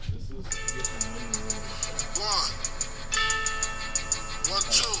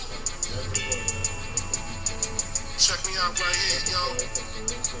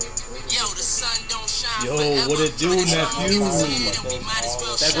Yo, what it do, nephew?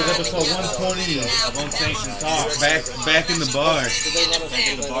 That was episode 120 of Unsanctioned Talk. Back in the bar.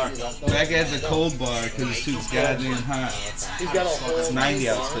 Back at the cold bar because the suit's goddamn hot. It's 90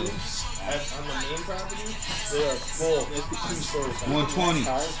 out still. On the main property, they are full. It's 2 stories.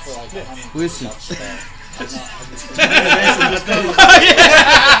 120. Listen.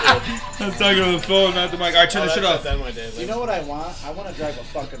 I'm talking on the phone, not the mic. Alright, turn the shit off. You know what I want? I want to drive a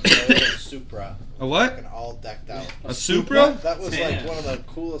fucking Toyota Supra. A what? Fucking all decked out. A Supra? That was like one of the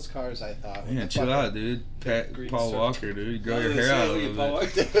coolest cars I thought. Yeah, chill out, dude. Paul Walker, dude. You grow your hair out a little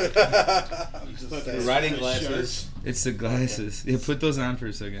bit. The riding glasses. It's the glasses. Yeah, put those on for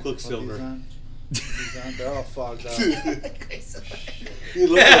a second. Quicksilver. They're all fogged up. He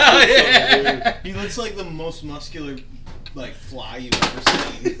looks like the most muscular, like, fly you've ever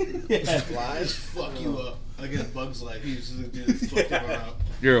seen. Flies Fuck you up. Like in a Bug's Life, he was just a dude that fucked everyone up.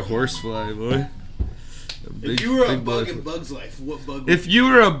 You're a horsefly, boy. If you were a bug in Bug's Life, what bug would If you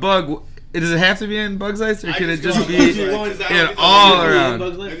were a bug, does it have to be in Bug's Life, or can it just be in in all around? I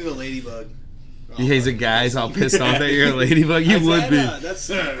do the ladybug. He's a guy's all pissed off that you're a ladybug. You would be. That's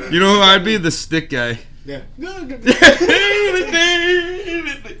You know who I'd be? The stick guy. yeah.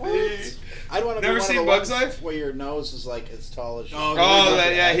 I'd want to be Never one seen of the Bug's ones Life? Where your nose is like as tall as you. Oh,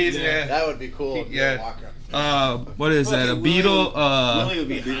 Yeah. That would be cool. Yeah. What is that? A beetle? Willie would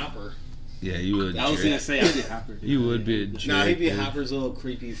be Hopper. Yeah, you would. I was jerk. gonna say I'd be Hopper. You would be a jerk. Nah, he'd be dude. Hopper's little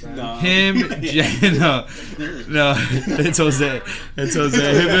creepy friend. No. Him, no, it's Jose. It's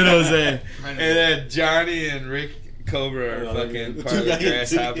Jose. Him and Jose. And then Johnny and Rick Cobra are fucking part of the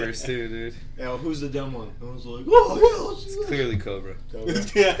grasshoppers too, dude. Yeah, well, who's the dumb one? I was like, oh, It's clearly Cobra.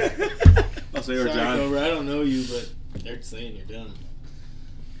 yeah. I'll say or Sorry, John. Cobra, I don't know you, but they're saying you're dumb.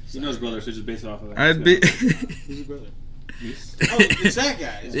 He knows brother, so just base it off of that. I'd be. Who's your brother? Oh, it's that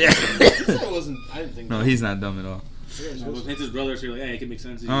guy. Yeah. I wasn't. I didn't think. No, he's not dumb at all. Well, it's his brother, so you're like, yeah, it can make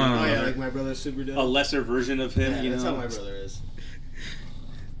sense. He's Oh, Oh yeah, like my brother's super dumb. a lesser version of him, Yeah, you that's know. how my brother is.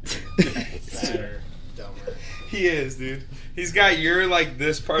 Fatter, dumber. He is, dude. He's got your like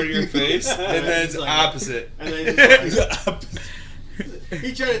this part of your face, and then it's He's like- opposite. And then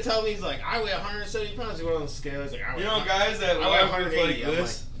he tried to tell me, he's like, I weigh 170 pounds. He went on the scale. He's like, I weigh You know, guys that I weigh laugh like 180.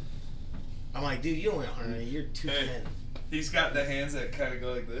 this. I'm like, dude, you don't weigh 180. You're 210. He's got the hands that kind of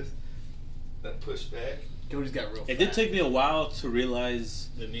go like this, that push back. Cody's got real. It did take me a while to realize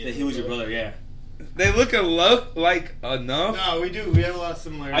that he was your brother, yeah. They look like enough. No, we do. We have a lot of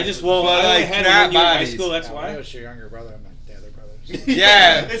similarities. I just, well, But, I only like, had not it when you were in high bodies. school, that's When I why. was your younger brother, I'm like, yeah, they're brothers.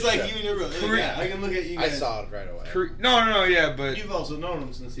 Yeah. It's like you and your brother. Yeah, I can look at you I guys. saw it right away. No, yeah, but You've also known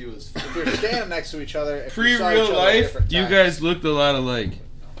him since he was. If you're standing next to each other, if you pre saw real each other at life, different you times- guys looked a lot alike.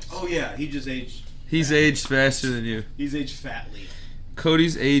 Oh yeah, he just aged. He's aged faster than you. He's aged fatly.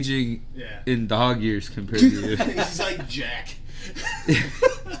 Cody's aging Yeah. in dog years compared to you. He's like Jack.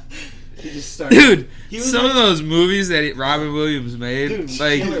 He just started. Dude, He was some like- of those movies that Robin Williams made, Dude,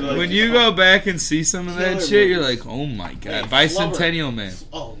 like killer, like, when you go back and see some of that killer shit, you're movies. like, oh my god, Hey, Bicentennial Man.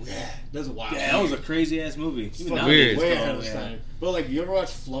 Oh yeah, that's a wild. Yeah, that was a crazy ass movie. It's Even fucking weird. Way nowadays, ahead though, of its yeah. time. But like, you ever watch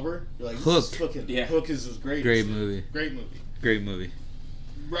Flubber? You're like, Hook. This is fucking, Yeah. Hook is his greatest. Great movie. Great movie. Great movie.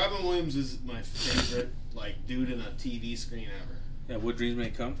 Robin Williams is my favorite like dude in a TV screen ever. Yeah, What Dreams May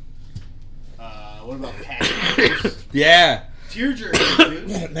Come. What about Pat? Yeah. Tearjerker,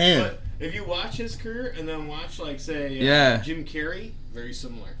 dude. Man. But if you watch his career and then watch like say Yeah. Jim Carrey, very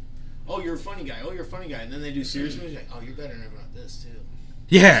similar. Oh, you're a funny guy. Oh, you're a funny guy. And then they do serious movies. Like, oh, you're better than about this too.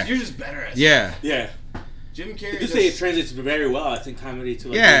 Yeah. You're just better at Yeah. Yeah. Jim Carrey. You say it translates very well, I think, comedy to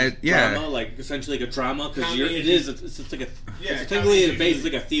like Yeah, drama, like essentially like a drama, because Comedy it is- is, it's like a, Yeah, it's technically comedy a base, is-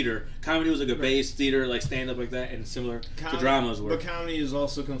 it's like a theater. Comedy was like a base, theater, like stand-up like that, and similar to dramas were. But comedy is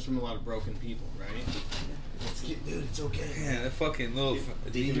also comes from a lot of broken people, right? Dude, it's okay. Yeah, that fucking little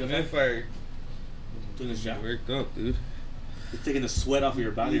Demon dehumidifier Doing his job. worked up, dude. It's taking the sweat off of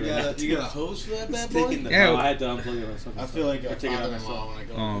your body You right now. got a hose for that It's bad boy? taking the, Yeah. no, I had to unplug it myself. I feel like Or a take it out father-in-law myself. when I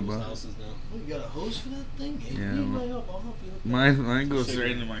go Oh, to but- people's houses now. Oh, you got a hose for that thing? Hey, Yeah, you need well- my help. I'll help you. Mine goes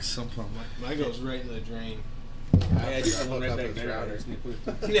right into my sump pump. Mine goes right in the drain. I just hook went right up back his there. router. I just need to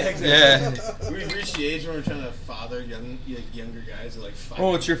put it- Yeah, exactly. Yeah. We've reached the age where we're trying to father younger guys at like 5.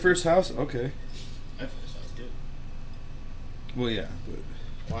 Oh, it's your first house? Okay. My first house, dude. Well, yeah. But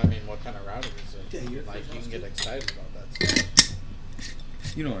Well, I mean, what kind of router is it? Yeah, you're like, first you can house, get excited about that stuff.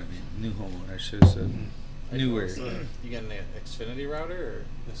 you know what I mean. New home, I should have said. Newer. You got an Xfinity router, or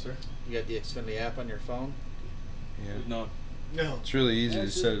Yes, sir. you got the Xfinity app on your phone? Yeah. No. No. It's really easy to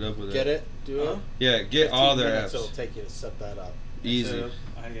set it up with Get it. it? Do it? Yeah, get all 15 their minutes apps. It'll take you to set that up. Easy. Yeah,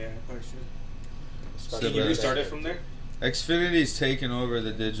 I probably should. Especially Can you if restart they- it from there? Xfinity's taken over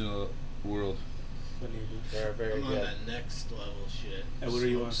the digital world. They're very I'm on good. that next level shit. And what are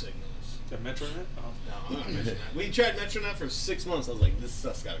you Smoke on? Signals. The Metronet? Oh. No, I'm not on Metronet. We tried Metronet for 6 months. I was like, this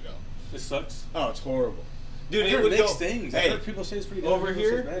stuff's gotta go. This sucks. Oh, it's horrible. Dude, I've it heard would mixed go. things. I Hey, heard people say it's pretty good. over People say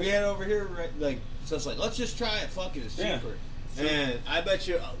it's here, bad. we had over here, right, like, so it's like, let's just try it. Fuck it, it's Yeah. cheaper. And I bet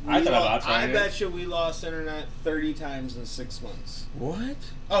you, I thought about trying it. bet you we lost internet 30 times in 6 months. What?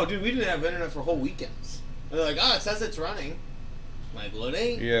 Oh, dude, we didn't have internet for whole weekends. They're like, oh, it says it's running. I'm like, well, it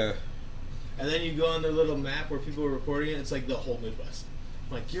ain't. Yeah. And then you go on their little map where people are reporting it. It's like the whole Midwest.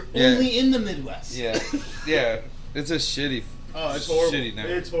 I'm like, you're Yeah. only in the Midwest. Yeah. Yeah. It's a shitty. Oh, it's horrible. Shitty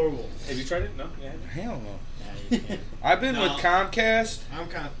network. It's horrible. Have you tried it? No? Yeah. Hell no. Yeah, you can't. I've been No. with Comcast I'm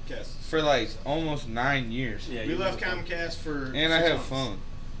Comcast. for like almost 9 years. Yeah, We you left know. Comcast for And I 6 have months.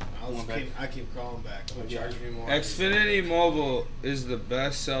 phone. I keep calling back. I'm Yeah. charge me more. Xfinity Mobile is the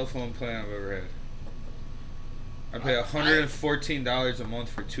best cell phone plan I've ever had. I pay $114 a month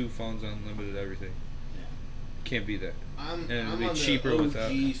for 2 phones, unlimited everything. Yeah. Can't beat that. I'm it'll be on cheaper the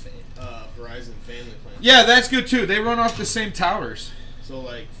without. OG Verizon family plan. Yeah, that's good too. They run off the same towers. So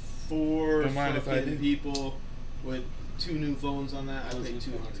like 4 Don't mind if I fucking do. people with 2 new phones on that. I pay $200.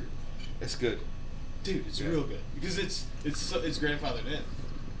 It's good. Dude, it's Yeah. real good because it's grandfathered in.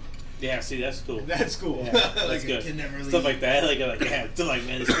 Yeah, see, that's cool. That's cool. Yeah, like that's a good. kid never Stuff leaves. like that. Yeah, stuff like,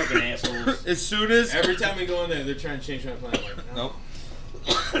 man, these fucking assholes. As soon as Every time we go in there, they're trying to change my plan. I'm like, no. nope.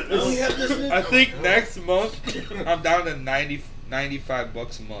 Does he have this? I think No. next month I'm down to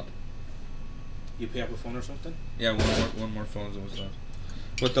 $95 a month. You pay up a phone or something? Yeah, one more phone's almost done.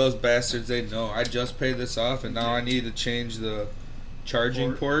 But those bastards, they know. I just paid this off, and now I need to change the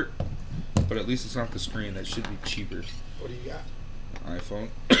charging port. But at least it's not the screen. That should be cheaper. What do you got? iPhone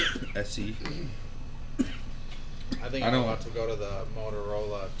SE. I think I I'm don't- about to go to the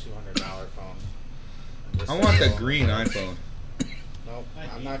Motorola $200 phone. And just I want go- that green iPhone. Nope,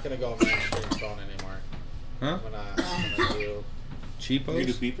 I'm not gonna go mainstream phone anymore. Huh? I'm gonna do. Cheapos? You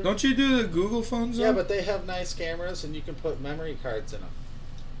do beeper? Don't you do the Google phones? Yeah, though? but they have nice cameras and you can put memory cards in them.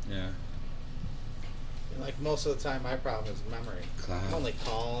 Yeah. Like most of the time, my problem is memory. Cloud. I'm only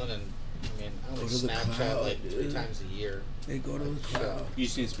calling and I only Go to the Snapchat cloud, like 3 dude. times a year. They go to the cloud. You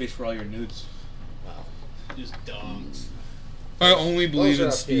just need space for all your nudes. Wow. Just dogs. I only believe are in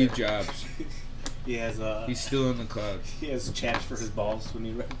up Steve here. Jobs. He has He's still in the cloud. he has chats for his balls when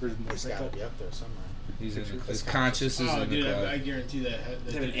he for his It's motorcycle. gotta be up there somewhere. He's in the, Picture- his his conscious is Oh, in the dude, cloud. I guarantee that.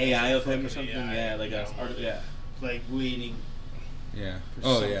 They have an AI of him or fucking something. AI. Yeah, like yeah. Like waiting. Yeah. For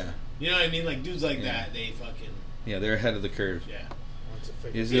Oh something. yeah. You know what I mean? Like dudes like Yeah. that, they fucking Yeah, they're ahead of the curve. yeah. Once it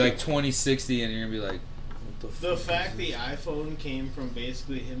figures He's like 2060, and you're gonna be like, what the The fuck fact is the this? iPhone came from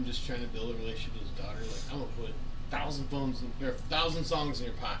basically him just trying to build a relationship with his daughter. Like, I'm gonna put 1,000 phones or 1,000 songs in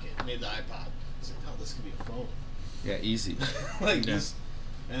your pocket. Made the iPod. It's like, oh, this could be a phone. Yeah, easy. Like Yeah. this,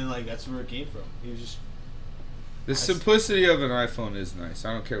 and like that's where it came from. He was just The simplicity of an iPhone is nice.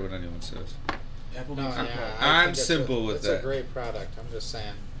 I don't care what anyone says. Apple. No, makes yeah, it. I I'm think it's simple with it's that. a great product. I'm just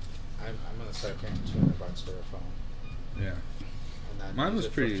saying, I'm gonna start paying $200 for a phone, Yeah. and then Mine use was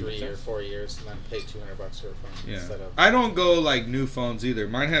it pretty for 3 or expensive. 4 years, and then pay $200 for a phone Yeah. instead of. I don't go like new phones either.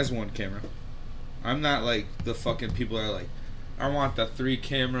 Mine has one camera. I'm not like the fucking people that are like, I want the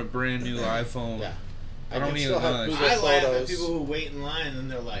 3-camera brand new iPhone. Yeah. I don't can even still know have that. Google I laugh at Photos. people who wait in line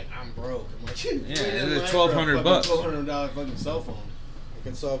and they're like, "I'm broke." I'm like, "You Yeah, waited in it's line for a $1,200 fucking bucks. $1,200 fucking cell phone." I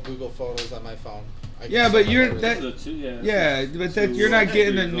can still have Google Photos on my phone. I can Yeah, still but have you're everything. that. Yeah, but that you're not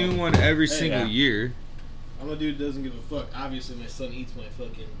getting a new one every single year. I'm a dude who doesn't give a fuck. Obviously, my son eats my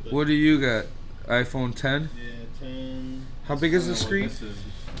fucking. But What do you got? iPhone 10? Yeah, 10. How big is I the don't know screen? what this is.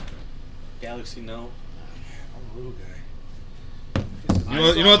 Galaxy Note. I'm a little guy.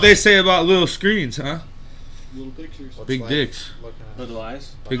 You know what they say about little screens, huh? Little pictures. What's Big life dicks. looking at? Little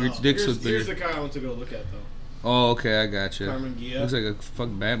eyes. Bigger dicks look Here's bigger. the car I want to go look at though. Oh, okay, I got you. Carmen Gia. Looks like a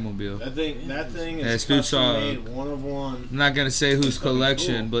fucking Batmobile. That thing Yeah, is this dude custom saw- made, one of one. I'm not gonna say whose fucking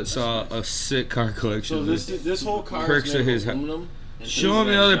collection, cool. but saw a sick car collection. So this whole car Perks is made of his of aluminum. and Show him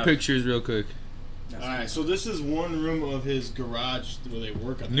this- the other pictures real quick. All right, so this is one room of his garage where they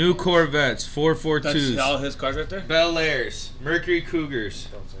work on. the New cars. Corvettes, That's 442s, all his cars right there. Bel Airs, Mercury Cougars,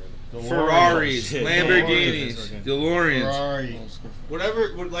 Those are- Ferraris, Shit. Lamborghinis, DeLoreans, Ferrari,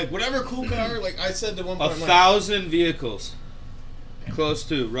 whatever cool car. Like I said to one point, I'm like, 1,000 vehicles, close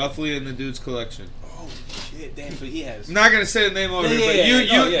to roughly in the dude's collection. Oh shit! Damn, so he has. I'm not gonna say the name over Yeah, it, but yeah, you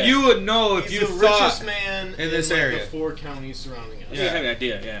yeah. Oh, yeah. you would know if he's you the thought. richest man in this like, area. the 4 counties surrounding us. Yeah, I have an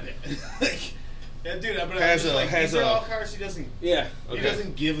idea. Yeah. Like, yeah, dude, but I'm Has just a- like, has these are a- all cars he doesn't. Yeah. He Okay.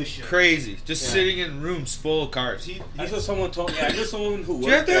 doesn't give a shit. Crazy, just Yeah. sitting in rooms full of cars. He, That's what someone told me. I knew someone who worked Do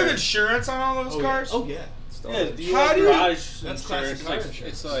you have to have there. insurance on all those oh, cars? Yeah. Oh yeah. It's storage. Yeah, How do you- garage That's insurance, classic car like,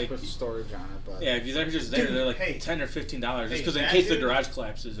 insurance. it's like, Put storage on it, but yeah, if they're just there, they're like Hey. $10 or $15 just Hey, because in that case the dude- garage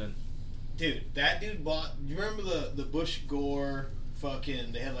collapses and. Dude, that dude bought. You remember the Bush Gore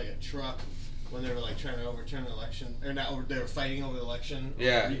fucking? They had like a truck when they were like trying to overturn the election, or not over. They were fighting over the election. over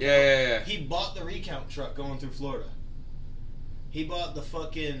Yeah, the recount. yeah. He bought the recount truck going through Florida. He bought the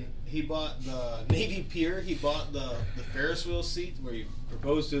fucking. He bought the Navy Pier. He bought the Ferris wheel seat where he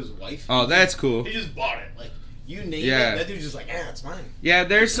proposed to his wife. Oh, that's cool. He just bought it. Like you name Yeah. it, that dude's just like, it's mine. Yeah,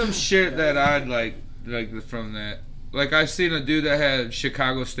 there's some shit that I'd like from that. Like I seen a dude that had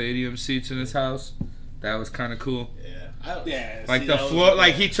Chicago Stadium seats in his house. That was kind of cool. Yeah, I don't. Yeah, Like see, the that was- floor,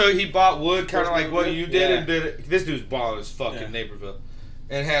 like he bought wood, kind of like what you did, Yeah. and did it. This dude's balling his fucking Yeah. Naperville,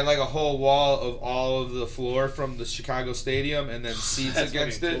 and had like a whole wall of all of the floor from the Chicago Stadium, and then seats That's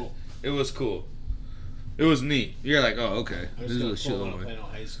against fucking it. cool. It was cool. It was neat. You're like, oh okay, I this was is a gonna pull shit one up load. Plano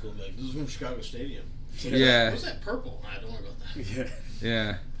High School. And be like, this is from Chicago Stadium. Yeah. What's that purple? Nah, don't worry about that.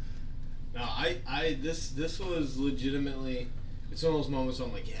 Yeah. Yeah, No, this was legitimately. It's one of those moments where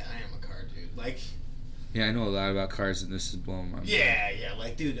I'm like, yeah, I am a car dude. Like, yeah. I know a lot about cars, and this is blowing my mind. yeah,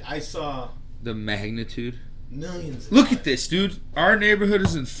 like, dude, I saw The magnitude. millions. Of Look cars at this, dude. Our neighborhood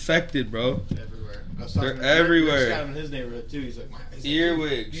is infected, bro. everywhere. I was They're talking to everywhere. Rick's got him in his neighborhood too. He's like, he's like,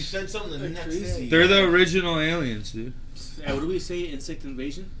 Earwigs. You said something the They're next crazy. day. They're the original aliens, dude. Yeah, what do we say? Insect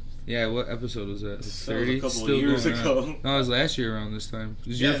invasion? Yeah, what episode was that? That was 30? a couple Still years going on. ago. No, it was last year around this time. It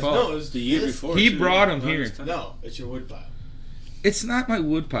was Yeah, your fault. No, it was The year this- before. He too, brought 'em around here. this time. No, it's your wood pile. It's not my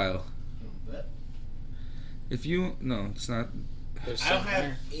wood pile. That- If you no, it's not. there's I don't some have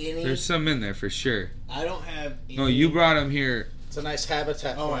there. any. There's some in there for sure. I don't have. Any, No, you brought them here It's a nice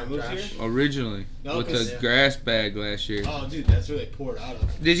habitat Oh, for I him, moved Josh. here? originally No, with 'cause- the grass bag last year. Oh, dude, that's where they poured out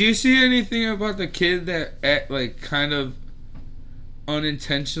of. Did you see anything about the kid that like kind of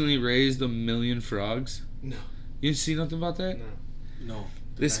unintentionally raised 1 million frogs? No. You see nothing about that? No. No.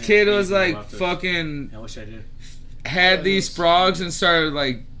 This I kid hate was anything like about this. fucking I wish I did. had these frogs and started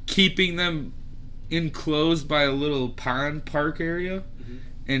like keeping them enclosed by a little pond park area, Mhm.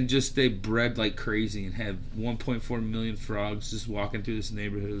 and just they bred like crazy and have 1.4 million frogs just walking through this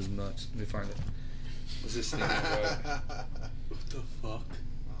neighborhood. It was nuts. Let me find it. What's this thing? What the fuck?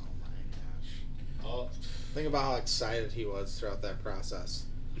 Oh my gosh. Oh, Think about how excited he was throughout that process.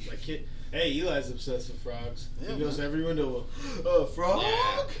 my kid. Hey, Eli's obsessed with frogs. Yeah, He goes to man. every window. Oh, frog.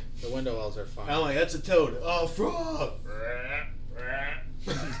 Yeah. The window wells are fun. I'm like, that's a toad. Oh, frog.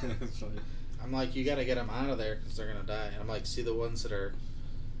 That's funny. I'm like, you gotta get them out of there because they're gonna die. I'm like, see the ones that are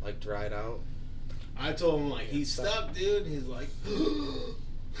like dried out. I told him like he's stuck, dude. He's like,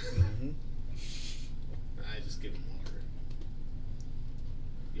 Mm-hmm. I just give him water.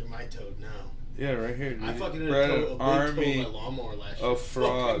 You're my toad now. Yeah, right here. Dude. I fucking did Bred a an big toad army on my lawnmower last year. of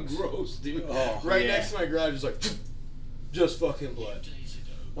frogs. Fucking gross, dude. Oh, right yeah. next to my garage is like, just fucking blood.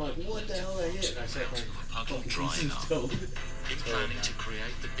 I'm like, what the hell did I hit? And I said, fucking this is toad. In planning to create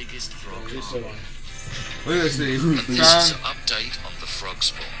the biggest frog You're so army. Look at this thing. This is an Found update on the frog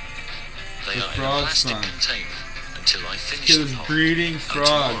spawn. They The are in a frog plastic spawn. container until I finish kids the pond. breeding And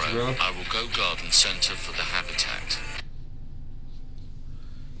frogs, tomorrow, bro. I will go garden centre for the habitat.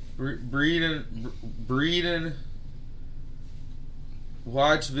 Breeding.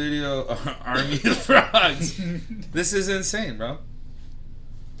 Watch video. Army of frogs. This is insane, bro.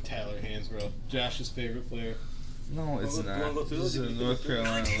 Tyler Hansbrough, Josh's favorite player. No, it's Well, not. wanna go through This is it? a North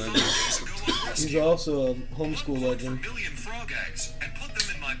Carolina legend. He's also a homeschool legend. A million frog eggs and put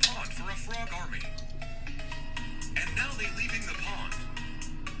them in my pond for a frog army. And now they leaving the pond.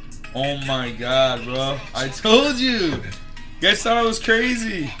 Oh my god, bro. I told you. You guys thought I was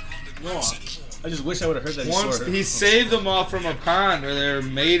crazy. No, I just wish I would have heard that Once before. he saved them all from a pond where they were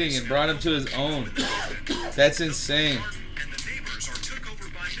mating and brought him to his own. That's insane. And the neighbors are took over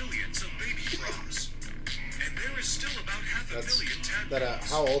by millions of baby frogs. And there is still about half a That's million that.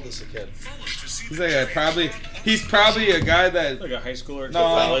 tadpoles. How old is the kid? Follow to see He's the like he's probably a guy that like a high schooler to No,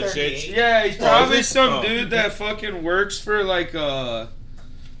 college 38. age. yeah, he's probably is it? some Oh. dude that fucking works for like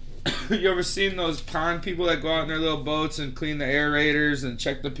you ever seen those pond people that go out in their little boats and clean the aerators and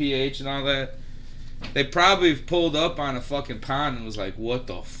check the pH and all that? They probably pulled up on a fucking pond and was like, what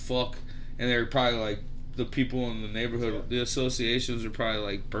the fuck? And they were probably like, the people in the neighborhood, the associations were probably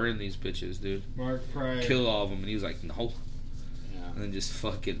like, burn these bitches, dude. Mark Pryor. Kill all of them. And he was like, no. Yeah. And then just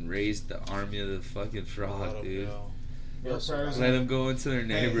fucking raised the army of the fucking Let frog, 'em dude. go. Mark Pryor's Let them go into their Hey,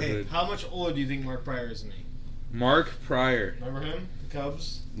 neighborhood. how much older do you think Mark Pryor is than me? Mark Pryor. Remember him? The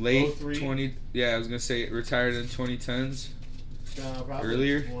Cubs? Late 03? 20, yeah, I was gonna say retired in 2010s. Probably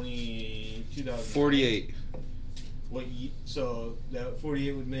Earlier? 2000. 48. So that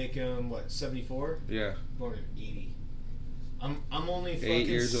 48 would make him what, 74? Yeah. Born in 80. I'm only 8 fucking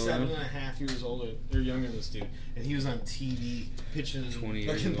years older. 7.5 years older or younger than this dude, and he was on TV pitching in 20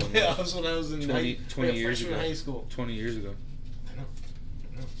 years fucking ago. playoffs when I was in 20 years freshman ago. high school. 20 years ago. I know.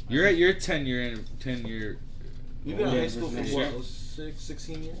 You're at your 10 year. We've been in high school for Next what? year.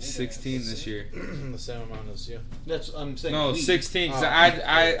 16 years. 16 this year. The same amount as you. That's I'm saying. No, we. 16. 'Cause Oh. I'm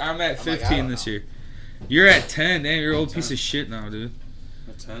at I'm like, I 15 don't this know. year. You're at 10. Damn, you're an old 10. piece of shit now, dude.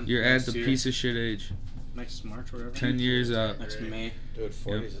 That's 10. You're at Next the year. piece of shit age. Next March or whatever. 10 years out. Next May. Dude,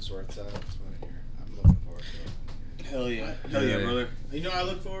 40s is worth that. That's what I hear. I'm looking forward to it. Hell yeah. Hell yeah, Yeah. brother. You know what I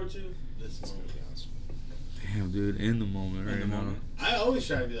look forward to? This It's moment. gonna be awesome. Damn, dude, in the moment In right the now. moment. I always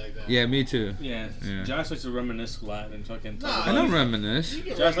try to be like that. Yeah, me too. Yeah. Yeah. Josh likes to reminisce a lot and fucking talk I about don't reminisce. You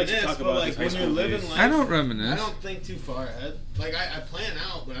can Josh likes to reminisce, talk but about like his high when you're school living days. life, I don't I reminisce. don't think too far ahead. Like I plan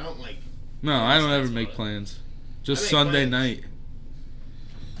out, but I don't like. No, I don't ever That's make about it. plans. Just I make Sunday plans. night.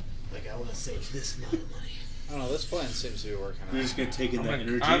 Like I want to save this amount of money. I don't know. This plan seems to be working out. You're just gonna take in that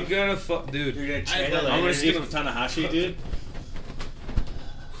energy. I'm gonna fuck, dude. You're gonna I channel love that it. energy I'm from Tanahashi, dude.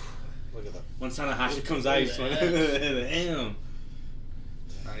 Look at that. When Tanahashi comes out, you just went, damn.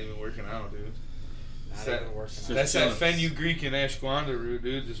 Not even working out, dude. Not That- even working out. That's that jealous. fenugreek and ashwagandha root,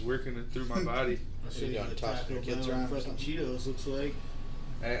 dude. Just working it through my body. I you doing, tossing your kids around or fucking something? Cheetos looks like.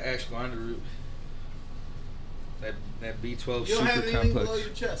 Ashwagandha root. That B12 You don't have super anything below complex.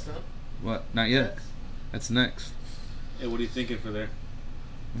 your chest, huh? What? Not yet. That's next. Hey, what are you thinking for there?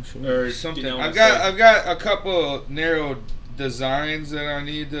 Or do something. you know what I've I'm got saying? I've got a couple narrow designs that I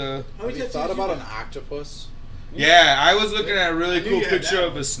need to. How many Have you tattoos thought you about got? an octopus? Yeah, I was looking at a I really knew cool you had picture that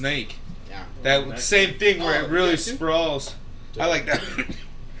of one. a snake. Yeah. That Nice. same thing where Oh, it really yeah, too? sprawls. I like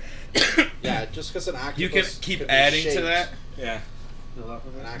that. Yeah, just because an octopus. You can keep could be adding to shaped. that. Yeah. An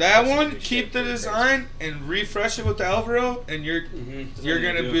octopus That could one, be keep shaped the pretty crazy. design and refresh it with the Alvaro, and you're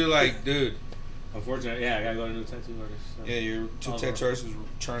gonna be like, dude. Unfortunately, yeah, I gotta go to a new tattoo artist. So. Yeah, your Alvaro. tattoo artist was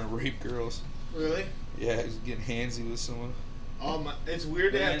trying to rape girls. Really? Yeah, he's getting handsy with someone. Oh my! It's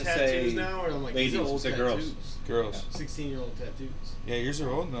weird to We have didn't tattoos say now, where I'm like, ladies, these are we old said tattoos. girls. Girls. 16-year-old tattoos. Yeah, yours are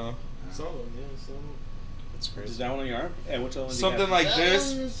old now. Some of them, yeah. Some. That's Is crazy. that one on your arm? Yeah, which one? do you Something got? like That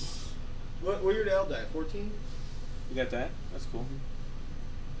this. one's- What year did Al die? 14. You got that? That's cool.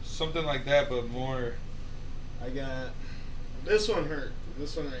 Something like that, but more. I got this one hurt.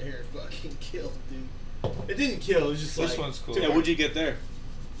 This one right here fucking killed, dude. It didn't kill. It was just This like one's cool. Yeah, what'd you get there?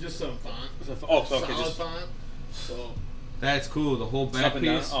 just some font. Oh, okay, Solid just font. So That's cool. The whole back up and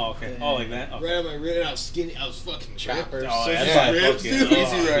down. piece. Oh, okay. Oh, like that. Okay. right on my rib, I was skinny. I was fucking Choppers. ripped. Oh, So that's just why ribs, fucking- dude. oh,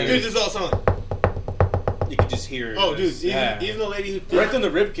 Easy Rider. Dude, this is all sound. You could just hear. Oh, dude. this. Even the lady who did right on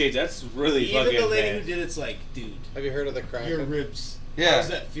the rib cage. That's really even fucking the lady bad. who did it's like, dude, Have you heard of the crack? your ribs. Yeah. How does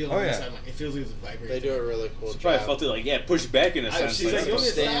that feel Oh, on the yeah. inside? Like, it feels like it's vibrating. They do a really cool She probably job. felt it like, yeah, push back in a sense. She's like, like, you want me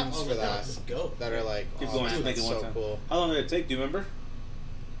to stop? stands I was for like, no, that. just go. That are like, Keep oh, going, man, just make that's it one so time. cool. How long did it take? Do you remember?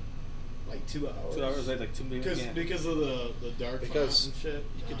 Like 2 hours. 2 hours, like 2 minutes. Because of the dark Because font and shit.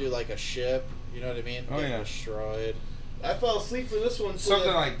 You could do like a ship. You know what I mean? Oh, Get yeah. destroyed. I fell asleep for this one. So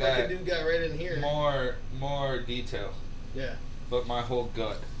Something like that. Fucking dude got right in here. More detail. Yeah. But my whole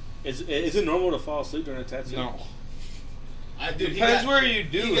gut. Is it normal to fall asleep during a tattoo? No. He Depends where you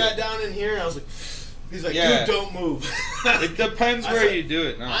do He it. got down in here. I was like, he's like, Yeah. dude, don't move. It depends I where said- you do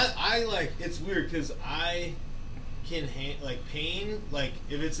it. No. I like, it's weird because I can like pain, like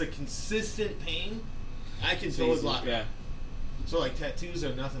if it's a consistent pain, I can totally easy, block it. yeah. So like tattoos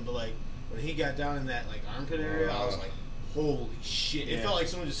are nothing, but like when he got down in that like armpit area, I was like, holy shit! It Yeah. felt like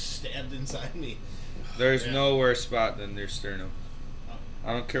someone just stabbed inside me. There's Yeah. no worse spot than their sternum.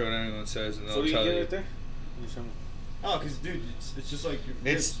 I don't care what anyone says, and So they'll what do you tell get you. right there? You show me. Oh, because dude, it's just like your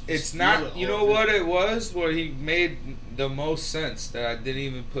It's ribs it's just not. feel it You all know through. what it was? What he made the most sense that I didn't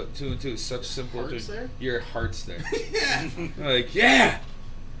even put two and two. It's such simple. Heart's there? Your heart's there. Yeah. Like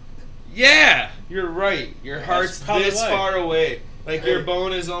yeah, you're right. Your heart's probably this why. far away. Like your Hey.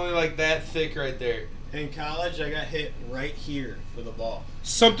 bone is only like that thick right there. In college, I got hit right here for the ball,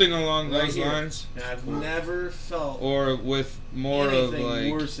 Something along Right those here. lines, and I've never felt or with more of anything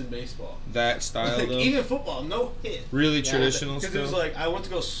like worse in baseball. that style Like, though. even football, no hit. Really traditional Because it was still. like I went to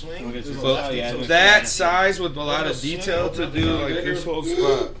go swing. Okay, There's a so- But lefty, yeah, so it's that like- size with a lot Like of a detail swing, to open do up, like like, this whole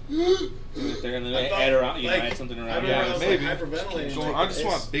spot. Right there, and then I thought, add around, like, add something I around. remember I Yeah, was maybe. like hyperventilating. Going- like, I just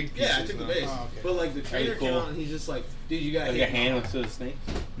it's- want big Yeah, I pieces took the now. base. Oh, okay. But like the trainer cool. came out and he's just like, dude, you got Like hit. a hand hard. with the snake.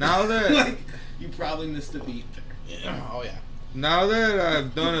 Now that Like you probably missed a beat there. Oh yeah. now that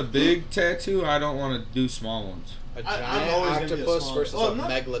I've done a big tattoo, I don't want to do small ones. A I'm giant always gonna be a octopus small- versus Oh, a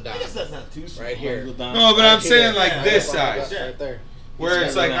not- I guess megalodon. that's not too small. Right here. No, but I'm saying like Yeah, this yeah, size. yeah. Right there. Where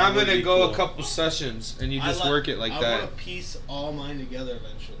it's like, I'm would gonna be go cool. a couple sessions and you just work it like I that. want to piece all mine together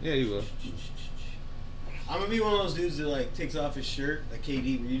eventually. Yeah, you will. I'm gonna be one of those dudes that like takes off his shirt, like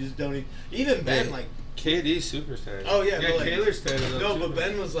KD, where you just don't even Ben Yeah. like. KD super tatted. Oh yeah, Yeah, but, like, Kaler's tatted up No, too. but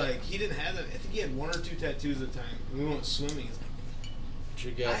Ben was like, he didn't have that. I think he had 1 or 2 tattoos at the time. We went swimming. He's like, Would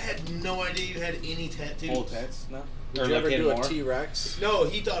you I get? had no idea you had any tattoos. Full tats? No. Would you ever do a T-Rex? No,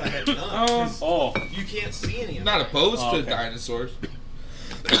 he thought I had none. 'cause Oh. you can't see any of I'm not mine. opposed Oh, to okay. dinosaurs.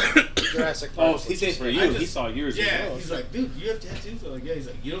 Jurassic Park. Oh, he said for you. I just- He saw yours. Yeah, as well. he's like, dude, you have tattoos? I'm like, yeah. He's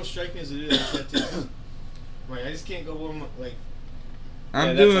like, you don't strike me as a dude that has tattoos. I'm like, I just can't go over my, like. I'm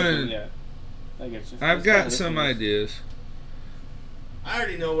Yeah, that's doing. like, yeah. I get you. I've That's got kinda some different. ideas. I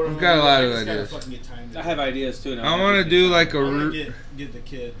already know what I'm I've gonna got a do. lot I of just gotta ideas. fucking get time to I do have it. ideas too. Now. I want to do like a I'm gonna root get the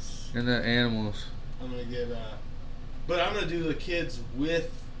kids. and the animals. I'm gonna get but I'm gonna do the kids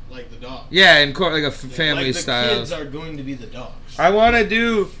with like the dogs. Yeah, and like a family like the style. kids are going to be the dogs. I want to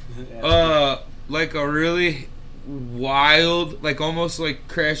do Yeah. like a really wild, like almost like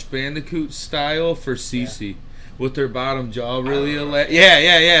Crash Bandicoot style for Cece. With her bottom jaw really,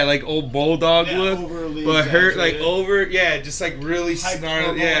 yeah, like old bulldog Yeah, look, overly but her like exaggerated. just like really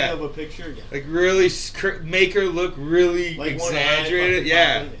snarly, Hyperbole yeah, of a picture. Yeah. like really make her look really Like one eye exaggerated, fucking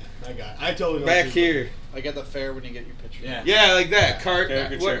yeah. popping. I got it. I totally know Back what you're here, Like at the fair when you get your picture. Yeah. yeah, like that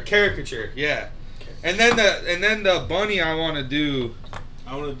Caricature. yeah. And then the bunny I want to do.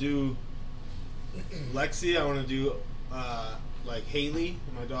 I want to do Lexi. I want to do like Haley,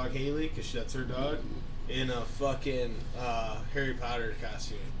 my dog Haley, because that's her dog, in a fucking Harry Potter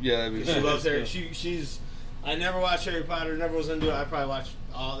costume. Yeah, that'd be She cool. loves Harry. She's. I never watched Harry Potter. Never was into it. I probably watched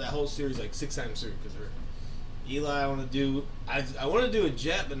all that whole series like 6 times through because her. Eli, I want to do. I want to do a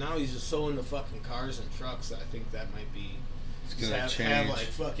jet, but now he's just so into fucking cars and trucks. I think that might be. It's just gonna have change. like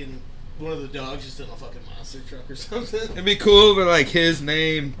fucking one of the dogs just in a fucking monster truck or something. It'd be cool if like his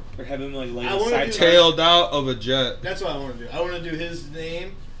name Or have him like I wanna side do tail. tailed out of a jet. That's what I want to do. I want to do his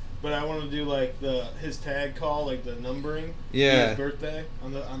name, but I want to do like his tag call, like the numbering. Yeah. His birthday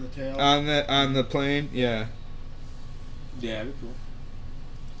on the tail. On the plane, yeah. Yeah, that'd be cool.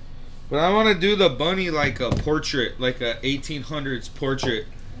 But I want to do the bunny like a portrait, like a 1800s portrait,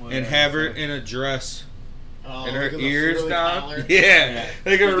 and have her in a dress Oh, and her look at the ears frilly down. collar. Yeah,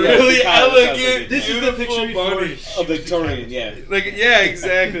 like a Yeah, really the collar sounds elegant, like This is the picture beautiful before bunny. A Victorian, yeah. Like yeah,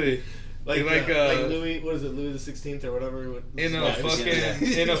 exactly. Like like Louis, what is it, Louis the 16th or whatever? In a Yeah, fucking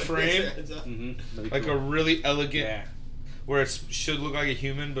yeah. in a frame, Mm-hmm. like a really elegant, Yeah. where it should look like a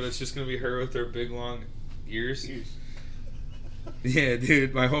human, but it's just gonna be her with her big long ears. Yeah,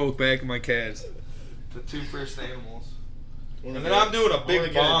 dude, my whole back of my calves. The 2 first animals. And then I'm doing a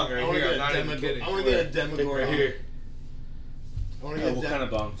big bong right here. I'm not even kidding. I want to get a Demogorgon. Right here. I want to get What kind of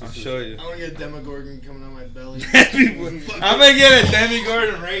bomb? I'll show you. I want to get a Demogorgon coming out my belly. I'm gonna get a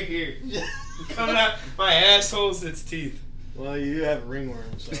Demogorgon right here. Coming out my asshole's its teeth. Well, you have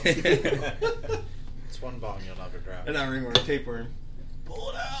ringworm, so. It's one bong you'll never drop. Not ringworm, tapeworm.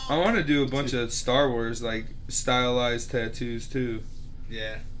 Pull it out. I want to do a bunch of Star Wars like stylized tattoos too.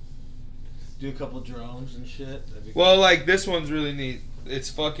 Yeah. Do a couple drones and shit. That'd be Well, like this one's really neat. It's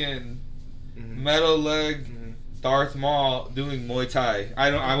fucking metal leg Darth Maul doing Muay Thai.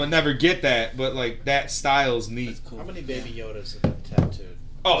 I would never get that, but like that style's neat. How many Baby Yodas have been tattooed?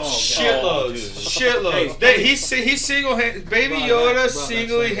 Oh, shitloads, shitloads. He single hand Baby Brought Yoda that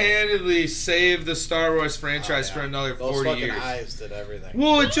single-handedly saved the Star Wars franchise for another Those 40 fucking years. eyes did everything.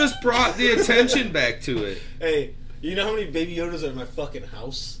 Well, it just brought the attention back to it. Hey, you know how many Baby Yodas are in my fucking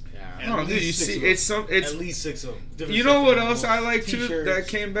house? Yeah. Oh, dude, you see, it's At least 6 of them. Different You know what fucking else I animals, like too t-shirts. that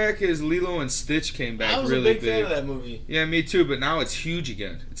came back is Lilo and Stitch came back I was really a big fan of that movie. Yeah, me too. But now it's huge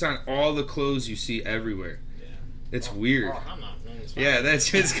again. It's on all the clothes you see everywhere. Yeah. It's weird. Oh, I'm not. Man, it's fine. Yeah,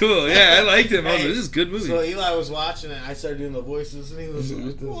 that's it's cool. Yeah, I liked him. I was Hey, like, this is a good movie. So Eli was watching it. I started doing the voices, and he was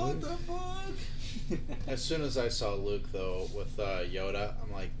like, "What the fuck?" As soon as I saw Luke though with Yoda,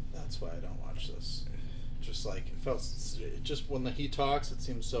 I'm like, that's why I don't watch this. Just like it felt, just when he talks, it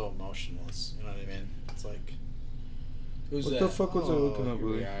seems so emotionless. You know what I mean? It's like, Who's What that? the fuck was I looking up, here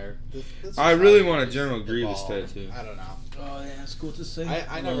we Willie? are. This I is really how want a you General use the Grievous ball. tattoo. I don't know. Oh, yeah, it's cool to see.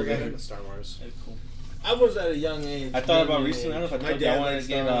 I never got into Star Wars. That's cool. I was at a young age. I thought about young recently, I don't know if I My told you I dad wanted liked to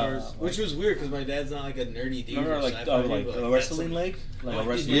get, Star Wars, like- which was weird because my dad's not like a nerdy dude. Remember or like sci-fi like dude, a but wrestling that's leg? Like a Why did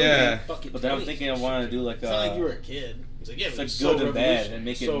wrestling you Yeah. leg? fucking But then I'm tell me? thinking I want to do like It's not like you were a kid. He's like, yeah, It's but like he's good so and bad revolutionary, and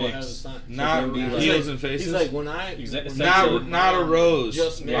make it so mix. ahead of his time. Not Like, he's heels like- and faces. He's like, when I Exactly. when not my not a mom rose.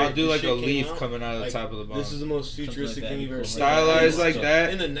 just Yeah. I'll do like a shit came leaf out, coming out of the like, top of the bomb. This is the most futuristic that. thing you've ever seen. Stylized like So-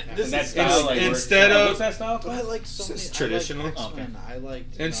 that. In the And this that is style, it's- like, works. instead of- What's that style But I called? like so It's many. traditional. I liked X-Men. I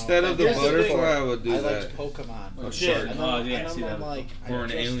liked Instead of the Here's the thing. butterfly, I would do I that. liked Pokemon. A Yeah. shark. And Oh, then, yeah, and see then that. I'm like, Or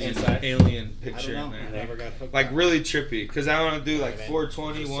an I just- Inside. alien I picture don't in know. I there. never got hooked. Like on really it. trippy, because I want to do like I mean,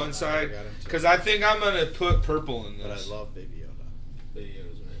 420 just one something I never side, got into. because I think I'm gonna put purple in But I this. love Baby Yoda.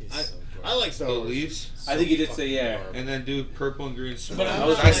 Videos, man. He's so I like Star The Wars. leaves, I think he did say yeah. and then do purple and green. But I, I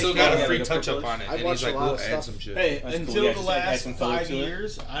was I still like- got Yeah, a free like a touch up purple. on it, I and watched he's like, a lot "We'll of add stuff. some shit." Hey, That's cool. until Yeah, the just add last some color 5 to it.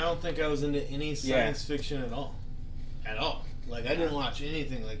 years, I don't think I was into any science fiction at all. At all. Like, I didn't watch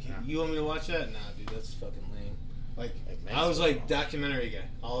anything. Like, you want me to watch that? Nah, dude, that's fucking lame. Like, I was like documentary guy.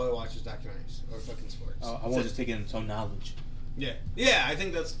 All I watch is documentaries or fucking sports. I want to just take in some knowledge. Yeah, yeah. I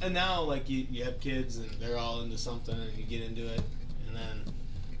think that's and now like you have kids and they're all into something and you get into it and then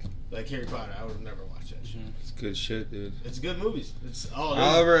like Harry Potter, I would never watch that shit. It's good shit, dude. It's good movies. It's all. It is-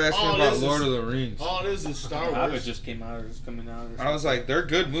 Oliver asked me all it about is Lord is- of the Rings. All it is Star Hobbit Wars. just came out or is coming out. Or I was like, they're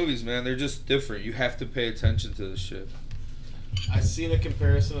good movies, man. They're just different. You have to pay attention to this shit. I've seen a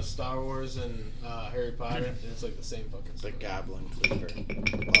comparison of Star Wars and Harry Potter, and it's like the same fucking The story. Goblin Cleaver.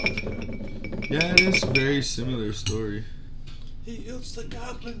 Loved it. Yeah, it is a very similar story. He used the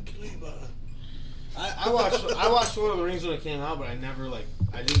Goblin Cleaver. I watched Lord of the Rings when it came out, but I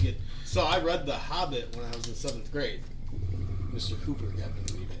didn't get. So I read The Hobbit when I was in 7th grade. Mr. Cooper got me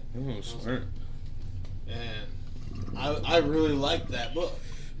to read it, Oh, smart. and I really liked that book.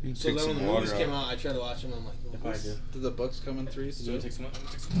 You can So take then when some the water movies out. came out, I tried to watch them. I'm like, If I do. Did the books come in threes Do too? it take some.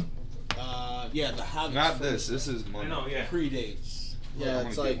 yeah, The Hobbit. Not this. This is I money. know, yeah. predates. Yeah, I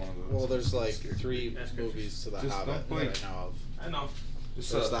it's wanna like get one of those. well, there's like 3 That's good. movies to the Just Hobbit don't blink. that I know of. I know.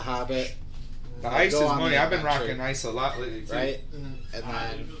 Just, There's the Hobbit, the ice is Go on money. the I've been adventure. rocking ice a lot lately, too. right? Mhm. And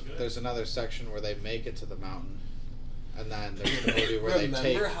then there's another section where they make it to the mountain, and then there's the movie where they take.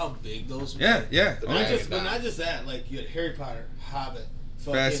 Remember how big those were? Yeah, yeah. The But not dragon just, but down. not just that. Like you had Harry Potter, Hobbit,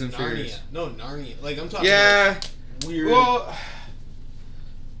 fucking Fast and Narnia. Furious. No, Narnia. Like I'm talking. Yeah. Like, weird. Well,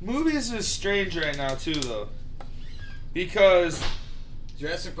 movies is strange right now, too, though. Because,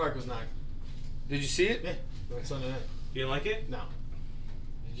 Jurassic Park was not. did you see it? Yeah, on Sunday night. You didn't like it? No.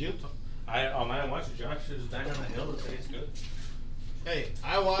 Did you? I might watch it. Josh is dying on the hill to say it's good. Hey,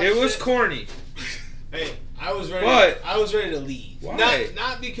 I watched. It was corny. Hey, I was ready. What? I was ready to leave. Why?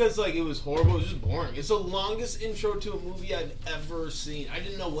 Not because like it was horrible. It was just boring. It's the longest intro to a movie I've ever seen. I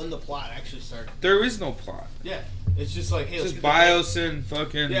didn't know when the plot actually started. There is no plot. Yeah, it's just like hey, It's let's just get the band- Bios and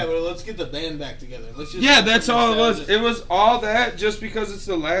fucking... Yeah, but let's get the band back together. Let's just. Yeah, that's all it was. nostalgia. It was all that just because it's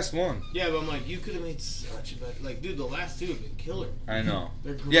the last one. Yeah, but I'm like, you could have made such a better. Like, dude, the last two have been killer. I know.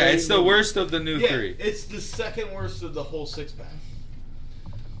 They're great. Yeah, it's the movies. worst of the new Yeah, 3. it's the second worst of the whole 6-pack.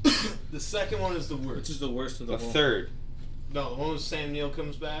 The second one is the Which worst. is the worst of The the whole. third. No, the one with Sam Neill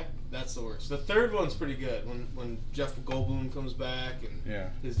comes back. That's the worst. The third one's pretty good. When Jeff Goldblum comes back and Yeah.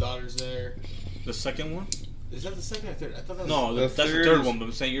 his daughter's there. The second one? Is that the second or third? I thought that was No, The that's the third third is- one. But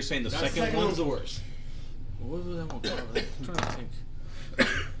I'm saying you're saying the That's second one. one's the worst. What was that one called? I'm trying to think.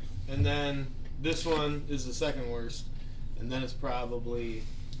 And then this one is the second worst. And then it's probably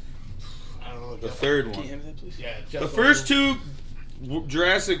I don't know. The Jeff- third Can you one. hand me that, please? Yeah, Jeff The first Goldblum. two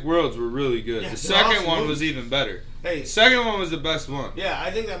Jurassic Worlds were really good. Yeah, The they're second awesome one movies. was even better. Hey, The second one was the best one. yeah,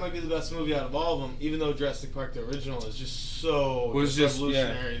 I think that might be the best movie out of all of them. Even though Jurassic Park, the original, is just so Was just-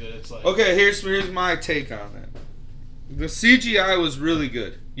 revolutionary that it's like Okay, here's my take on that. The CGI was really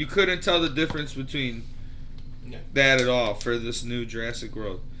good. You couldn't tell the difference between Yeah. that at all for this new Jurassic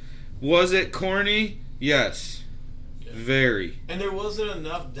World. Was it corny? Yes. Yeah. Very. And there wasn't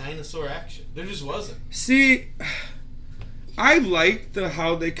enough dinosaur action. There just wasn't. See, I liked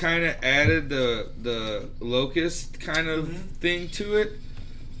how they kind of added the locust kind of Mhm. thing to it.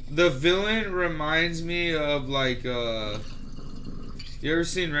 The villain reminds me of like you ever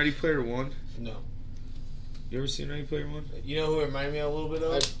seen Ready Player One? No. You ever seen Ready Player One? You know who it reminded me a little bit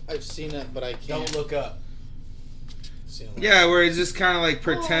of? I've seen it, but I can't. Don't Look Up. See it. Yeah, where it's just kind of like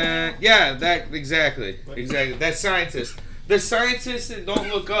pretend. Yeah, that exactly. That scientist. The scientist that Don't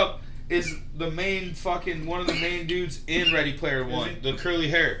Look Up is the main fucking one of the main dudes in Ready Player One. The curly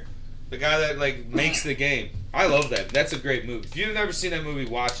hair, the guy that like makes the game. I love that. That's a great movie. If you've never seen that movie,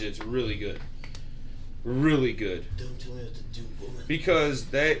 watch it. It's really good. Really good. Don't tell me what to do, woman. Because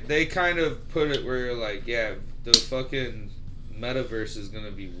they kind of put it where you're like, yeah, the fucking metaverse is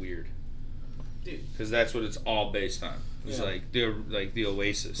gonna be weird. Dude. Because that's what it's all based on. It's Yeah. like the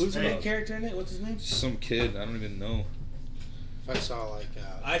Oasis. Who's the main of character in it? What's his name? some kid. I don't even know. If I saw like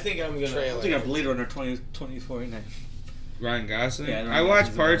I think I'm gonna. Trailer. I think I Blade Runner 2049. Ryan Gosling? Yeah, I watched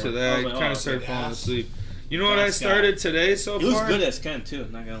he's parts in of that that. one. I I was like, kind oh, of started good falling ass. asleep. You know what I Josh started today so He was far? good as Ken too.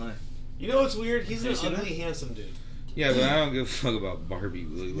 Not gonna lie. You know what's weird? He's an You seen ugly, handsome dude. Yeah, but I don't give a fuck about Barbie,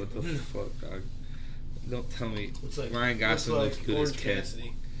 Willie. What the fuck, dog? Don't tell me Looks like Ryan Gosling looks good as Orange Ken.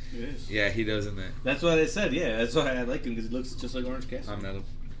 Cassidy. It is. Yeah, he does in that. That's what I said. Yeah, that's why I like him because he looks just like Orange Cassidy. I met him.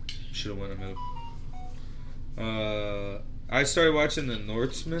 Should have won. I met him. I started watching The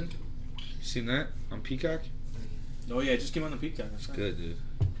Northman. You seen that on Peacock? Oh yeah, it just came on the Peacock. It's good, dude.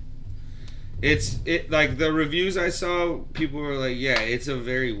 It like the reviews I saw, people were like, yeah, it's a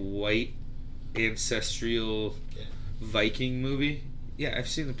very white, ancestral Viking movie. Yeah, I've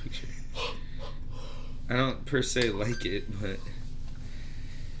seen the picture. I don't per se like it,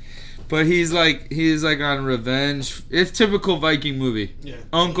 but he's like on revenge. It's typical Viking movie. Yeah.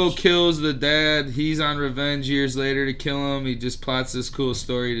 Uncle kills the dad. He's on revenge years later to kill him. He just plots this cool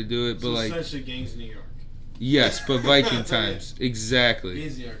story to do it, but So like, essentially Gangs of New York. yes, but Viking times, exactly.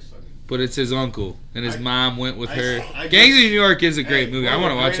 Gangs of New York's fucking. But it's his uncle, and his mom went with her. I Gangs of just- New York is a great Hey, movie. one I of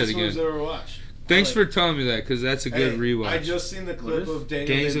want the to watch that greatest movies again. I've ever watched. Thanks I for like- telling me that, because that's a good Hey, rewatch. I just seen the clip of Daniel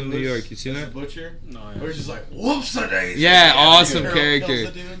Gangs of New Day-Lewis York. You seen as that? the Butcher. No, Where he's just like, whoops-a-daisy. Yeah, awesome Harold kills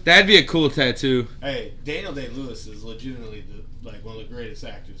character. the dude. That'd be a cool tattoo. Hey, Daniel Day-Lewis is legitimately like one of the greatest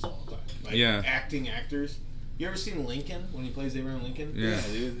actors of all time. Like, Yeah. acting actors. You ever seen Lincoln when he plays Abraham Lincoln? Yeah. Yeah,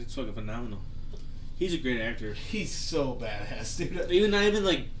 dude, it's fucking phenomenal. He's a great actor. He's so badass, dude. Even not even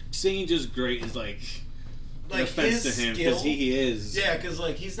like singing just great is like an Like offense his to him skill. because he is. Yeah, because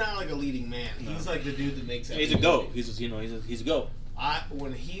like he's not like a leading man. No. He's like the dude that makes. He's a every goat. movie. He's a goat.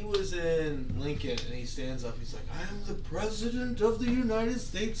 When he was in Lincoln and he stands up, he's like, "I am the president of the United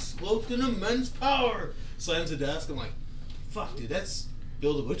States, cloaked in immense power." Slams the desk. I'm like, "Fuck, dude, that's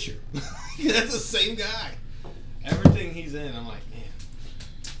Bill the Butcher. That's the same guy." Everything he's in, I'm like, man,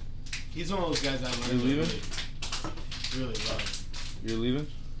 he's one of those guys I You learned leaving? really love. You're leaving?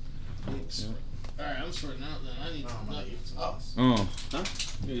 All right, I'm sweating out. Then I need some nuggets. Oh. Huh?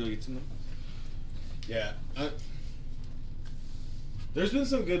 You get some. Yeah. There's been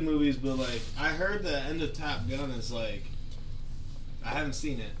some good movies, but like I heard the end of Top Gun is like I haven't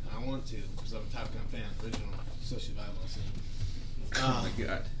seen it. I want to because I'm a Top Gun fan, original, especially Bible scene. Oh my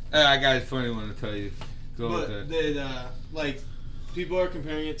god. I got a funny one to tell you. Go with But that. like people are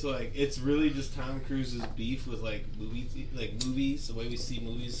comparing it to like it's really just Tom Cruise's beef with like movies, the way we see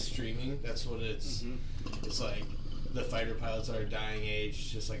movies streaming. That's what it's. Mm-hmm. It's like the fighter pilots are a dying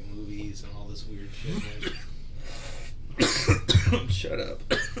age, just like movies and all this weird shit. Man. Shut up.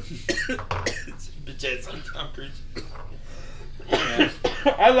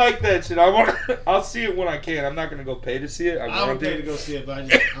 I like that shit. I'll see it when I can. I'm not gonna go pay to see it. I would pay to go see it, but I'm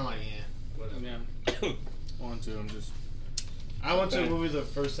like, yeah, whatever. Yeah. I want to. I'm just. I went to a movie the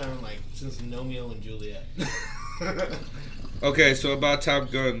first time like since Romeo and Juliet. Okay, so about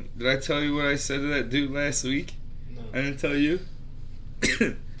Top Gun. Did I tell you what I said to that dude last week? No. I didn't tell you?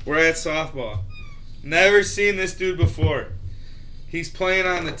 We're at softball. Never seen this dude before. He's playing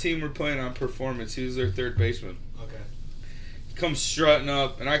on the team we're playing on Performance. He was their third baseman. Okay. He comes strutting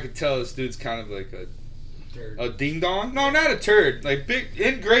up, and I could tell this dude's kind of like Third. a ding dong. No, not a turd. Like big,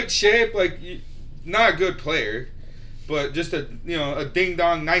 in great shape. Like not a good player, but just a ding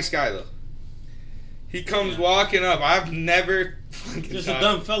dong, nice guy though. He comes walking up. I've never fucking Just talked. a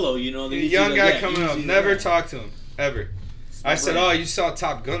dumb fellow, you know. A young guy coming up. easy, Never yeah. talked to him ever. I said, right. "Oh, you saw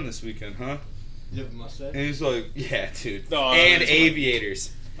Top Gun this weekend, huh?" You have a mustache? And he's like, "Yeah, dude." Oh, and that's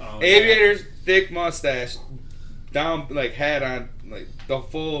aviators, Oh, aviators, thick mustache, down like hat on, like the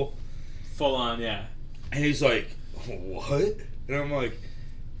full. Full on, yeah. And he's like, "What?" And I'm like,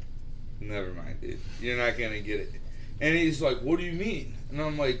 "Never mind, dude. You're not gonna get it." And he's like, "What do you mean?" And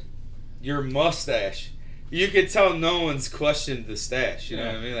I'm like, "Your mustache." You could tell no one's questioned the stash. You know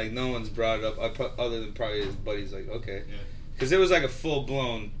what I mean? Like no one's brought it up other than probably his buddies. Like, okay, because it was like a full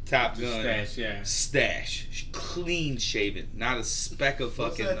blown Top Gun stash, clean shaven, not a speck of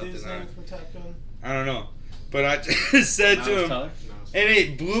What's fucking that nothing dude's on name it. from Top Gun? I don't know, but I just said to him, Tyler? and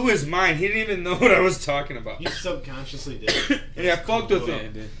it blew his mind. He didn't even know what I was talking about. You subconsciously did. And I fucked with Yeah,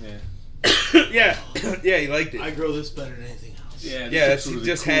 him. dude, yeah. yeah, he liked it. I grow this better than anything else. Yeah, Yeah, this he looks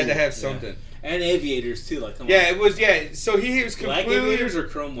just really had to cool. have Yeah. something. And aviators too, like come Yeah, on. it was. Yeah, so he was Black completely aviators or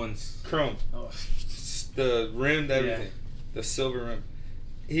chrome ones? chrome, Oh, the rimmed everything, the silver rim.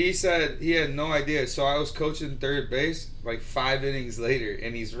 He said he had no idea. So I was coaching third base like 5 innings later,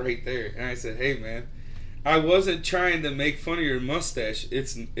 and he's right there. And I said, "Hey, man, I wasn't trying to make fun of your mustache.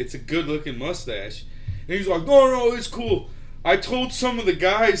 It's a good looking mustache." And he's like, "No, it's cool. I told some of the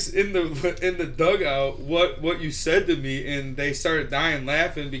guys in the dugout what you said to me, and they started dying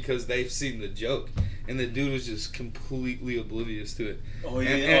laughing because they've seen the joke." and the dude was just completely oblivious to it. Oh, yeah.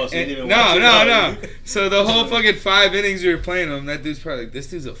 And- So you didn't even no, watch it? no. So the whole fucking 5 innings we were playing him, that dude's probably like, this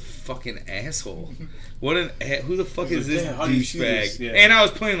dude's a fucking asshole. Who the fuck is this Damn, how do you see this? douchebag? Yeah. And I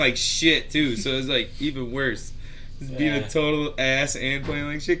was playing like shit too, so it was like even worse. Just being a Yeah. total ass and playing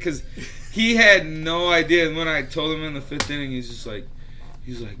like shit, because he had no idea. And when I told him in the 5th inning, he's like,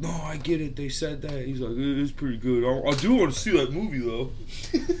 no, I get it. They said that. He's like, it was pretty good. I do want to see that movie though.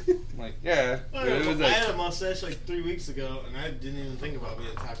 I'm like, yeah. But it was I like, had a mustache like 3 weeks ago, and I didn't even think about being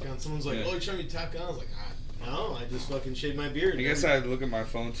a Top Gun. Someone's like, Yeah. "Oh, you're trying to be Top Gun?" I was like, "No, I just fucking shaved my beard." I guess I look at my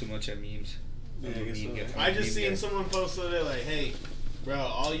phone too much at memes. Yeah, I guess so. I just seen someone post the other day like, "Hey, bro,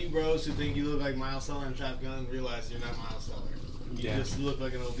 all you bros who think you look like Miles Teller in Top Gun, realize you're not Miles Teller. You Yeah. just look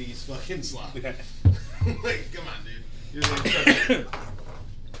like an obese fucking slob." Yeah. Like, come on, dude. You're like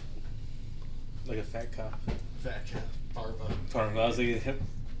Like a fat cop. fat cat. Parva. I was like, him.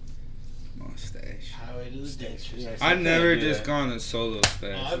 Mustache. Highway to the Dentures. Yeah, I've Yeah, never yeah. just gone a solo Oh,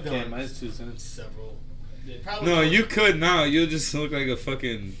 stash. I've Yeah, gone mine's 2 cents. several. Yeah, probably No, you could now. You'll just look like a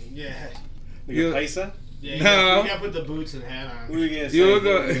fucking. Yeah. Like You- a paisa? Yeah, No. you gotta put the boots and hat on. What are you gonna say? You look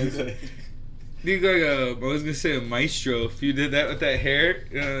What like- are you gonna say? You look like a. I was gonna say a maestro. If you did that with that hair,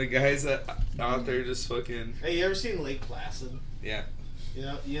 the guys that out there just fucking. Hey, you ever seen Lake Placid? Yeah.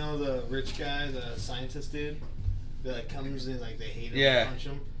 You know the rich guy, the scientist dude, that like comes in like they hate him, Yeah. and punch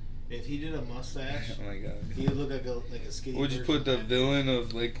him. If he did a mustache, Oh my god. he would look like a skinny. Would you version put the of him. villain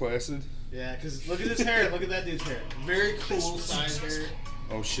of Lake Placid? Yeah, because look at his hair. Look at that dude's hair. Very cool side hair.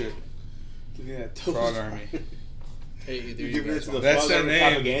 Oh shit. Look at that. Frog Army. Hey, either You you give it guys to want the That's Frog their Army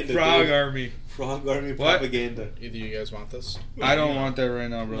name. propaganda, Frog dude. Army. Frog Army What? propaganda. either you guys want this? I don't want that right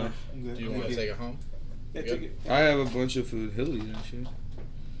now, bro. No, I'm good. Do you I'm want to good. take it home? Yeah, Good. take it. I have a bunch of food. He'll eat that shit.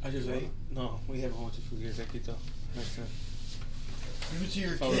 I just ate. No, we have a whole bunch of food here. Thank you, though. Next time. Give it to your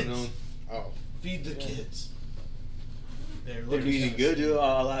I would've kids. known. Oh, Feed the kids. There, They're look eating at good, this. dude. A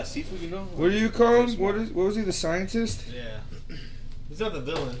lot of seafood, you know? What do you call him? What was he? The scientist? Yeah. He's not the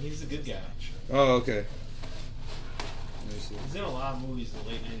villain. He's the good guy. Oh, okay. He's in a lot of movies in the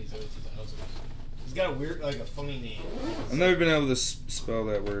late 90s, early 2000s. He's got a weird, like a funny name. I've never been able to spell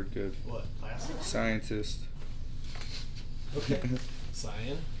that word good. What? Plastic? Scientist. Okay.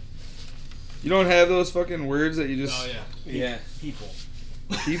 Cyan? You don't have those fucking words that you just. Oh, yeah. Yeah. People.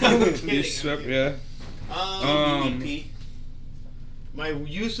 People. I'm you kidding, swept, I'm yeah. My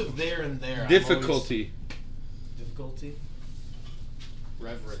use of there and there. I'm Difficulty. always- difficulty?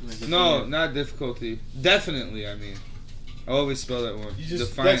 Reverence. No, not difficulty. Definitely, I mean. I always spell that one. You just,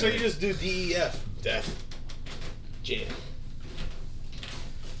 Define that's it. why you just do DEF. Def. Jam. I'm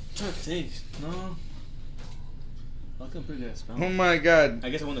trying to think. No. I can pretty good at Oh spelling. my god. I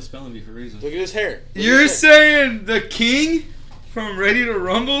guess I won the spelling bee for a reason. Look at his hair. Look at You're his hair. saying the king from Ready to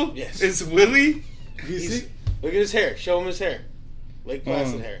Rumble Yes. is Willie? He's- Look at his hair. Show him his hair. Lake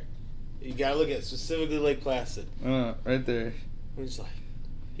Placid Oh. hair. You gotta look at specifically Lake Placid. Right there. I'm just like,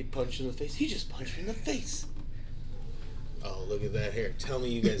 he punched you in the face. He just punched me in the face. Oh, look at that hair. Tell me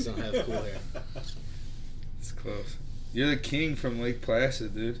you guys don't have cool hair. It's close. You're the king from Lake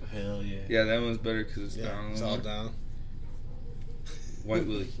Placid, dude. Hell yeah. Yeah, that one's better because it's Yeah, down a it's little all more. down. White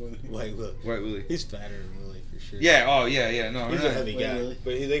Willie. Like, look. White Willie. He's fatter than Willie for sure. Yeah, oh, yeah. No, He's we're a not- heavy guy. Willie.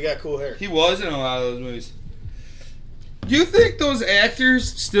 But they got cool hair. He was in a lot of those movies. Do you think those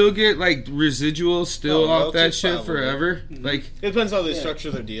actors still get, like, residuals still Oh, off royalties that shit probably. forever? Mhm. Like, It depends how they structure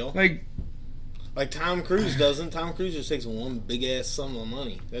their deal. like, Like Tom Cruise doesn't. Tom Cruise just takes one big ass sum of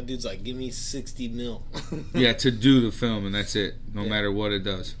money. That dude's like, give me 60 mil. yeah, to do the film, and that's it. No Yeah. matter what it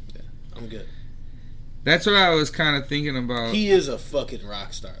does. I'm good. That's what I was kind of thinking about. He is a fucking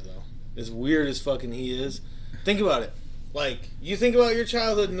rock star, though. As weird as fucking he is. Think about it. Like, you think about your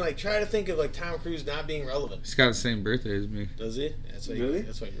childhood and, like, try to think of, like, Tom Cruise not being relevant. He's got the same birthday as me. Does he? That's why, Really?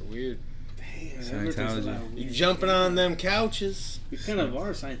 that's why you're weird. Damn, Scientology. You jumping on them couches. You kind of are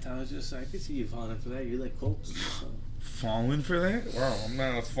Scientologists. I could see you falling for that. You're like cults and stuff. Falling for that? Wow, I'm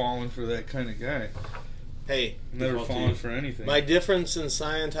not a falling for that kind of guy. Hey, I'm never Default to fallen you. for anything. my difference in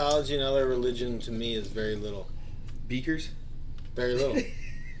Scientology and other religion to me is very little. Beakers? Very little.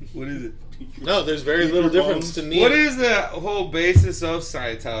 What is it? No, there's very little difference to me. What is the whole basis of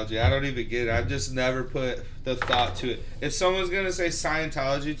Scientology? I don't even get it. I've just never put the thought to it. If someone's gonna say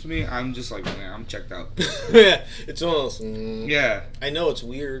Scientology to me, I'm just like, man, I'm checked out. Yeah, it's one of those. Yeah. I know it's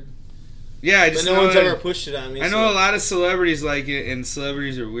weird. Yeah, I But just no know one's that- ever pushed it on me. I so- know a lot of celebrities like it, and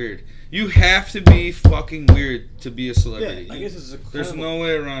celebrities are weird. You have to be fucking weird to be a celebrity. I guess it's a kind There's of no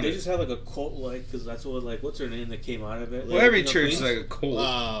way around They it. just have like a cult, like, because that's what, like, what's her name that came out of it? Well, every You know, church is Queens? like a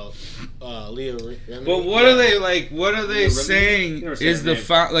cult. Leah Remini. But what are they like? What are they Yeah, Remini? saying? Never said Is her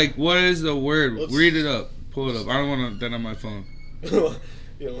the name. like? What is the word? Let's- Read it up. Pull it up. I don't want that on my phone. You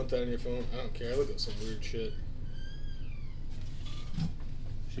don't want that on your phone? I don't care. I look at some weird shit.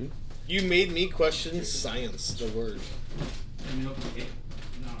 Shoot. You made me question science, the word.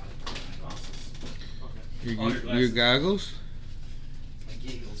 Your, Oh, your your glasses. goggles. My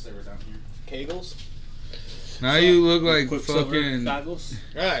giggles, they were down here. Kegels? Now you look like Quicksilver fucking. goggles.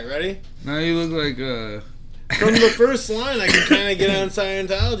 Alright, ready? Now you look like From the first line, I can kind of get on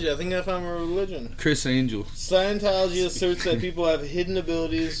Scientology. I think I found a religion. Chris Angel. Scientology asserts that people have hidden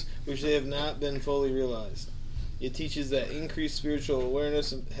abilities which they have not been fully realized. It teaches that increased spiritual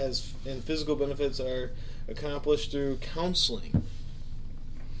awareness and physical benefits are accomplished through counseling.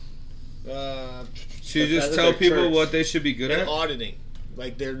 So you just That's tell their people church. what they should be good And at. auditing.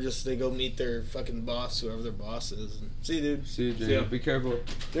 Like they go meet their fucking boss, whoever their boss is. And, see, dude, See, Jay, Yeah. be careful.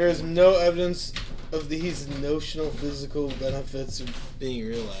 there is no evidence of these notional physical benefits being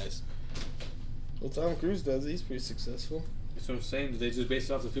realized. Well, Tom Cruise does. He's pretty successful. That's what I'm saying. They just base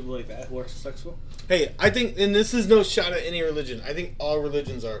it off of people like that who are successful. Hey, I think, and this is no shot at any religion. I think all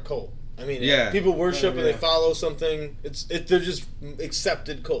religions are a cult. I mean, Yeah. people worship and they Yeah. follow something. They're just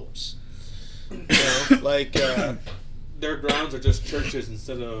accepted cults. You know, like Their grounds are just churches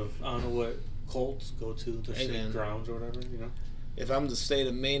instead of, I don't know what cults go to. Their Hey, man. grounds or whatever, you know? if I'm the state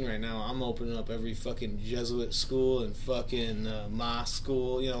of Maine right now, I'm opening up every fucking Jesuit school and fucking mosque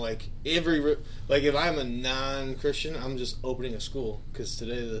school. You know, like if I'm a non-Christian, I'm just opening a school because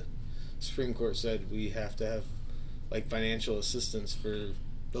today the Supreme Court said we have to have like financial assistance for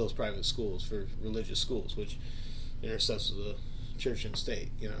those private schools, for religious schools, which intercepts with the church and state.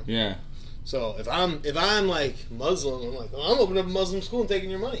 You know. Yeah. So if I'm like Muslim, I'm like, oh, I'm opening up a Muslim school and taking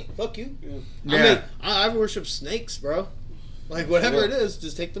your money. Fuck you. Yeah. I worship snakes, bro. Like whatever it is,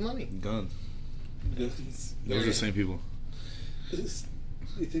 just take the money. Guns. Guns. Those are the same people.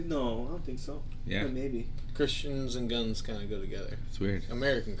 You think? No, I don't think so. Yeah. But maybe. Christians and guns kind of go together. It's weird.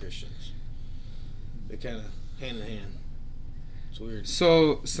 American Christians, they kind of hand in hand. It's weird.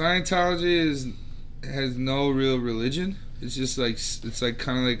 So Scientology has no real religion. It's just like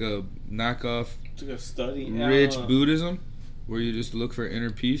kind of like a knockoff It's like a study. rich Buddhism, where you just look for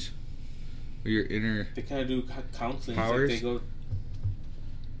inner peace, or your inner. They kind of do counseling. It's Powers? like they go.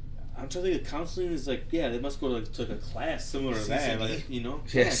 I'm trying to think. Counseling is like, yeah, they must go to like a class similar to that, CCD? like, you know.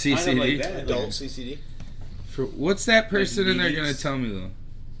 Yeah, kind CCD. of like that. Adult Like, CCD. For what's that person in there DVDs. gonna tell me though?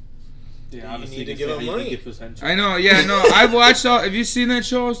 yeah, You obviously need to they give say them how you money. get potential. I know. Yeah, no. I've watched all. Have you seen that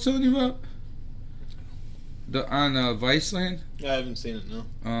show I was telling you about? On Viceland. I haven't seen it. No.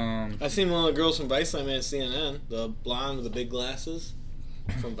 I seen one of the girls from Viceland made it to CNN. The blonde with the big glasses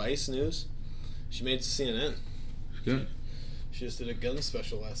from Vice News. She made it to CNN. Good. She just did a gun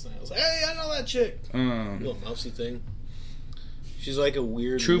special last night. I was like, hey, I know that chick. Little mousy thing. She's like a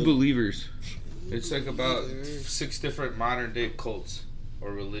weird. True Believers. It's like about 6 different modern day cults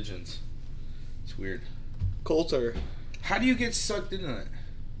or religions. It's weird. Coulter. How do you get sucked into that?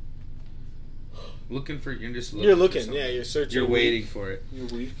 You're just looking. You're for looking. something. Yeah, you're searching. You're waiting for it. You're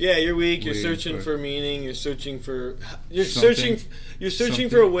weak. Yeah, you're weak. You're Waiting searching for for meaning. You're searching for. You're Something. searching. You're searching Something.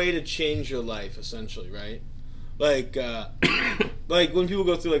 for a way to change your life, essentially, right? Like, like when people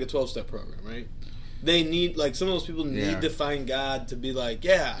go through like a 12-step program, right? They need some of those people need Yeah. to find God to be like,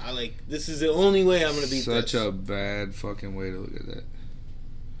 yeah, this is the only way I'm gonna beat Such this. a bad fucking way to look at that.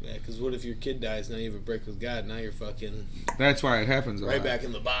 Yeah, because what if your kid dies? Now you have a break with God. Now you're fucking That's why it happens a right lot. back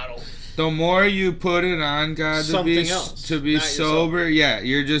in the bottle. The more you put it on God Something else, to be not yourself. sober, yeah,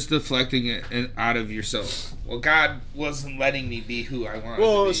 you're just deflecting it out of yourself. Well, God wasn't letting me be who I wanted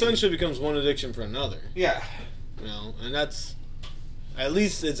Well, to be. essentially, it becomes one addiction for another. Yeah. You know, and that's at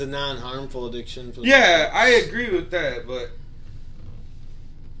least it's a non-harmful addiction. For the Yeah, I agree with that, but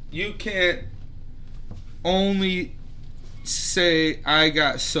you can't only say I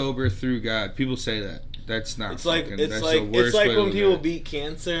got sober through God. People say that. That's not. It's like fucking, it's that's like the worst it's like way to when look people at it. beat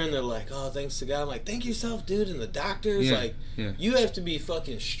cancer and they're like, "Oh, thanks to God." I'm like, "Thank yourself, dude." And the doctors Yeah, like, yeah. you have to be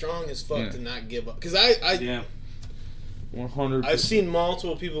fucking strong as fuck Yeah. to not give up. Because I Yeah. 100%. I've seen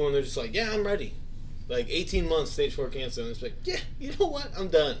multiple people when they're just like, "Yeah, I'm ready." Like 18 months, stage 4 cancer, and it's like, "Yeah, you know what? I'm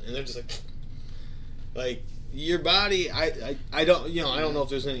done." And they're just like your body. I don't I don't know if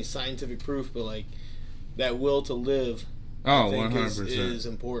there's any scientific proof, but like that will to live. Oh, I think 100%. is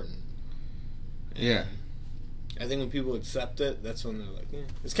important. And Yeah. I think when people accept it, that's when they're like, yeah.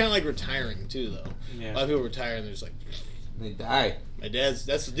 It's kind of like retiring too, though. Yeah. A lot of people retire and they're just like, They die. my dad's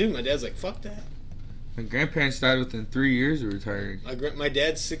like, fuck that. My grandparents died within 3 years of retiring. My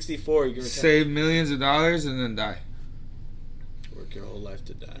dad's 64. You can retire. Save millions of dollars and then die. Work your whole life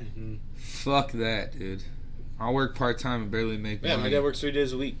to die. Mm-hmm. Fuck that, dude. I'll work part time and barely make Yeah, money. my dad works 3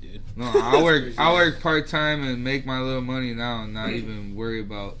 days a week, dude. No, I'll work part time and make my little money now and not even worry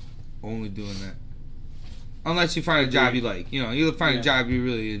about only doing that. Unless you find a job you like. You know, you find a job you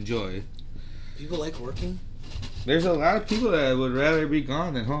really enjoy. People like working? There's a lot of people that would rather be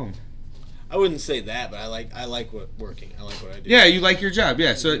gone than home. I wouldn't say that, but I like working. I like what I do. Yeah, you like your job,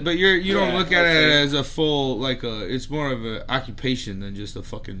 yeah. So, but you don't Yeah, look at I'd it say- as a full it's more of an occupation than just a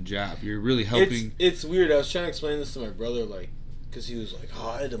fucking job. You're really helping. It's weird. I was trying to explain this to my brother, like, because he was like, "Oh,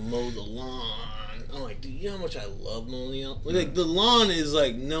 I had to mow the lawn." I'm like, "Dude, you know how much I love mowing the lawn? Like, the lawn is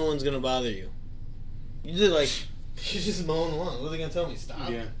like no one's gonna bother you. You did like you're just mowing the lawn. What are they gonna tell me? Stop?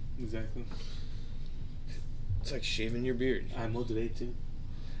 Yeah, exactly. It's like shaving your beard. I mowed today too.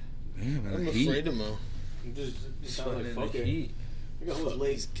 Man, I'm the heat. afraid to mow. I'm just Sweating like, in fuck the it. heat. I got Fuck, those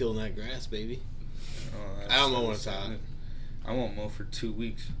legs. he's killing that grass, baby. Oh, I don't know so when it's hot. sad. I won't mow for 2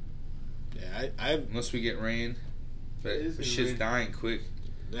 weeks Yeah, I unless we get rain. But It is the gonna shit's rain. dying quick.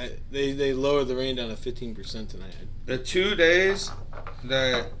 they lowered the rain down to 15% tonight. The 2 days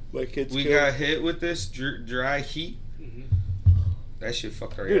that My kids we got hit with this dry heat, Mhm. that shit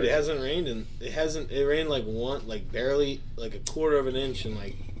fucked our Dude, yard. it hasn't rained and it rained like barely like a quarter of an inch in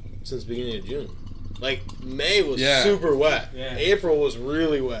like since the beginning of June. Like May was Yeah. super wet. Yeah. April was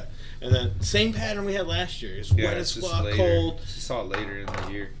really wet. And then same pattern we had last year. It's wet as it's just fuck, later. cold. Just saw it later in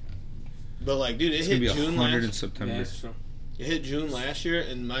the year. But like dude, it It's hit gonna be June 100 in last September. Yeah, that's true. it hit June last year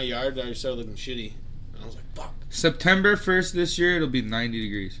and my yard already started looking shitty. And I was like, fuck. September 1st this year, it'll be 90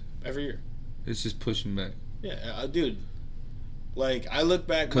 degrees. Every year. It's just pushing back Yeah, dude. Like I look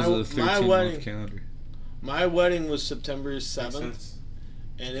back because of the 13 month calendar. my wedding was September Makes 7th. sense.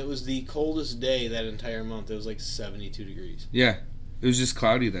 And it was the coldest day that entire month. It was like 72 degrees. Yeah, it was just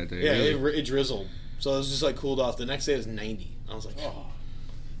cloudy that day. Yeah, really. it drizzled. So it was just like cooled off. The next day it was 90. I was like, Oh,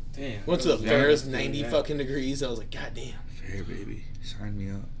 damn. went to the That was- fair, it was yeah, 90 yeah. fucking degrees. I was like, God damn. Fair, baby. Sign me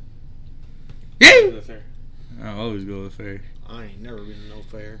up. To Yeah! the fair. I always go to the fair. I ain't never been to no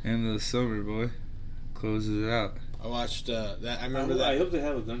fair. End of the summer, boy. Closes it out. I watched that. I I remember I that. hope they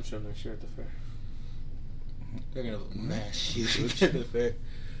have a gun show next year at the fair. They're going to mass shoot at the fair. You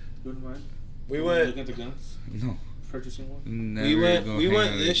wouldn't mind? We Looking went. at the guns, No. purchasing one. Never We went. go We hang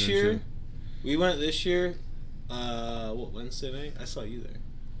went out this at a year. gun We went this year. What Wednesday night? I saw you there.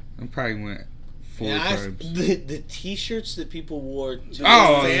 show. I probably went 4 Yeah, times. the T-shirts that people wore to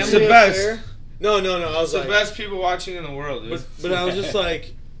Oh, the it's family the best. affair. No. I was like, best people watching in the world, dude. but I was just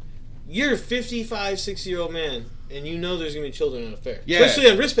like, you're a 55, 60-year-old man, and you know there's gonna be children at a fair, Yeah. especially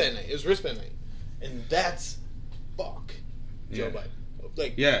on wristband night. It was wristband night, and that's fuck Joe Yeah. Biden.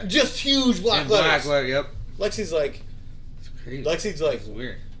 Like, Yeah. just huge black And letters. black, yep. Lexi's like, It's crazy. Lexi's like, It's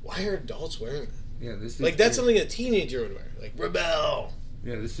weird. why are adults wearing that? Yeah, this Like, that's something a teenager would wear. Like, rebel.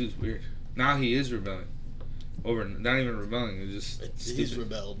 Yeah, this dude's weird. Now he is rebelling. Not even rebelling. It's just He's stupid.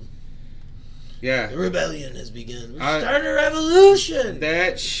 rebelled. Yeah. The rebellion has begun. We're I- starting a revolution.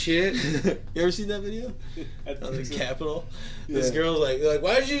 That shit. You ever seen that video? I On the think so. Capitol? This Yeah. girl's like,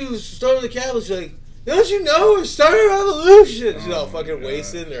 why did you storm the Capitol? She's like, don't you know we're starting a revolution? She's all Oh, fucking God.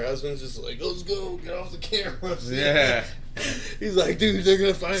 wasted, and her husband's just like, let's go, get off the camera. Yeah. He's like, dude, they're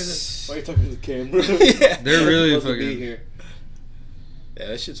gonna find us. Why are you talking to the camera? Yeah. They're really Supposed to be fucking. here. Yeah,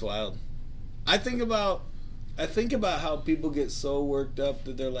 that shit's wild. I think about how people get so worked up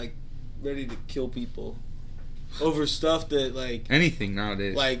that they're like ready to kill people over stuff that like Anything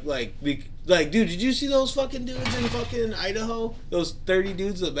nowadays. dude, did you see those fucking dudes in fucking Idaho? Those 30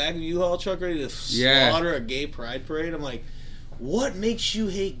 dudes in the back of a U-Haul truck ready to Yeah. slaughter a gay pride parade? I'm like, what makes you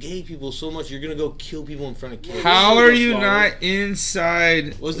hate gay people so much you're gonna go kill people in front of kids? How are you not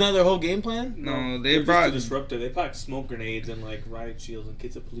inside? Wasn't that their whole game plan? No, They're they brought. just a disruptor. They packed smoke grenades and like riot shields in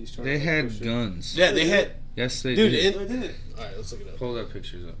case of police trucks. They like, had bullshit. guns. Yeah, they had. Yes, they Dude, did. No, they didn't. Alright, let's look it up. Pull that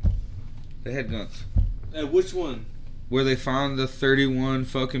pictures up. They had guns. Which one? Where they found the 31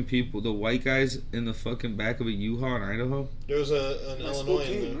 fucking people, the white guys in the fucking back of a U-Haul in Idaho. There was an That's Illinois in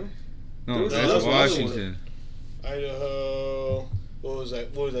Spokane, there. right? No, There that's was another Washington. Idaho. What was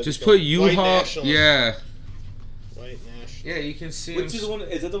that? Just called? put U-Haul. White nationalists. Yeah. White nationalists. Yeah, you can see Which him. is the one?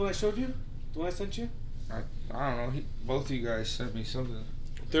 Is that the one I showed you? The one I sent you? I don't know. Both of you guys sent me something.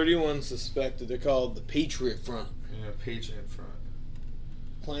 31 suspected. They're called the Patriot Front. Yeah, page in front.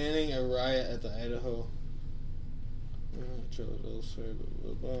 Planning a riot at the Idaho.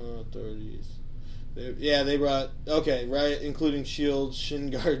 Authorities. They brought right, including shields, shin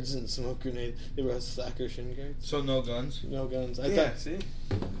guards, and smoke grenades. They brought soccer shin guards. So no guns. No guns. I Yeah, thought. see?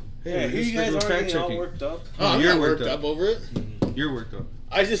 Hey, Yeah, here you guys are getting all worked up. Oh, I'm You're not worked worked up. up over it. You're worked up.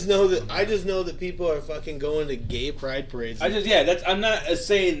 I just know that people are fucking going to gay pride parades. I'm not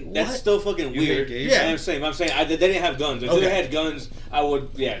saying that's What? still fucking You hate weird. gays? Yeah. I'm saying they didn't have guns. If Okay. they had guns, I would.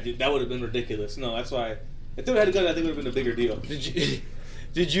 Yeah, dude, that would have been ridiculous. No, that's why. If they had guns, I think it would have been a bigger deal.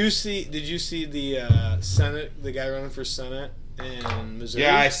 Did you see the Senate? The guy running for Senate in Missouri.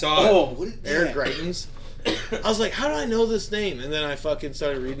 Yeah, I saw it. Oh, what is Eric that? Greitens. I was like, how do I know this name? And then I fucking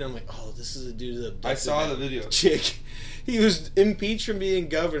started reading. I'm like, oh, this is a dude that abducted I saw that the video. chick. He was impeached from being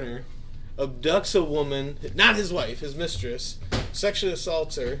governor, abducts a woman, not his wife, his mistress, sexually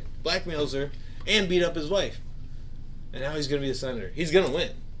assaults her, blackmails her, and beat up his wife. And now he's gonna be a senator. He's gonna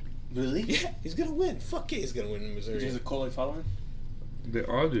win. Really? Yeah, he's gonna win. Fuck yeah, he's gonna win in Missouri. Is a Coley following? They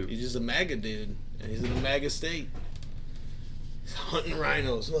all do. He's just a MAGA dude, and he's in a MAGA state. He's hunting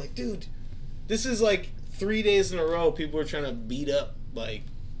rhinos. I'm like, dude, this is like 3 days in a row. People are trying to beat up like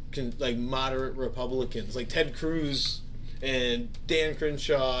moderate Republicans, like Ted Cruz and Dan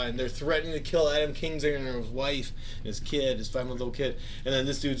Crenshaw, and they're threatening to kill Adam Kinzinger and his wife and his kid, his 5-month-old kid. And then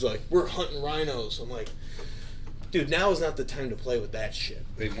this dude's like, we're hunting rhinos. I'm like, dude, now is not the time to play with that shit.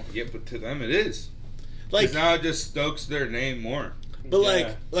 Yeah, but to them it is. Like, Because now it just stokes their name more. but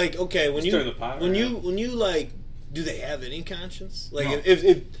Yeah. like, okay, when Stir the pot around. you like, do they have any conscience? Like, No.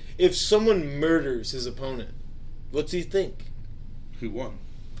 if someone murders his opponent, what's he think? Who won?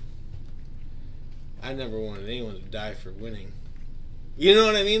 I never wanted anyone to die for winning. You know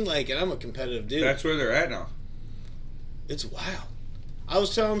what I mean? Like, and I'm a competitive dude. That's where they're at now. It's wild. I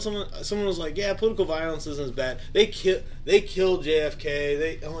was telling someone was like, yeah, political violence isn't as bad. They killed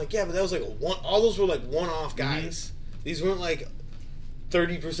JFK. I'm like, yeah, but that was like all those were like one-off guys. These weren't like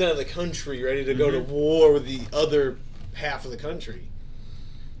 30% of the country ready to go to war with the other half of the country.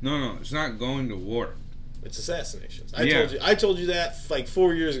 No, it's not going to war. It's assassinations. Yeah. I told you that like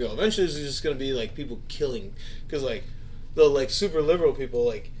 4 years ago. Eventually, this is just going to be like people killing because like the like super liberal people,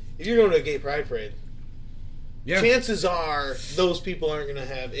 like if you're going to a gay pride parade, Yeah. chances are those people aren't going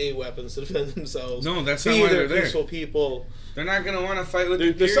to have weapons to defend themselves. No, that's B, not why they're they're there. peaceful people. They're not going to want to fight with They're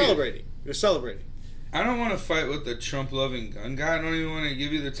the period. celebrating. They're celebrating. I don't want to fight with the Trump-loving gun guy. I don't even want to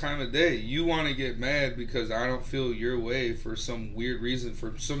give you the time of day. You want to get mad because I don't feel your way for some weird reason,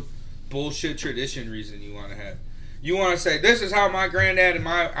 for some bullshit tradition reason you want to have. You want to say, this is how my granddad and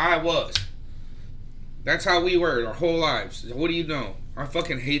I was. That's how we were our whole lives. What do you know? I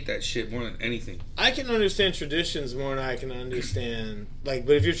fucking hate that shit more than anything. I can understand traditions more than I can understand like.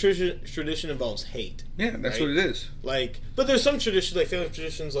 But if your tradition involves hate, Yeah, that's right? what it is. Like, but there's some traditions, like family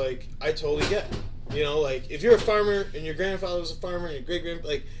traditions, like I totally get. You know, like if you're a farmer and your grandfather was a farmer and your great grandpa,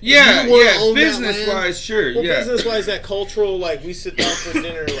 like Yeah, you wanna yeah, own that business land, wise, sure, well, yeah. business wise, that cultural, like we sit down for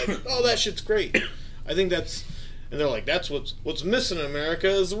dinner, like oh that shit's great. I think that's, and they're like that's what's missing in America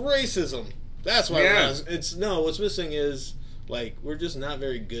is racism. That's why Yeah. what's missing is like we're just not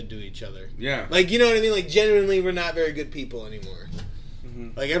very good to each other. Yeah. Like you know what I mean? Like genuinely, we're not very good people anymore.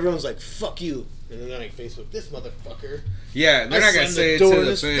 Like everyone's like fuck you, and then they're like Facebook this motherfucker. Yeah, they're I not going to slammed say the it door to in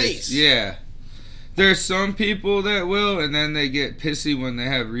the his face. face. Yeah. There's some people that will, and then they get pissy when they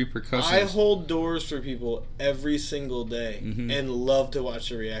have repercussions. I hold doors for people every single day Mhm. and love to watch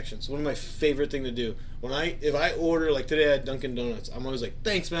their reactions. One of my favorite thing to do if I order like today at Dunkin' Donuts, I'm always like,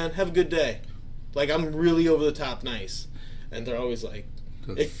 "Thanks, man. Have a good day." Like I'm really over the top nice, and they're always like,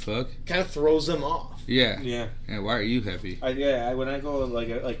 The fuck? kind of throws them off. Yeah. Yeah. And why are you happy? When I go like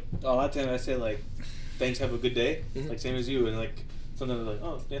a lot of times I say like, thanks, have a good day, like same as you, and like sometimes they're like,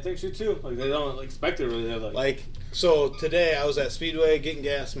 oh yeah, thanks, you too. Like they don't like, expect it really. They're like So today I was at Speedway getting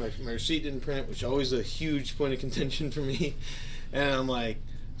gas. My receipt didn't print, which is always a huge point of contention for me. And I'm like,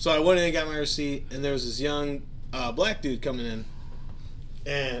 so I went in and got my receipt, and there was this young black dude coming in.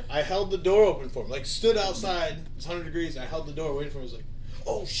 And I held the door open for him. Like, stood outside. It's 100 degrees. I held the door waiting for him. I was like,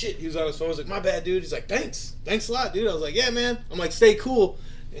 oh, shit. He was on his phone. I was like, my bad, dude. He's like, thanks. Thanks a lot, dude. I was like, yeah, man. I'm like, stay cool.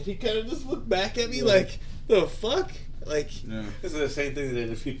 And he kind of just looked back at me like, the fuck? Like, Yeah. this is the same thing that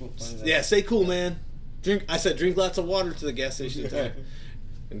the people. yeah, stay cool, man. I said, drink lots of water to the gas station time.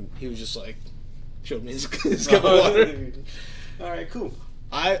 And he was just like, showed me his cup of water. All right, cool.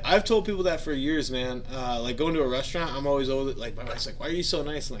 I've told people that for years, man. Like going to a restaurant, I'm always over. Like my wife's like, "Why are you so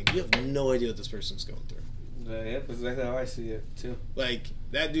nice?" And like, you have no idea what this person's going through. Yep, that's exactly how I see it too. Like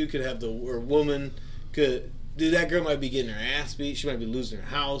that dude could have or woman could dude, that girl might be getting her ass beat. She might be losing her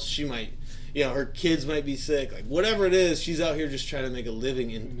house. She might, her kids might be sick. Like, whatever it is, she's out here just trying to make a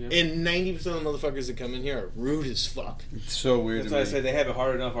living. And 90% of the motherfuckers that come in here are rude as fuck. It's so weird. That's why I said they have it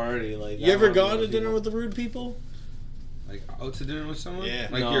hard enough already. Like, you ever gone to dinner with the rude people? Like out to dinner with someone? Yeah.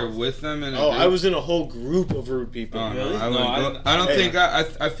 Like you're with them and I was in a whole group of rude people. Really? I don't think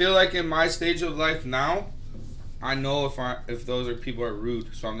I feel like in my stage of life now, I know if those people are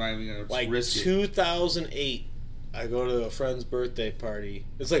rude, so I'm not even gonna risk it. 2008, I go to a friend's birthday party.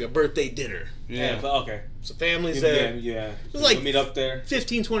 It's like a birthday dinner. Yeah, but okay. So families there. Yeah. There's like meet up there.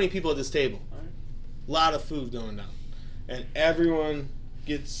 15, 20 people at this table. Right. A lot of food going down, and everyone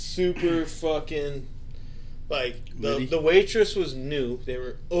gets super fucking. Like the waitress was new. They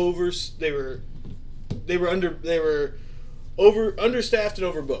were understaffed and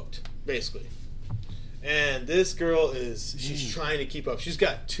overbooked, basically. And this girl she's trying to keep up. She's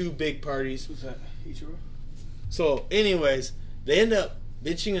got 2 big parties. Who's that? Ichiro? So, anyways, they end up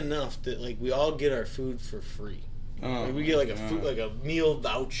bitching enough that like we all get our food for free. Like, we get like a meal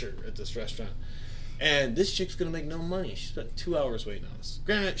voucher at this restaurant. And this chick's gonna make no money. She spent 2 hours waiting on us.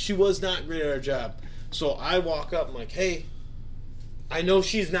 Granted, she was not great at her job. So I walk up, I'm like, hey, I know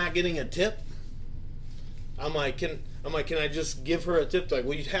she's not getting a tip. I'm like, can I just give her a tip? Like,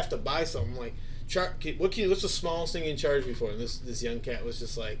 well, you'd have to buy something. I'm like, what's the smallest thing you can charge me for? And this young cat was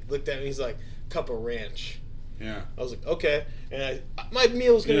just like, looked at me, he's like, cup of ranch. Yeah. I was like, okay. And my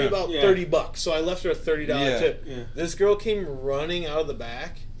meal was gonna be about $30, so I left her a $30 tip. Yeah. This girl came running out of the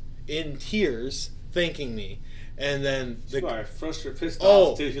back in tears, thanking me. And then she got frustrated, pissed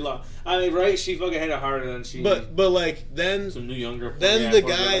off too. She lost. I mean, right? She fucking hit it harder than she. But like then some new younger. Then the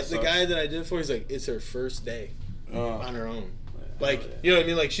guy that I did it for, he's like, it's her first day on her own. Like you know what I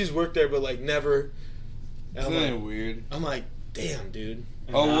mean? Like she's worked there, but like never. Isn't that weird? I'm like, damn, dude.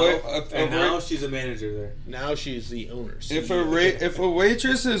 And now she's a manager there. Now she's the owner. If a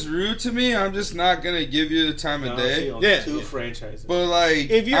waitress is rude to me, I'm just not gonna give you the time of day. Yeah, 2 franchises. But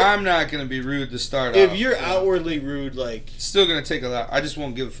like, I'm not gonna be rude to start. If you're outwardly rude, like, still gonna take a lot. I just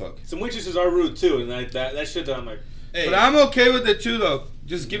won't give a fuck. Some waitresses are rude too, and like that shit that I'm like. Hey. But I'm okay with it too, though.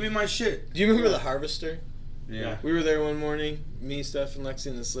 Just give me my shit. Do you remember the Harvester? Yeah. We were there one morning, me, Steph, and Lexi,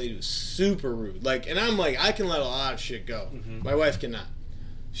 and this lady was super rude. Like, and I'm like, I can let a lot of shit go. Mm-hmm. My wife cannot.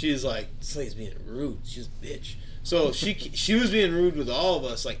 She's like, this lady's being rude. She's a bitch. So she was being rude with all of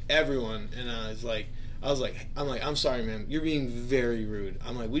us, like everyone. And I was like, I'm sorry, ma'am. You're being very rude.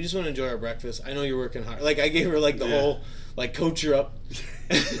 I'm like, we just want to enjoy our breakfast. I know you're working hard. Like, I gave her like the whole, like, coach her up.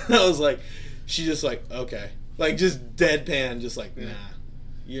 I was like, she just like, okay. Like, just deadpan, just like, nah,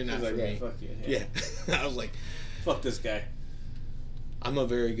 you're not for me. Fuck you. Yeah. I was like, fuck this guy. I'm a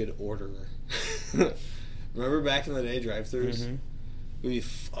very good orderer. Remember back in the day, drive-thrus? Mm-hmm. We'd be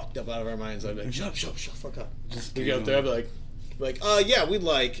fucked up out of our minds. I'd be like, shut up, fuck up. We go up there, I'd be like, yeah, we'd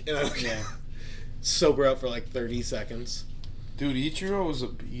like, and I'd sober up for like 30 seconds. Dude, Ichiro was a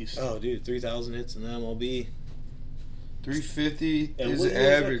beast. Oh, dude, 3,000 hits in the MLB. 350 is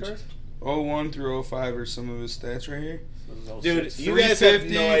average. 01 through 05 are some of his stats right here. Dude, you guys have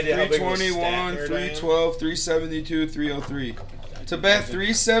no idea how big 321, 312, 372, 303. To bat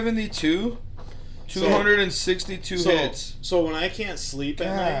 372, 262 hits. So when I can't sleep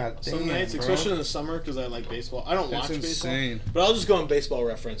at night, some nights, especially in the summer, because I like baseball, I don't watch baseball. But I'll just go on Baseball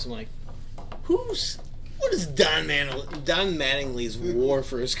Reference. I'm like, what is Don Mattingly's WAR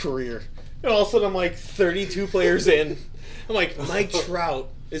for his career? And all of a sudden I'm like 32 players in. I'm like, Mike Trout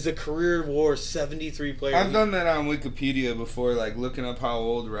is a career WAR 73 players. I've done that on Wikipedia before, like looking up how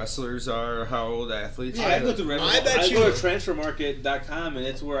old wrestlers are or how old athletes are. I go to transfermarket.com and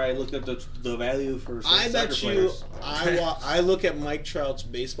it's where I look up the value for soccer players. I look at Mike Trout's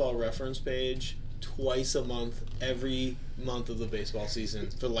Baseball Reference page twice a month, every month of the baseball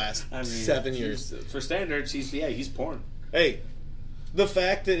season for the last 7 years. For standards, he's porn. Hey, the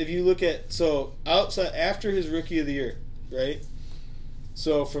fact that if you look at outside after his rookie of the year, right?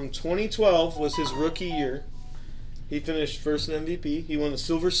 So from 2012 was his rookie year. He finished first in MVP. He won the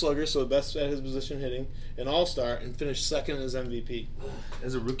Silver Slugger, so the best at his position hitting, an All-Star, and finished second as MVP.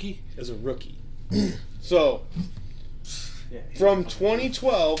 As a rookie? As a rookie. So from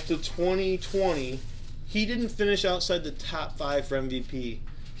 2012 to 2020, he didn't finish outside the top 5 for MVP.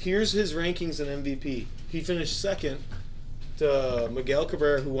 Here's his rankings in MVP. He finished second to Miguel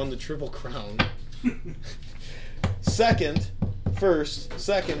Cabrera, who won the Triple Crown. Second, first,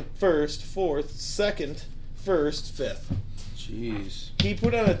 second, first, fourth, second, first, fifth. Jeez. He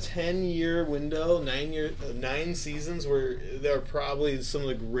put on a 10-year window, 9 seasons, where they're probably some of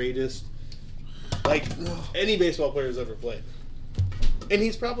the greatest, like, any baseball player's ever played. And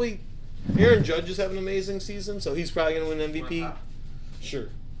he's probably Aaron Judge is having an amazing season, so he's probably going to win MVP. Sure.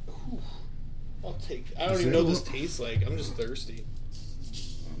 Whew. I'll take. I don't even know what this tastes like. I'm just thirsty.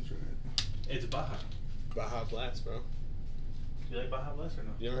 It's Baja. Baja Blast, bro. You like Baja Blast or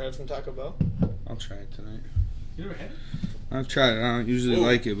no? You ever had it from Taco Bell? I'll try it tonight. You never had it? I've tried it. I don't usually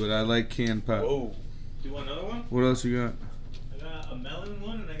like it, but I like canned pop. Whoa. Do you want another one? What else you got? I got a melon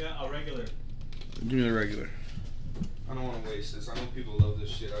one and I got a regular. Give me the regular. I don't want to waste this. I know people love this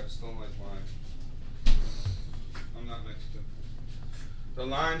shit. I just don't like lime. I'm not Mexican. The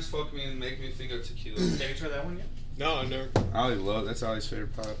limes fuck me and make me think of tequila. Have you tried that one yet? No, I never. Ollie love. That's Ollie's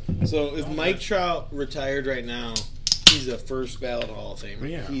favorite pop. So if Mike Trout retired right now, he's a first ballot Hall of Famer.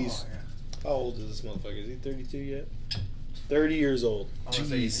 Yeah. He's how old is this motherfucker? Is he 32 yet? 30 years old.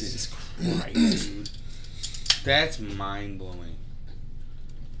 Jesus Christ, dude. That's mind blowing.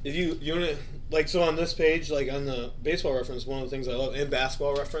 If you want to, like, so on this page, like on the baseball reference, one of the things I love, and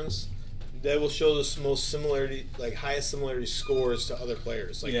basketball reference, they will show the most similarity, like highest similarity scores to other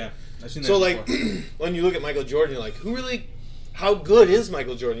players. Like, Yeah. I've seen that so like before. when you look at Michael Jordan, you're like, how good is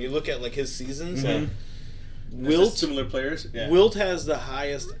Michael Jordan? You look at like his seasons. Mhm. Like, Wilt Similar players? Yeah. Wilt has the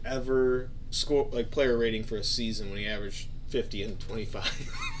highest ever score, like player rating for a season when he averaged 50 and 25.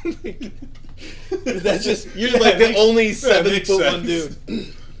 That's just you're like the only 7'1"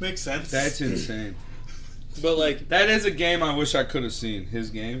 dude. Makes sense. That's insane. But like That is a game I wish I could have seen. His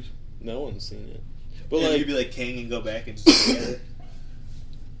games. no one's seen it. But Yeah, like you'd be like King and go back and just look at it.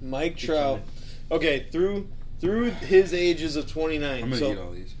 Mike Trout, okay, through his ages of 29. I'm gonna so eat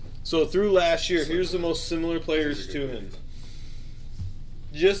all these. so through last year, here's the most similar players to him.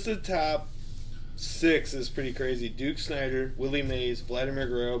 Just the top 6 is pretty crazy. Duke Snider, Willie Mays, Vladimir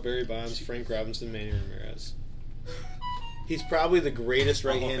Guerrero, Barry Bonds, Frank Robinson, Manny Ramirez. He's probably the greatest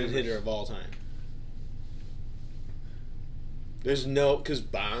right-handed hitter of all time. There's no, because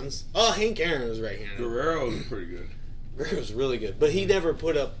Bonds. Oh, Hank Aaron was right-handed. Guerrero was pretty good. Guerrero was really good, but he never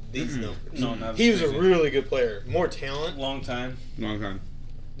put up these numbers. No, not He was a crazy. really good player. More talent. Long time. Long time.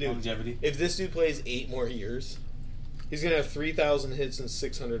 Dude, Longevity. if this dude plays 8 more years, he's going to have 3,000 hits and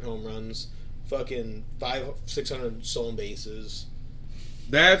 600 home runs, fucking 600 stolen bases.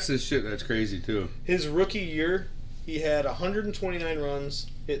 That's the shit that's crazy too. His rookie year, he had 129 runs,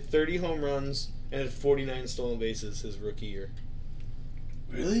 hit 30 home runs, and had 49 stolen bases his rookie year.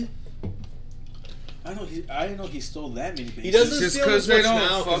 Really? I didn't know he stole that many bases. He doesn't It's just steal because as they much now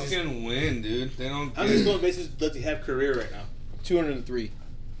don't 'cause fucking win, dude. They don't. How many stolen bases does he have career right now? 203.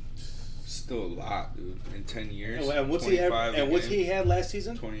 Still a lot, dude. In 10 years. And what's he have? 25 a And what's game, he had last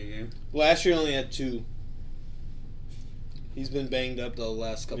season? 20 a game. Last year only had 2. He's been banged up the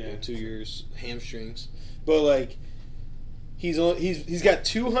last couple Yeah. 2 years, hamstrings. But like, he's got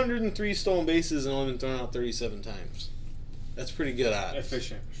 203 stolen bases and only been thrown out 37 times. That's pretty good odds.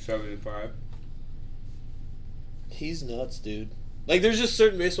 Efficient. 75. He's nuts, dude. Like, there's just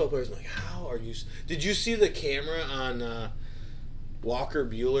certain baseball players. I'm like, how are you? Did you see the camera on Walker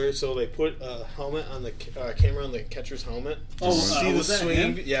Buehler? So they put a helmet on the camera on the catcher's helmet. Oh, see the was that swing?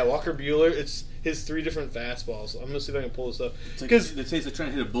 him? Yeah, Walker Buehler. It's his 3 different fastballs. I'm gonna see if I can pull this up. Because they say he's trying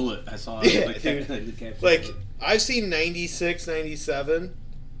to hit a bullet. I saw Yeah, like, dude. the caption. Like, I've seen 96, 97,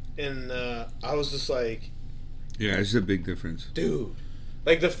 and I was just like, Yeah, it's a big difference. dude.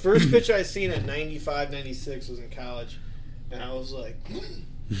 Like, the first pitch I seen at 95, 96 was in college, and I was like,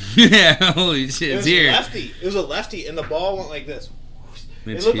 Yeah, holy it shit, was it's here. a lefty. It was a lefty, and the ball went like this.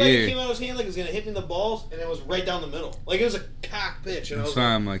 It's it looked like here. it came out of his hand like it was going to hit me in the balls, and it was right down the middle. Like, it was a cock pitch, and I That's was why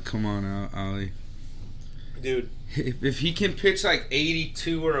like, I'm like, come on out, Ollie. dude. If he can pitch like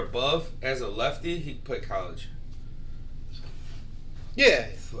 82 or above as a lefty, he can play college. Yeah,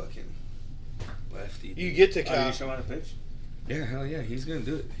 Fucking lefty. you dude. get to Are you college. showing a pitch? Yeah, hell yeah, he's gonna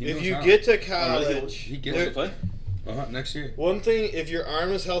do it. He If knows you how. get to really? college, he He gets wants to to play? next year. one thing, if your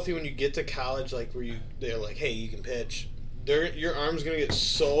arm is healthy when you get to college, like where they're like, hey, you can pitch. Your arm's gonna get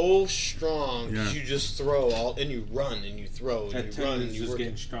so strong Yeah. that you just throw all, and you run and you throw and That you tendon run and is you just work.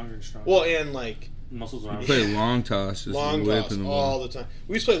 getting stronger and stronger. Well, and like muscles You around. play long toss, just long whipping toss the all ball. the time.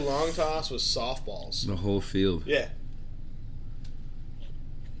 We used to play long toss with softballs. The whole field. Yeah,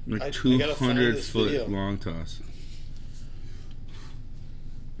 Like I gotta find 200 this foot video. long toss.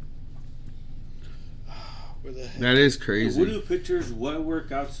 where the heck? That is What crazy. do pitchers? What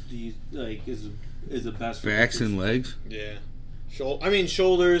workouts do you like? Is the best for Backs pitchers? and legs. Yeah,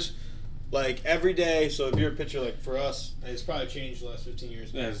 shoulders, like every day. So if you're a pitcher, like for us, and it's probably changed the last 15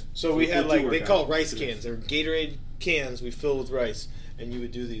 years. Yeah, So we had what like you they work call out? it rice cans. They're Gatorade cans we fill with rice, and you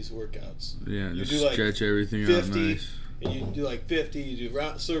would do these workouts. Yeah, You just do, like, stretch everything 50, out nice. And you do like 50, you do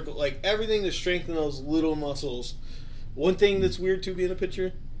round circle, like everything to strengthen those little muscles. One thing that's weird too being a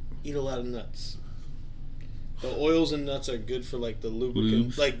pitcher, eat a lot of nuts. The oils and nuts are good for like the lubricant.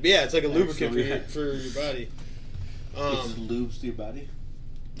 Lubes. Like it's like a lubricant Actually, for your body. It's lubes to your body.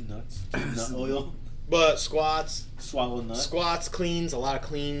 Nuts. Nut oil. But squats, Swallow nut. squats, cleans, a lot of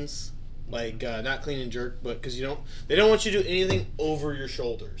cleans. Like not clean and jerk, but because they don't want you to do anything over your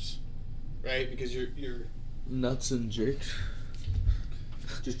shoulders, right? Because you're Nuts and jerks.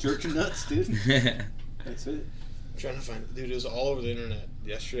 Just jerk your nuts, dude. That's it. I'm trying to find it. Dude, it was all over the internet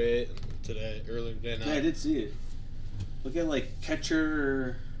yesterday and today, earlier today. Yeah, I did see it. Look at like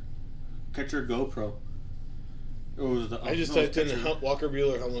Catcher GoPro. Or was it the, I just no, typed in Catcher. Walker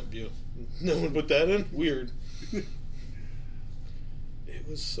Bueller helmet view. No one put that in? Weird. It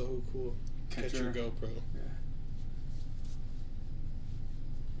was so cool. Catcher GoPro.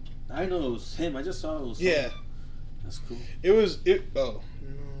 I know it was him. I just saw it was Yeah. That's cool. It was no,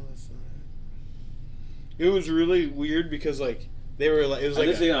 that's not it. It was really weird because like they were like it was I like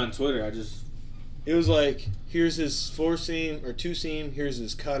did see it on Twitter. it was like here's his 4-seam or 2-seam, here's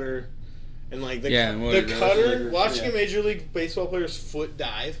his cutter, and like the what cutter. like, Watching yeah. a Major League Baseball player's foot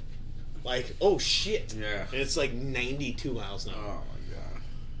dive, like oh shit, Yeah. and it's like 92 miles an Oh hour. my god.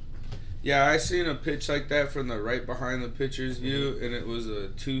 Yeah, I seen a pitch like that from the right behind the pitcher's view, and it was a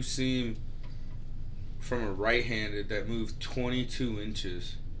 2-seam from a right-handed that moved 22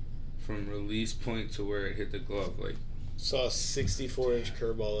 inches from release point to where it hit the glove. Like, Saw a 64-inch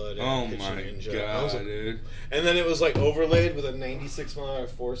curveball at oh pitching my range. god, I was like, dude. and then it was like overlaid with a 96-mile-an-hour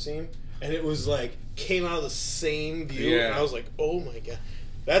 4-seam, and it was like came out of the same view. Yeah. And I was like, oh my god,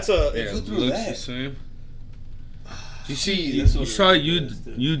 that's a Yeah, who it threw looks that? the same. You See, see, that's you what saw it you is,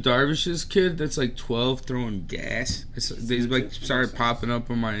 dude. you Darvish's kid that's like 12 throwing gas. They like started popping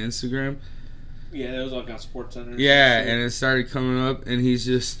up on my Instagram. Yeah, that was like on Sports Center. Yeah, and it started coming up, and he's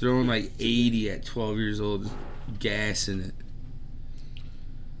just throwing like 80 at 12 years old, just gassing it.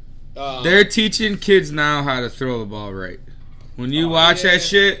 They're teaching kids now how to throw the ball right. When you watch that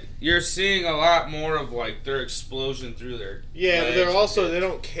shit, you're seeing a lot more of like their explosion through their yeah, but legs they're and also shit. they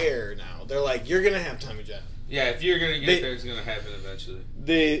don't care now. They're like you're gonna have Tommy John. Yeah, if you're gonna get They- there, it's gonna happen eventually.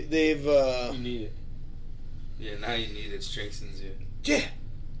 They've You need it. Yeah, now you need it, strengthens you. yeah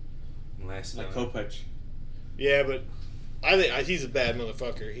Last Like time. Kopech. yeah, but I think he's a bad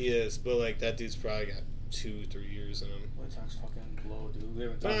motherfucker. He is, but like that dude's probably got 2-3 years in him. White Sox fucking blow, dude. We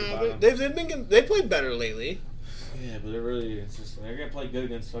haven't talked about But them. they played better lately. Yeah, but they're really. It's just they're gonna play good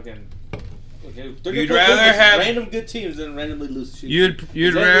against fucking. Okay, they're You'd gonna play good rather against have- random good teams than randomly lose to. You'd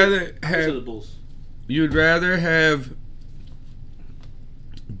Exactly. rather Those are have the Bulls. You'd rather have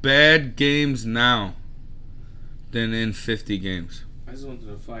bad games now than in 50 games. I just wanted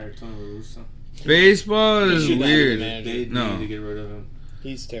to fire Tony La Russa. Baseball He is should not be the weird. manager. They No. need to get rid of him.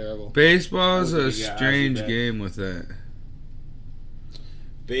 He's terrible. Baseball is I a was gonna get strange Ozzy back. game with that.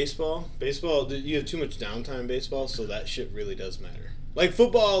 Baseball, you have too much downtime in baseball, so that shit really does matter. Like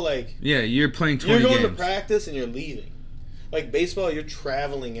football, like Yeah, you're playing you're 20 going games to practice and you're leaving. Like baseball, you're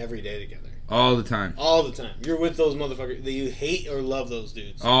traveling every day together. all the time. All the time. You're with those motherfuckers that you hate or love those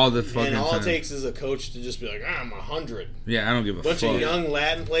dudes. All the fucking and all time. it takes is a coach to just be like, I'm 100. Yeah, I don't give a Bunch fuck. of young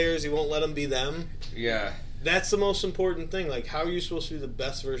Latin players, you won't let them be them. Yeah. That's the most important thing. Like, how are you supposed to be the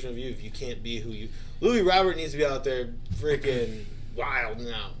best version of you if you can't be who you... Louis Robert needs to be out there freaking wild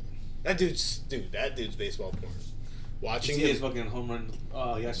now. That dude's baseball porn. Watching Did you see him, his fucking home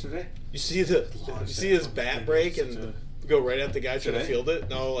run yesterday? you see his bat break and go right at the guy trying to Today? field it?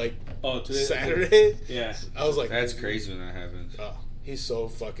 No, like Oh, today. Saturday? Yeah. I was like... That's crazy when that happens. Oh, he's so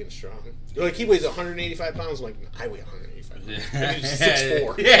fucking strong. Like, he weighs 185 pounds. I'm like, I weigh 185 pounds. That dude's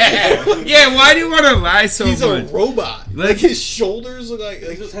 6'4". Yeah. Yeah, why do you want to lie so He's much? a robot. Like, his shoulders look like...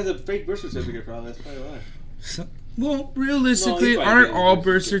 He just has a fake birth certificate, probably. That's probably why. Well, realistically, No, he probably aren't did. all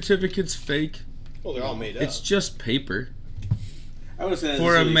birth certificates fake? well, they're all made up. It's just paper. I would say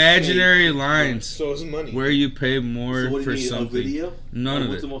For imaginary lines So is money. where you pay more So what do for you need, something. a video? None of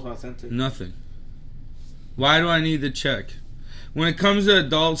What's it. the most authentic? Nothing. Why do I need the check? When it comes to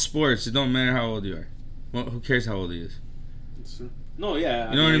adult sports, it don't matter how old you are. Well, who cares how old he is? No,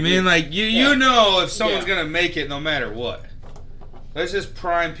 yeah. You know what I mean? Like you Yeah. know if someone's Yeah. gonna make it no matter what. Let's just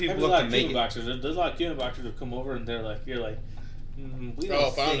prime There's people a lot up to of make Cuban it. boxers. There's a lot of Cuban boxers that come over and they're like, you're like, we don't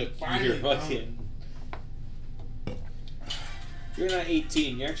Oh, found think it. You're Finally fucking. You're not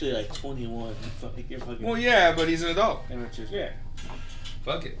 18. You're actually like 21. You're fucking. Well, yeah, but he's an adult. Amateurs. Yeah.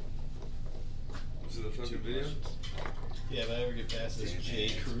 Fuck it. Is it a fucking video? Yeah, if I ever get past this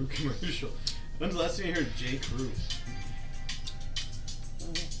J. Crew commercial. When's the last time you heard J. Crew?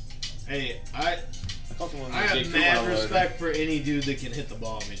 Hey, I have mad respect for any dude that can hit the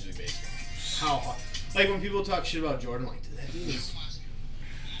ball in Major League Baseball. How? Like when people talk shit about Jordan, I'm like, dude, that dude is.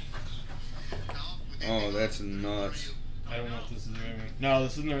 Oh, that's nuts. I don't know if this is the right one. No,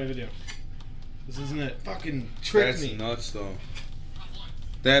 this isn't the right video. This isn't it. Fucking tricked That's me. nuts, though.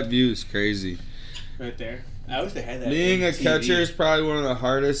 That view is crazy. Right there. I wish they had that. Being in a TV. catcher is probably one of the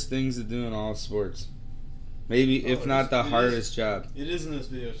hardest things to do in all sports. Maybe, if not the hardest job. It is in this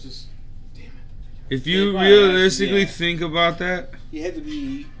video. It's just, damn it. If you probably has to- realistically yeah. think about that, You had to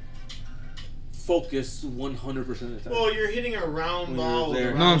be focused 100% of the time. Well, you're hitting a round When ball. you're with a there.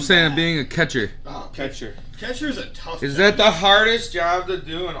 no, I'm round saying bat. being a catcher. Oh, Catcher. Catcher's a tough Is job. that the hardest job to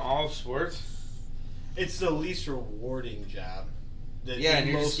do in all sports? It's the least rewarding job. That Yeah, and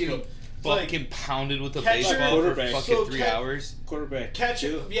you're most just getting people- it's like fucking pounded with a catcher- baseball for quarterback. fucking So 3 hours. Quarterback.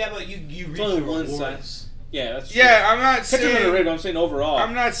 catcher. Yeah, but you reach only the one rewards. side. Yeah, that's true. Yeah, I'm not Catcher's saying. underrated. I'm saying overall.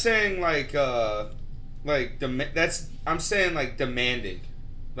 I'm not saying I'm saying like demanding.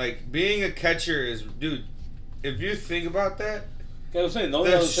 Like being a catcher is, dude. If you think about that, I'm saying the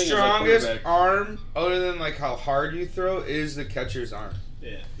only the other thing is, like, strongest quarterback. arm, other than like how hard you throw, is the catcher's arm.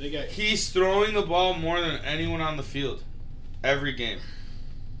 Yeah, they got. He's throwing the ball more than anyone on the field, every game.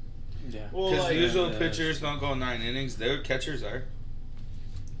 Yeah. Well, Because like, usual yeah, pitchers don't go 9 innings. Their catchers are.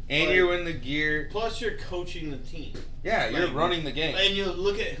 And Like- you're in the gear. plus, you're coaching the team, Yeah, you're like- running the game. and you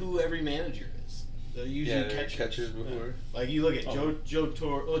look at who every manager is. They're usually Yeah, they're catchers. catchers before. Like you look at Oh. Joe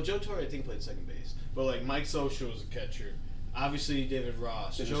Torre. Well, Joe Torre I think played second base, but like Mike Scioscia was a catcher. Obviously David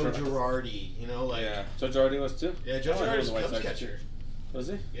Ross, David Joe Ross. Girardi. You know, like Yeah. So Jordy was too. yeah, Joe Oh, he Girardi's was a a White Cubs Sox catcher. Was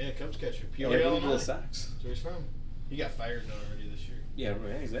he? Yeah, Cubs catcher. Yeah, Peoria, everyone to Illinois. the Sox. That's where he's from. He got fired already this year. Yeah,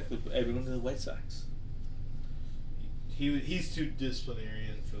 right, exactly. Everyone to the White Sox. He's too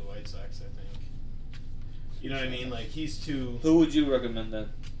disciplinarian for the White Sox, I think. You know what I mean? Like he's too Who would you recommend then?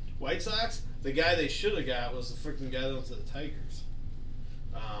 White Sox. The guy they should have got was the freaking guy that went to the Tigers.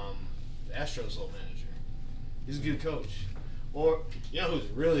 The Astros old manager. He's a good coach. Or you know who I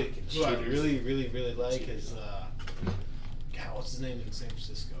really like is God, what's his name in San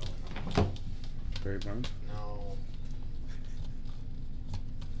Francisco? Barry Bonds. No.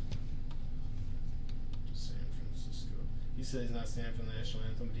 San Francisco. He said he's not standing for the national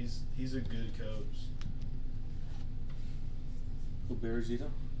anthem, but he's a good coach. Who, Barry Zito?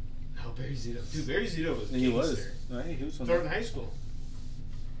 Oh, Barry Zito. Dude, Barry Zito was a He was. gangster. Right, he was from Thornton High School.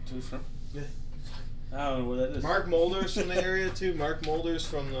 Who's from? Yeah. I don't know where that is. Mark Mulder's from the area too. Mark Mulder's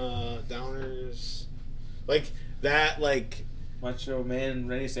from the Downers. Like that, like Macho Man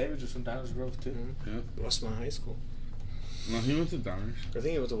Randy Savage was from Downers Grove too. Westmont High School. No, he went to Downers. I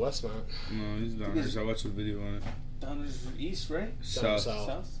think it was a Westmont. No, he's Downers. I watched the video on it. Downers East, right? South.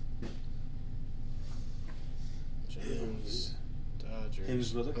 South. James Dodgers. Him,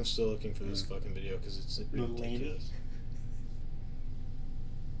 his brother? I'm still looking for this fucking video because it's Little Laney? ridiculous.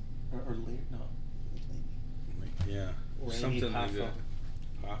 Or Lane? No. Yeah. Laney Something like Poffo. that.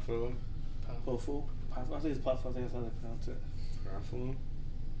 Poffo? Pofu? Pofu? I think it's Pofu. I think that's how they pronounce it. Poffo?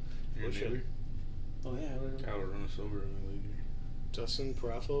 Your What's neighbor? Oh, yeah. Guy would run us over in the league. Justin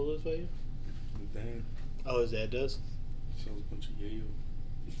Parafo lives by you? Dang. Oh, his dad does? Sells a bunch of yayo.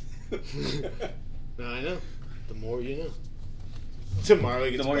 No, I know. The more you know. Tomorrow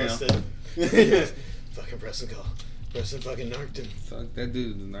he gets The more you know. busted. Fucking Preston call. Preston fucking narked him. Fuck, that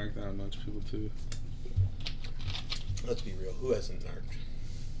dude knocked out a bunch of people too. Let's be real. Who hasn't narked?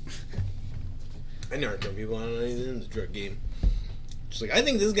 I narked on people. I don't know anything in the drug game. Just like, I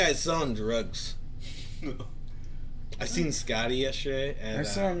think this guy's selling drugs. I seen Scotty yesterday at, I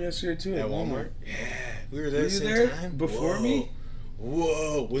saw him yesterday too at Walmart. Yeah, we were there Were at the you same there time. before Whoa. me?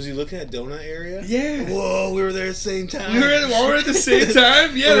 Whoa. Was he looking at donut area? Yeah. Whoa, we were there at the same time. We were at Walmart at the same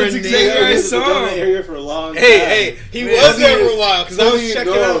time? Yeah, We were that's in exactly what I neighborhoods. saw. area for a long time. Hey, he Man, was there funny- for a while because I was funny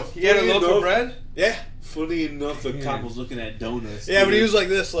checking enough. out. He had a Funny loaf of enough. bread? Yeah. Funny enough, the cop was looking at donuts. Yeah, but he dude. was like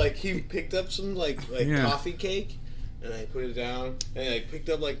this. Like he picked up some like Yeah. coffee cake, and I put it down. And I picked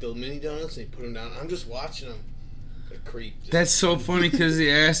up like the mini donuts and he put them down. I'm just watching him. A creep. Just- That's so funny because he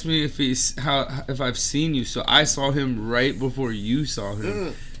asked me if I've seen you, so I saw him right before you saw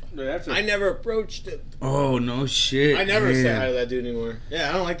him. Right after. I never approached it. Oh no shit! I never say man. hi to that dude anymore. Yeah,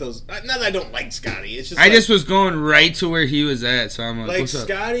 I don't like those. Not that I don't like Scotty. It's just I like, just was going right to where he was at, so I'm like, like what's up?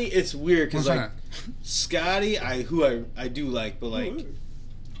 Scotty. It's weird because What's like up? Scotty, I do like, but like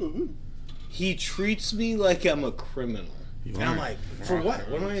he treats me like I'm a criminal. You And I'm are. like, for what?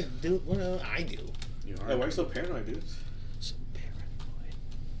 What do I do? What do I do? You Yeah, why are you so paranoid, dude? So paranoid.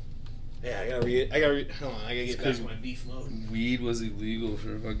 Yeah, I gotta read. Hold on, I gotta get back to my beef mode. Weed was illegal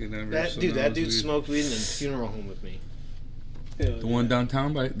for fucking ever. That so dude, now that it's dude weed. smoked weed in the funeral home with me. The one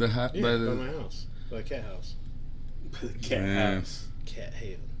downtown by the hot Yeah, by by the my house, by the cat house, Cat Man. house. Cat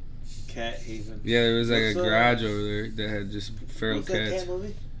Haven. Cat Haven. yeah. There was like What's a the- garage over there that had just feral What's that cats. cat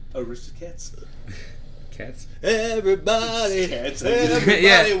movie? Aristocats. Cats. Everybody, Cats. everybody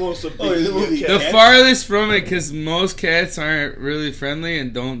Yeah. wants to be Oh, the movie a The cat. farthest from it, because most cats aren't really friendly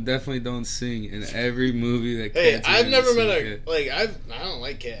and definitely don't sing in every movie that Hey, cats are I've in, never they met sing a cat. like I don't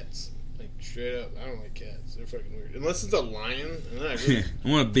like cats. Like straight up, I don't like cats. They're fucking weird. Unless it's a lion, and then I really I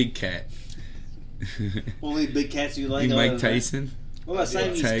want a big cat. Only big cats you like. You other Mike than that? Tyson? What about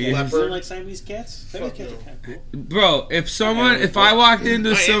Siamese Tiger. cats? You Leopard. don't like Siamese cats? Siamese Fuck cats no. are kind of cool. Bro, if I walked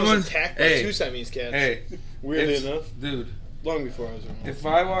into my aunt someone, was attacked by hey, 2 Siamese cats. hey, weirdly if- enough, dude, long before I was around. if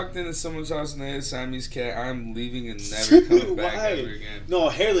I walked into someone's house and they had a Siamese cat, I'm leaving and never coming back Why? ever again. No,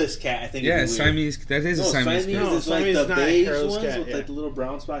 a hairless cat, I think. Yeah, would be weird. Siamese. That is No, a Siamese cat. No, is like Siamese the is not a beige hairless ones cat, with yeah. like the little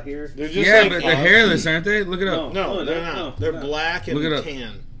brown spot here. They're just Yeah, like but they're hairless, aren't they? Look it up. No, they're not. no, they're no. black and Look it up.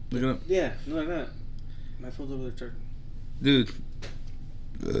 tan. Look it up, Yeah, no, they're not. My phone's over there. dude.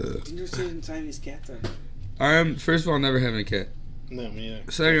 Did you ever see a Siamese cat then? I'm first of all never having a cat. No, me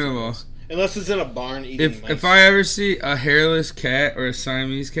neither. Second of all, Unless it's in a barn eating mice. if I ever see a hairless cat or a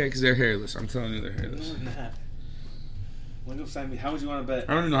Siamese cat, because they're hairless, I'm telling you they're No, hairless. they're not. Look up Siamese. How would you want to bet?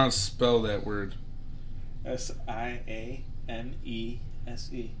 I don't even know how to spell that word. Siamese.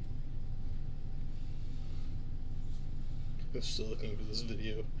 I'm still looking for this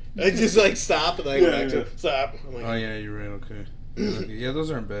video. I just like stop and I go back to stop. I'm like, Oh yeah, you're right. Okay. Okay, yeah,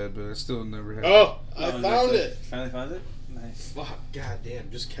 those aren't bad, but I still never had. oh, I Oh, found that's it. Finally found it? Nice. Fuck, goddamn,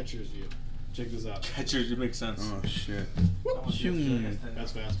 just catcher's view. Check this out. Catchers, it makes sense. Oh shit. Shoot.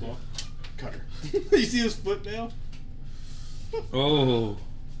 That's fastball. Cutter. You see his foot nail? Oh,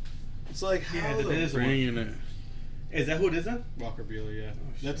 It's like Yeah, how that the is one. bringing it. Is that who it is then? Walker Buehler, yeah.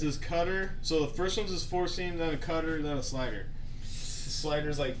 That's his cutter. So the first one's his 4-seam, then a cutter, then a slider. The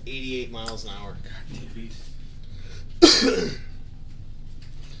slider's like 88 miles an hour.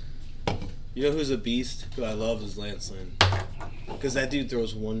 You know who's a beast? Who I love is Lance Lynn. Because that dude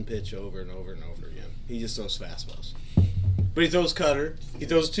throws one pitch over and over and over again. He just throws fastballs. But he throws cutter. He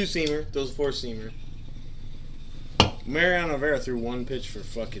throws a 2-seamer. Throws a 4-seamer. Mariano Rivera threw one pitch for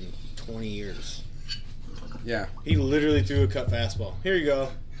fucking 20 years. Yeah. He literally threw a cut fastball. Here you go.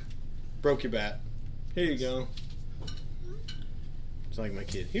 Broke your bat. Here you go. It's like my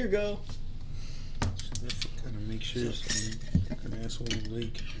kid. Here you go. Kind of make sure it's an asshole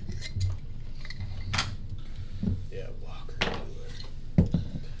leak. Yeah, Walker Buehler.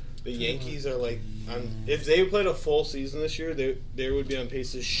 The Yankees are like, if they played a full season this year, they would be on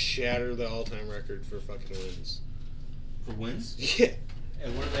pace to shatter the all-time record for fucking wins. For wins? Yeah.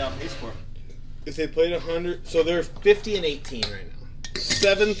 And what are they on pace for? If they played 100, so they're 50-18 right now.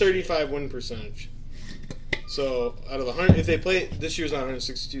 735 win percentage. So out of 100, if they play this year's not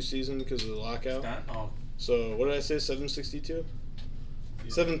 162 season because of the lockout. Oh. So what did I say? 762.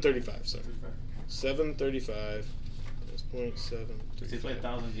 735. Sorry. 735. That's 0.7. If they played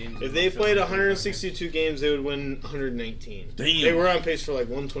 1,000 games. If they played 162 games, they would win 119. Damn. They were on pace for like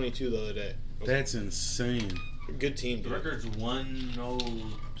 122 the other day. That's insane. Good team, The dude. record's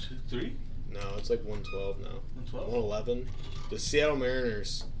 103? No, it's like 112 now. 112? 111. The Seattle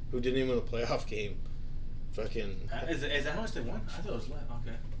Mariners, who didn't even win a playoff game, fucking. Is that how much they won? I thought it was less.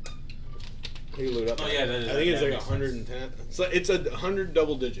 Okay. You can look it up. Oh, yeah, that is- I think it's that like makes 110. It's a 100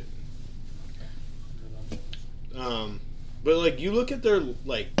 double digit. But like you look at their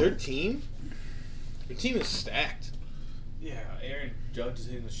team. Their team is stacked. Yeah, Aaron Judge is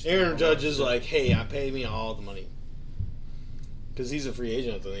hitting the shit. Aaron Judge is like, hey, pay me all the money. Because he's a free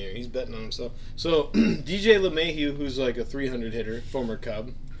agent at the end of the year. He's betting on himself. So, DJ LeMahieu, who's like a 300 hitter, former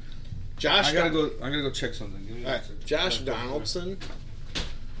Cub. I gotta go check something. Give me All one right, second. Josh Donaldson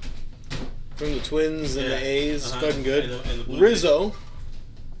from the Twins and the A's, Uh-huh. fucking good. And the Blue Rizzo,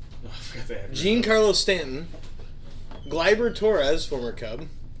 Oh, I forgot that. Giancarlo Stanton, Gleyber Torres, former Cub,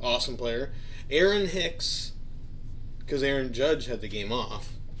 awesome player. Aaron Hicks, because Aaron Judge had the game off.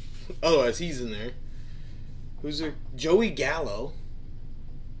 Otherwise, he's in there. Who's there? Joey Gallo.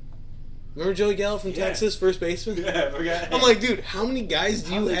 Remember Joey Gallo from Yeah. Texas, first baseman? Yeah, I forgot. I'm like, dude, how many guys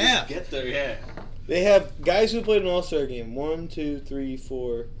do How you did they just have? get there, yeah. They have guys who played an All-Star game. 1, 2, 3,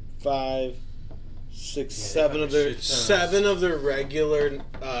 4, 5, 6, Yeah, 7 they of their got a shit ton. 7 of their regular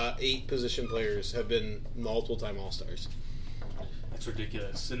 8 position players have been multiple-time All-Stars. That's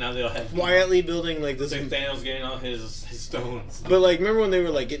ridiculous. And now they all have Quietly building like this. McDaniel's getting all his stones. But like, remember when they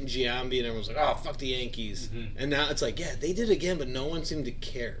were like getting Giambi and everyone was like, "Oh, fuck the Yankees," Mhm. and now it's like, yeah, they did again, but no one seemed to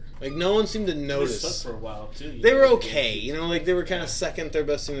care. Like, no one seemed to They notice. sucked for a while too. They were okay, you know, like they were kind of second, third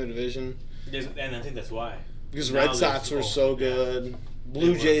best team in the division And I think that's why. because Now Red they're Sox were full. so Yeah. good.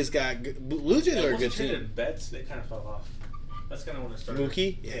 Blue were. Jays got good. Blue Jays Yeah, are a once good they traded team. Betts, they kind of fell off. That's kind of when it started.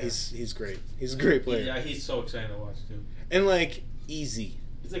 Mookie, yeah, he's great. He's a great player, Yeah, he's so exciting to watch too. and like easy.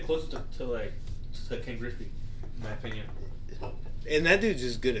 He's like closest to Ken Griffey, in my opinion. And that dude's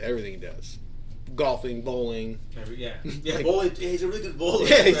just good at everything he does. Golfing, bowling. Yeah, Like- bowling. Yeah, he's a really good bowler.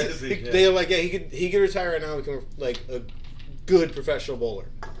 Yeah, That's the thing, they're like, he could retire right now and become like a good professional bowler.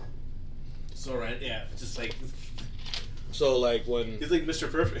 So right, yeah, it's just like So like when he's like Mr.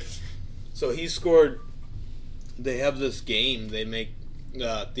 Perfect. so he scored, they have this game they make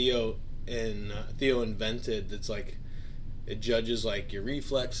Theo invented that's like it judges like your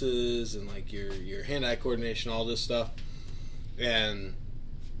reflexes and like your hand-eye coordination, all this stuff. And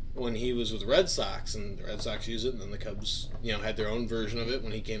when he was with the Red Sox, and the Red Sox used it, and then the Cubs, had their own version of it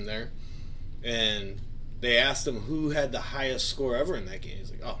when he came there. And they asked him who had the highest score ever in that game.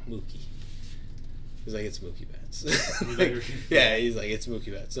 He's like, oh, Mookie. He's like, it's Mookie Betts. Yeah, he's like, it's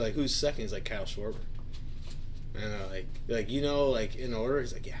Mookie Betts. So like, who's second? He's like, Kyle Schwarber. And like in order?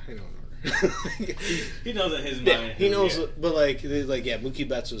 He's like, yeah, I know in order. He knows in his mind. Yeah, he knows, but Mookie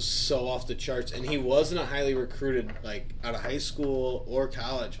Betts was so off the charts, and he wasn't a highly recruited out of high school or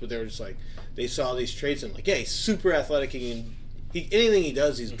college, but they were just like they saw these traits and he's super athletic. Anything he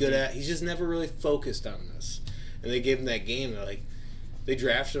does, he's good at. He's just never really focused on this, and they gave him that game. They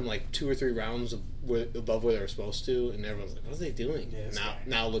drafted him 2 or 3 rounds above where they were supposed to, and everyone's like, what are they doing? Yeah,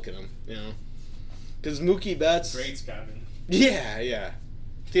 now look at him, because Mookie Betts, great scouting. Yeah.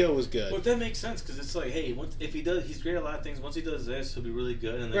 Theo was good. Well, that makes sense because it's like, hey, if he does, he's great at a lot of things. Once he does this, he'll be really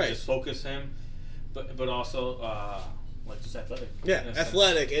good, and then just focus him, but also just athletic. Yeah,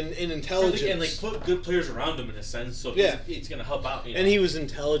 athletic and intelligent, and put good players around him in a sense. So it's gonna help out. And he was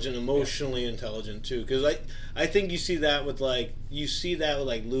intelligent, emotionally intelligent too. Because I think you see that with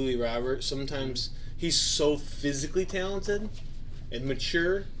Louis Roberts. Sometimes he's so physically talented and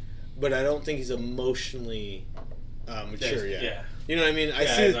mature, but I don't think he's emotionally mature yet. Yeah. You know what I mean? I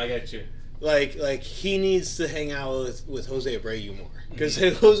get you. Like he needs to hang out with Jose Abreu more, because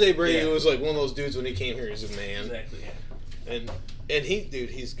Jose Abreu was one of those dudes when he came here. He's a man. Exactly. Yeah. And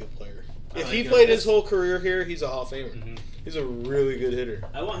he's a good player. If he played his whole career here, he's a Hall of Famer. Mm-hmm. He's a really good hitter.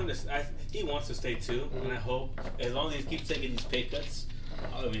 I want him to. He wants to stay too, and I hope as long as he keeps taking these pay cuts,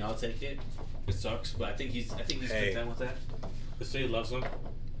 I'll take it. It sucks, but I think he's content with that. The city loves him.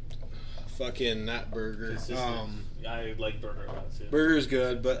 Fucking not Burger. I like Burger a lot too. Burger's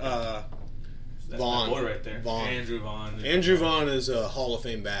good, but that's Vaughn, my boy right there. Vaughn. Andrew Vaughn. Andrew Vaughn is a Hall of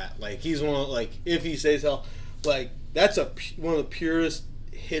Fame bat. He's one of if he stays healthy, that's one of the purest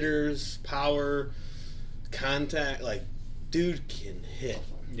hitters, power, contact. Dude can hit.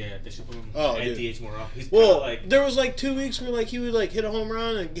 Yeah, they should put him DH more often. There was 2 weeks where he would hit a home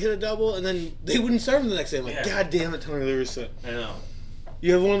run and hit a double, and then they wouldn't start him the next day. I'm like, God damn it, Tony La Russa. I know.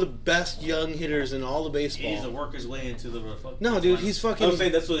 You have one of the best young hitters in all the baseball. He needs to work his way into the. No, dude, he's fucking. I'm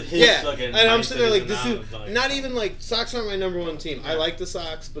saying that's what his. And I'm sitting there this dude. Not even Sox aren't my number one team. I like the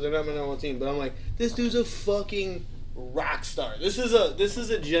Sox, but they're not my number one team. But I'm like, this dude's a fucking rock star. This is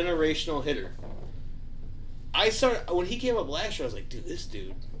a generational hitter. When he came up last year, I was like, dude, this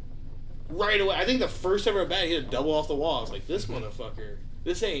dude. Right away, I think the first ever at bat, he hit a double off the wall. I was like, this motherfucker.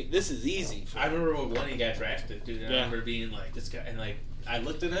 This is easy. I remember when he got drafted, dude. I remember being this guy, and I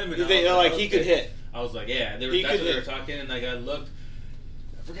looked at him and he could hit. I was like, yeah, that's what they were talking, and I looked.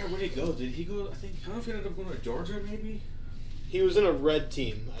 I forgot where did he go. Did he go? I don't know if he ended up going to Georgia, maybe. He was in a red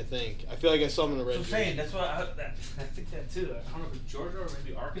team, I think. I feel like I saw him in a red team. I'm saying that's what I think that too. I don't know if it's Georgia or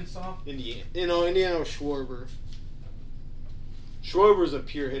maybe Arkansas. Indiana. Indiana was Schwarber. Schwarber's a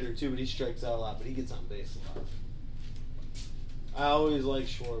pure hitter too, but he strikes out a lot. But he gets on base a lot. I always like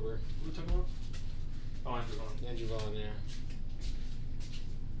Schwarber. What are we talking about? Oh, Andrew Vaughn. Andrew Vaughn, yeah.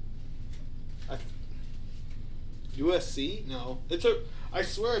 USC? No. I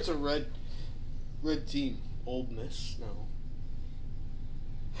swear it's a red team. Old Miss? No.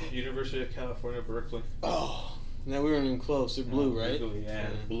 University of California, Berkeley. Oh. Now we weren't even close. They're blue, right? Berkeley, yeah.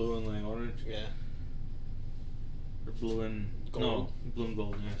 Blue and orange. Yeah. Or blue and gold. No, blue and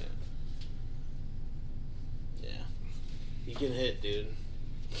gold, yeah. He can hit, dude.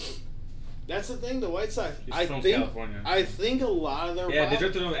 That's the thing, the White Sox. He's from California. I think a lot of their they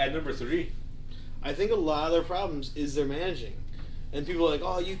drafted him at number 3. I think a lot of their problems is their managing. And people are like,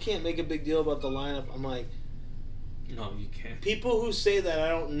 oh, you can't make a big deal about the lineup. I'm like, no, you can't. People who say that, I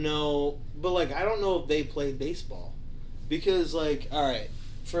don't know. But, I don't know if they play baseball. Because, all right,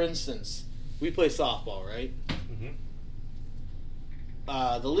 for instance, we play softball, right? Mm-hmm.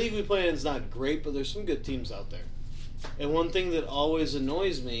 The league we play in is not great, but there's some good teams out there. And one thing that always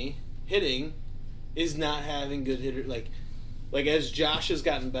annoys me, hitting, is not having good hitters. As Josh has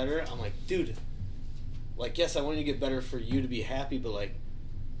gotten better, I'm like, dude, yes, I want you to get better for you to be happy, but,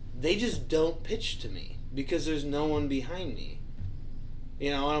 they just don't pitch to me because there's no one behind me. You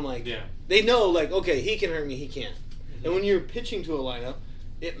know, and I'm like, Yeah. they know, like, okay, he can hurt me, he can't. And when you're pitching to a lineup,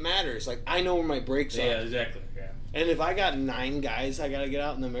 it matters. Like, I know where my breaks are. Yeah, exactly. Yeah. And if I got 9 guys I got to get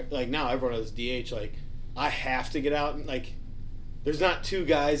out, and then, like, now everyone has DH, like, I have to get out. And, like, there's not 2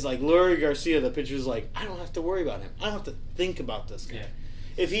 guys. Like, Leury Garcia, the pitcher's like, I don't have to worry about him. I don't have to think about this guy. Yeah.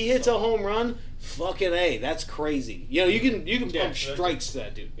 If he hits a home run, fucking A, that's crazy. You know, you can Yeah, pump strikes to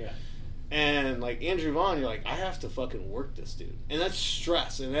that dude. Yeah. And, like, Andrew Vaughn, you're like, I have to fucking work this dude. And that's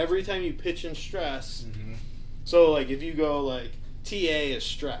stress. And every time you pitch in stress, so, like, if you go, like, TA is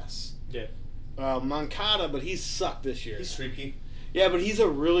stress. Yeah. Moncada, but he's sucked this year. He's streaky. Yeah, but he's a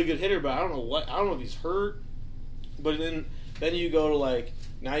really good hitter, but I don't know if he's hurt. But then you go to, like,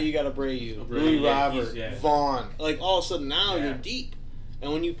 now you got Abreu, Louis Robert, Vaughn. Like, all of a sudden now you're deep.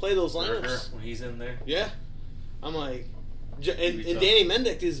 And when you play those lineups, when he's in there. yeah, I'm like, and Danny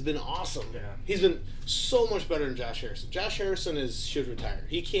Mendick has been awesome. Yeah. He's been so much better than Josh Harrison. Josh Harrison should retire.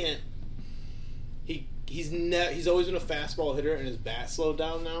 He can't. He's always been a fastball hitter, and his bat slowed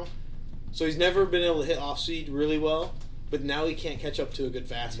down now, so he's never been able to hit off speed really well. But now he can't catch up to a good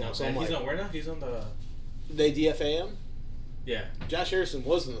fastball. No, so I'm he's like, on where now? He's on the. they DFA him. Yeah. Josh Harrison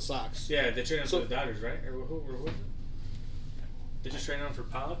was in the Sox. Yeah, they traded him So- for the Dodgers, right? Or who was it? They just traded him for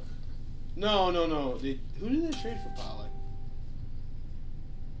Pollock? No. Who did they trade for Pollock?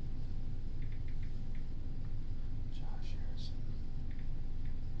 Josh Harrison.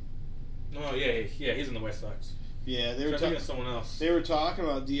 No, yeah, he's in the White Sox. Yeah, they So were I think talking. it's someone else. They were talking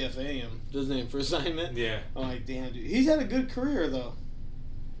about DFA him, doesn't he, for assignment? Yeah. I'm like, damn, dude. He's had a good career, though.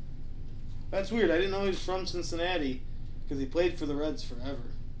 That's weird. I didn't know he was from Cincinnati because he played for the Reds forever.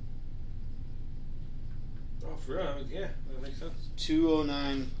 Oh, for real? Yeah, that makes sense.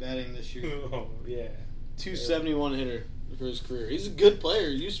 209 batting this year. Oh, yeah. 271 hitter for his career. He's a good player.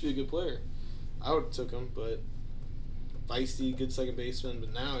 He used to be a good player. I would have took him, but feisty, good second baseman.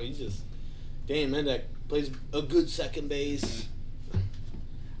 But now he's just... Danny Mendick plays a good second base.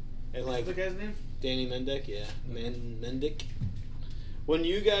 And like What's the guy's name? Danny Mendick, yeah. Mendick. When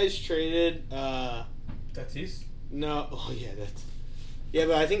you guys traded... Tatis? No, oh yeah, that's... Yeah,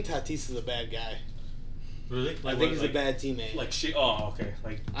 but I think Tatis is a bad guy. Really? I think he's a bad teammate. Like shit. Oh, okay.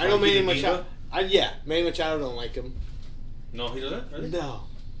 Like I know he's Manny a Machado. diva? Manny Machado don't like him. No, he doesn't. Really? No.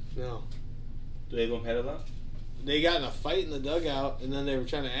 Do they go and pet a lot? They got in a fight in the dugout, and then they were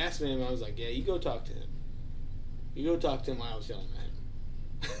trying to ask me, and I was like, "Yeah, you go talk to him. You go talk to him." While I was yelling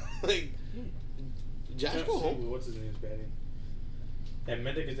at him. Like, Josh, go home. What's his name's batting? And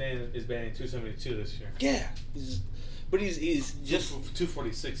Mendick is batting 272 this year. Yeah, but he's just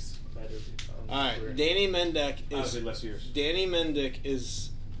 246. all right. Danny Mendick Obviously less years. Danny Mendick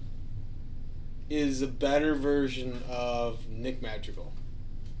is a better version of Nick Madrigal.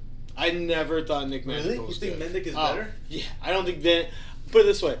 I never thought Nick Madrigal was You think good. Mendick is better? Yeah, I don't think that. Put it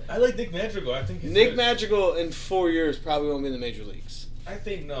this way: I like Nick Madrigal. I think he's Nick good. Madrigal in 4 years probably won't be in the major leagues. I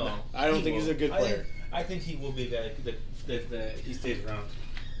think no. I don't think he's a good player. I think he will be that he stays around.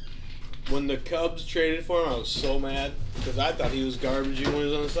 When the Cubs traded for him, I was so mad because I thought he was garbage even when he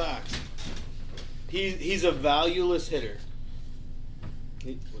was on the Sox. He's a valueless hitter.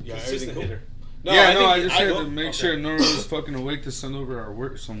 Consistent hitter. No, I think just had to okay. make sure Nora was fucking awake to send over our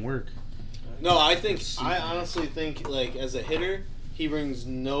work, some work. No, I honestly think, like, as a hitter, he brings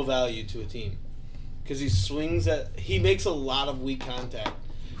no value to a team. Because he makes a lot of weak contact.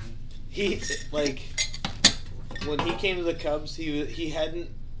 Like, when he came to the Cubs, he hadn't,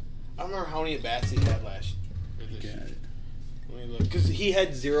 I don't remember how many at-bats he had last year. Let me look. Because he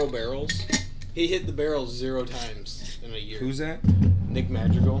had 0 barrels. He hit the barrels 0 times in a year. Who's that? Nick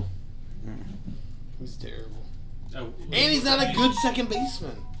Madrigal. He's terrible. Oh, And he's not a good second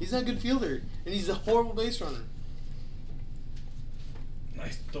baseman. He's not a good fielder. And he's a horrible base runner.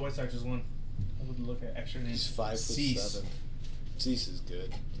 Nice. The White Sox just won. I would look at extra names. He's 5'7". Cease. Cease is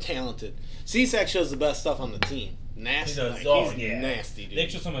good. Talented. Cease actually has the best stuff on the team. Nasty. He does. Like, Oh, he's yeah. nasty, dude. They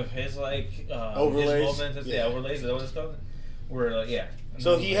show some of his Overlays? His movements. Yeah, overlays. Is that what it's called? Where yeah.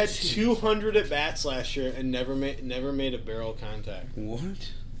 So he had 200 at bats last year and never made a barrel contact.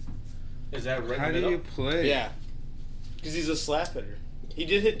 What? Is that right? How in the do you middle? play? Yeah, because he's a slap hitter. He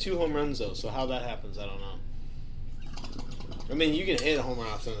did hit 2 home runs though, so how that happens, I don't know. I mean, you can hit a home run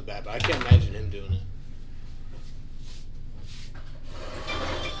off the bat, but I can't imagine him doing it.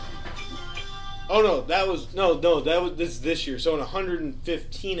 Oh no, that was this year. So in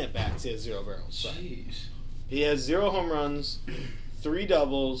 115 at bats, he has 0 barrels. So Jeez. he has 0 home runs, 3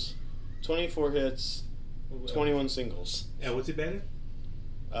 doubles, 24 hits, 21 singles. Yeah, what's he batting?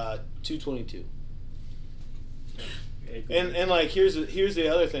 222. And like here's the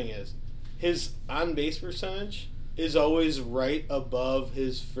other thing is his on base percentage is always right above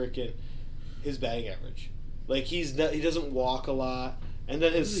his batting average. Like he doesn't walk a lot, and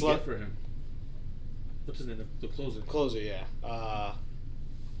then What his does he get for him? What's his name? The closer. closer, yeah,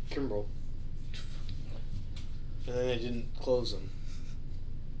 Kimbrel, and then they didn't close him,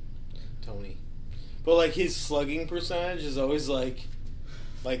 Tony. But like his slugging percentage is always like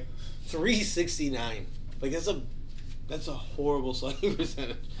 369. Like that's a horrible slugging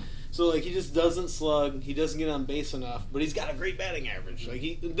percentage. So like he just doesn't slug. He doesn't get on base enough. But he's got a great batting average. Like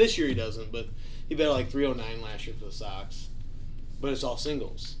this year he doesn't, but he batted like 309 last year for the Sox. But it's all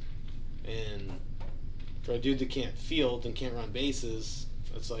singles, and for a dude that can't field and can't run bases,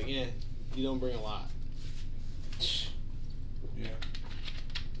 it's like you don't bring a lot. Yeah.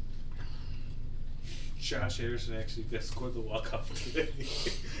 Josh Harrison actually got scored the walk-off today.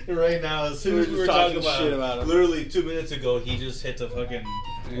 Right now, as soon as we were talking talking shit about about him. literally 2 minutes ago, he just hit the fucking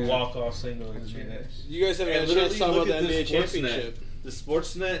Yeah. walk-off single. You guys haven't had a chance to talk about the NBA championship. The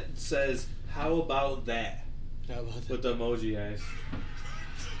Sportsnet says, "How about that?" How about that? With the emoji eyes.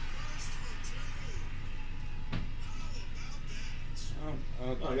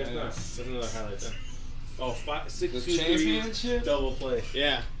 Oh, I guess not. That's another highlight then. Oh, 6, The 2, 3, championship? double play.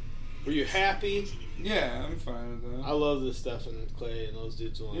 Yeah. Were you happy? Yeah, I'm fine with that. I love this Stephen Clay and those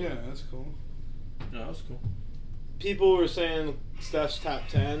dudes alone. Yeah, that's cool. No, that was cool. People were saying Steph's top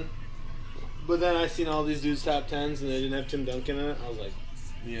 10, but then I seen all these dudes top 10s and they didn't have Tim Duncan in it. I was like,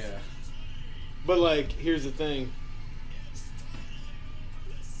 Yeah. but like, here's the thing.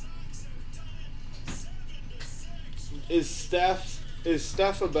 Is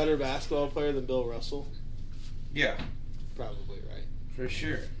Steph a better basketball player than Bill Russell? Yeah, Probably, right? for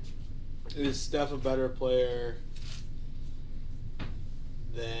sure. Is Steph a better player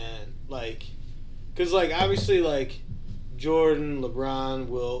than, like, because, like, obviously, like, Jordan, LeBron,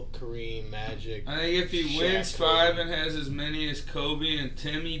 Wilt, Kareem, Magic. I think if he Shaq, wins Kobe. 5 and has as many as Kobe and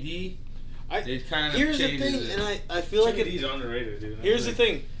Timmy D, it kind of Here's the changes thing, it. and I feel like He's underrated, dude. here's the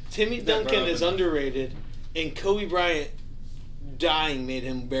thing. Timmy That Duncan brought is him up. underrated, and Kobe Bryant dying made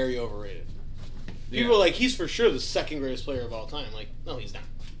him very overrated. People are like, he's for sure the second greatest player of all time. Like, no, he's not.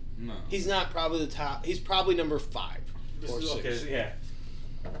 No. He's not probably the top. He's probably number 5 or 6. Okay, yeah.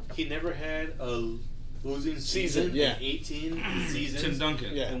 He never had a losing season yeah. in 18 seasons. Tim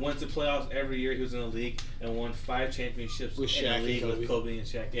Duncan. Yeah. And went to playoffs every year he was in the league and won 5 championships With in Shaq the and league Kobe. with Kobe and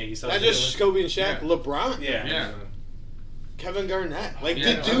Shaq. Yeah, you saw Not that just one? Kobe and Shaq, Yeah. LeBron, Yeah. Yeah. Kevin Garnett. Like,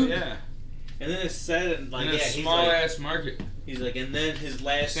 Yeah, the dude. yeah. And then it's said, like, In yeah, a he's small like, ass market. he's like, and then his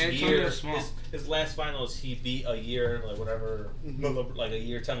last San Antonio year, is small. his last finals, he beat a year, like whatever, like a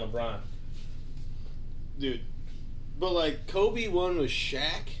year 10 LeBron. Dude. But, like, Kobe won with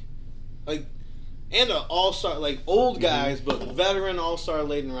Shaq. Like, and an all-star, like, old guys, but veteran all-star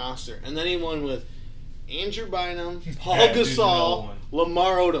laden roster. And then he won with Andrew Bynum, Paul Yeah, dude's another Gasol, one.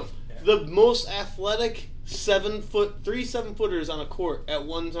 Lamar Odom. Yeah. The most athletic 7-footers on a court at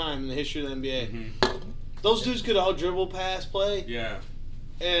one time in the history of the NBA. Those dudes could all dribble, pass, play. Yeah.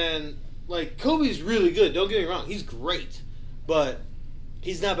 And, like, Kobe's really good. Don't get me wrong. He's great. But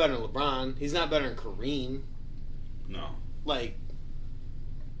he's not better than LeBron. He's not better than Kareem. No. Like,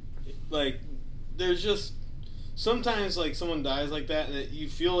 there's just sometimes, like, someone dies like that, and you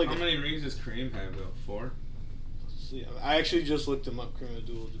feel like How many rings does Kareem have, though? 4? Yeah, I actually just looked him up. Kareem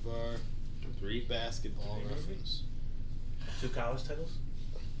Abdul-Jabbar, 3? basketball reference. 2 college titles?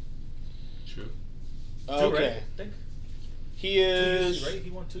 True. Okay, Right? I think. he is. Right? He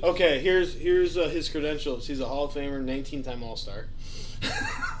won 2. Okay, here's his credentials. He's a Hall of Famer, 19-time All-Star.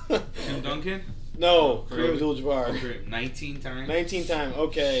 Tim Duncan? No, Kareem. Kareem Abdul-Jabbar. Kareem. 19 times? 19-time.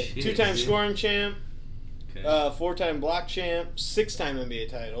 Okay, Shit, 2-time dude. scoring champ, Okay. 4-time block champ, 6-time NBA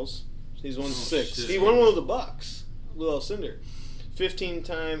titles. He's won 6. shit. He won one with the Bucks, Lou Alcindor.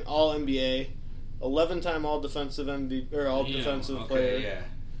 15-time All NBA, 11-time All Defensive MVP or All Damn, Defensive okay, Player.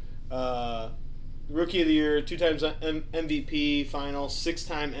 Yeah. Rookie of the Year, 2 times MVP final,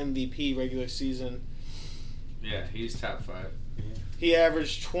 6-time MVP regular season. Yeah, he's top 5. He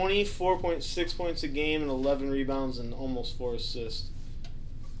averaged 24.6 points a game and 11 rebounds and almost 4 assists.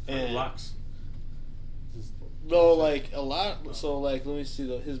 And blocks. though, like a lot. So, like, let me see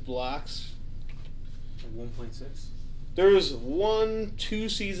his blocks. 1.6. There was 2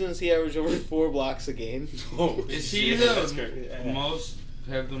 seasons he averaged over 4 blocks a game. Oh, Is he that's the great. Yeah. most,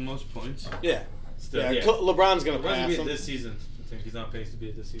 have the most points? Yeah, Still, yeah. LeBron's gonna LeBron's pass be him. it this season. I think he's on pace to be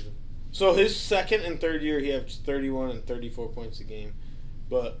it this season. So his second and third year, he averaged 31 and 34 points a game.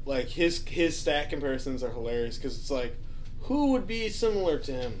 But, like, his stat comparisons are hilarious because it's like, who would be similar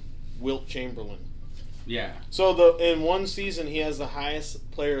to him? Wilt Chamberlain. Yeah. So in one season, he has the highest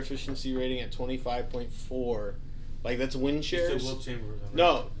player efficiency rating at 25.4 Like that's win It's shares. still Wilt Chamberlain. Right?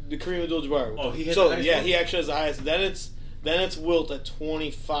 No, the Kareem Abdul-Jabbar. Oh, he hit so the highest yeah, one? he actually has the highest. Then it's Wilt at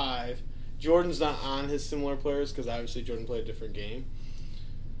 25. Jordan's not on his similar players because obviously Jordan played a different game.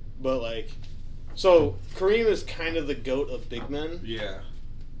 But like, so Kareem is kind of the GOAT of big men, Yeah.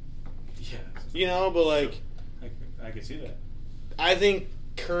 Yeah. you know. But like, I can see that. I think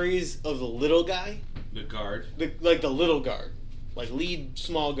Curry's of the little guy, The guard. the little guard, like lead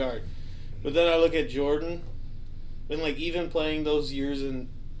small guard. But then I look at Jordan, and like even playing those years in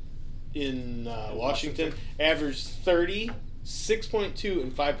Washington, averaged 30, 6.2,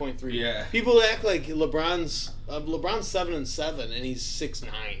 and 5.3. Yeah. People act like LeBron's 7-7, and he's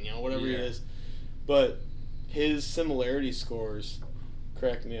 6'9", you know, whatever he Yeah. is. But his similarity scores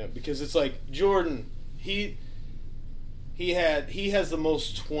crack me up because it's like Jordan, he has the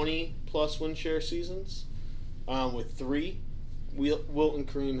most 20+ win share seasons, with 3. Wilt and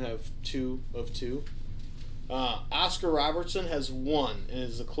Kareem have 2 of 2. Oscar Robertson has 1 and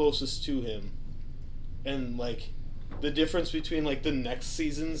is the closest to him. And like the difference between like the next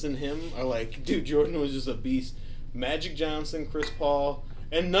seasons and him are like, dude, Jordan was just a beast. Magic Johnson, Chris Paul,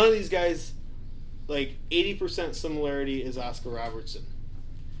 and none of these guys, like 80% similarity is Oscar Robertson.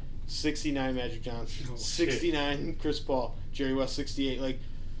 69 Magic Johnson, Oh, shit. 69 Chris Paul, Jerry West 68. Like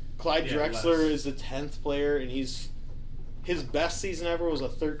Clyde Yeah, Drexler less. is the 10th player, and his best season ever was a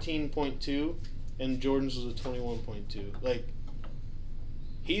 13.2, and Jordan's was a 21.2. Like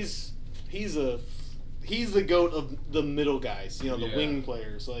he's the GOAT of the middle guys, you know, the Yeah. wing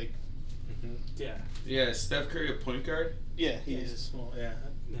players. Like Yeah. Yeah, is Steph Curry a point guard? yeah, He's he's small. Yeah.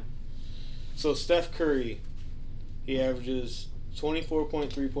 so Steph Curry, he averages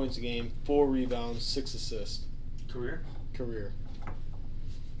 24.3 points a game, 4 rebounds, 6 assists Career.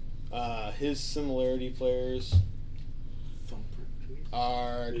 His similarity players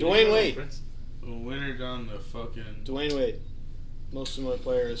are Did Dwayne you Wade. Prince? A winner down the fucking. Dwayne Wade, most similar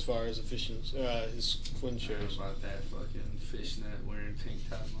player as far as efficiency, his win Cares shares. about that fucking fishnet wearing tank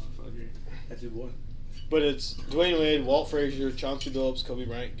top motherfucker. That's your boy. But it's Dwayne Wade, Walt Frazier, Chauncey Billups, Kobe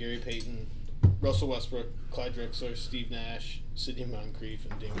Bryant, Gary Payton, Russell Westbrook, Clyde Drexler, Steve Nash, Sidney Moncrief,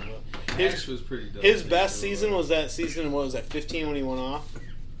 and Damian Lillard. Nash was pretty dope. His best season was that season. What was that? 15 when he went off.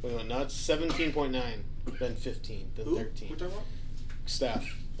 When he went nuts. 17.9, then 15, then Who? 13. We're talking about?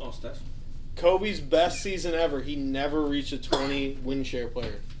 Steph. Oh, Steph. Kobe's best season ever. He never reached a 20 win share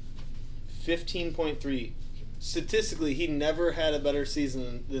player. 15.3. Statistically, he never had a better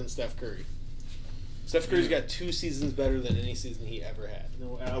season than Steph Curry. Steph Curry's got 2 seasons better than any season he ever had. No,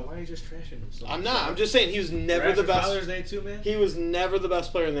 why are you just trashing him? So I'm much? not. I'm just saying he was never Right the after best. Father's Day too, man. He was never the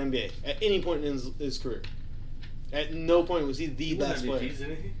best player in the NBA at any point in his career. At no point was he the won best player. MVPs,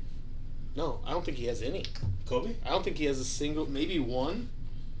 didn't he? No, I don't think he has any. Kobe. I don't think he has a single, maybe one.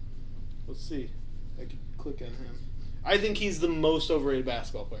 Let's see. I could click on him. I think he's the most overrated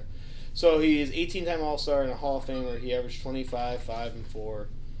basketball player. So he is 18-time All-Star and a Hall of Famer. He averaged 25, 5, and 4.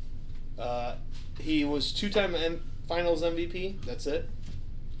 He was 2-time Finals MVP. That's it.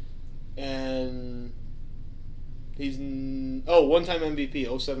 And he's one-time MVP,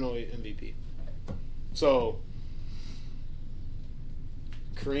 07-08 MVP. So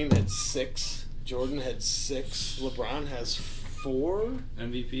Kareem had 6. Jordan had 6. LeBron has 4.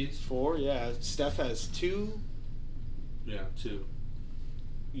 MVPs? 4, yeah. Steph has 2. Yeah, 2.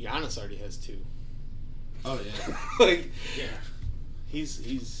 Giannis already has 2. Oh yeah. Like Yeah.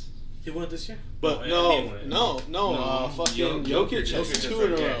 he's. He won it this year. But NBA won it. no. Fucking Jokic has Jokic 2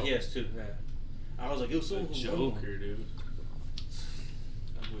 in a row. Yeah, he has 2. Yeah. I was like, it was so Joker, dude.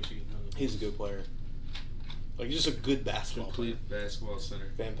 I wish he could know. He's a good player. Like he's just a good basketball player. Complete basketball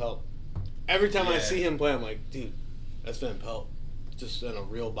center. Van Pelt. Every time I Yeah. see him play, I'm like, dude, that's Van Pelt. Just in a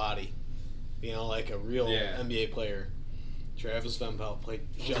real body. You know, like a real Yeah. NBA player. Travis Van Pelt played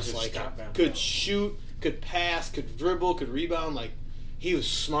just Could like him. stop Van Could Pelt. shoot, could pass, could dribble, could rebound. Like, he was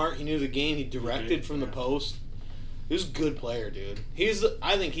smart. He knew the game. He directed from the Yeah. post. He was a good player, dude.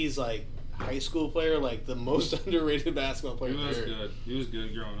 I think he's like high school player, like the most underrated basketball player. He was period. good. He was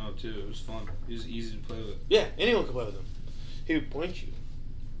good growing up too. It was fun. He was easy to play with. Yeah, anyone could play with him. He would point you.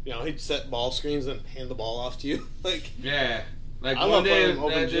 You know, he'd set ball screens and hand the ball off to you. Like, Yeah. Like I one love day playing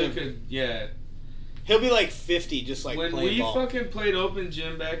open that dude gym. could, yeah. he'll be like 50 just like When playing we ball. fucking played open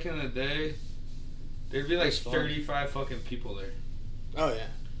gym back in the day, there'd be like That's fun. 35 fucking people there. Oh, yeah.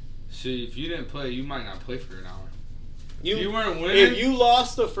 So if you didn't play, you might not play for an hour. You, If you weren't winning, if you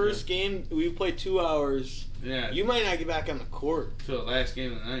lost the first game, we played 2 hours. yeah, You might not get back on the court. to the last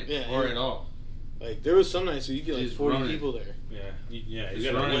game of the night, Yeah, or yeah. at all. Like, there was some nights where you get like Just 40 run it. people there. Yeah. You Just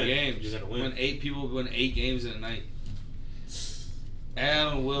gotta running win. games. You gotta win. When 8 people win 8 games in a night. Al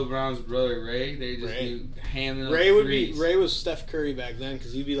and Will Brown's brother Ray, they just Ray. be handing up Ray threes. Ray was Steph Curry back then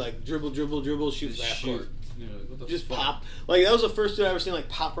because he'd be like dribble, shoot Just fast shoot. court. You know, what the Just fuck? pop. Like, that was the first dude I ever seen, like,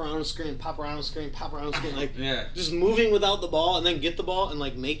 pop around the screen. Like, Yeah. just moving without the ball and then get the ball and,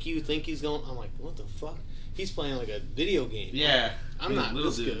 like, make you think he's going. I'm like, what the fuck? He's playing like a video game. Yeah. I'm not little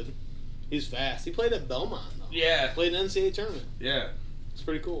this dude. good. He's fast. He played at Belmont, though. Yeah. Played an NCAA tournament. Yeah. It's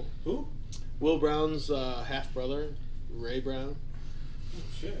pretty cool. Who? Will Brown's half brother, Ray Brown.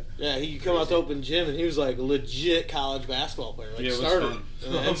 Shit. Yeah, he could come out to open gym and he was like a legit college basketball player. Like, Yeah, it was starter. fun.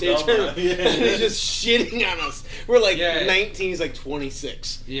 in the Oh, NCAA Belmont. tournament. Yeah. And he's just shitting on us. We're like Yeah. 19, he's like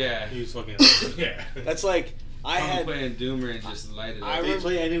 26. Yeah. He was fucking. Yeah. That's like, I I'm had. playing Doomer and just light it up. I Did he remember-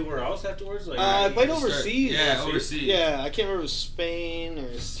 play anywhere else afterwards? Like, I played Start- overseas. Yeah, overseas. Yeah, I can't remember if it was Spain or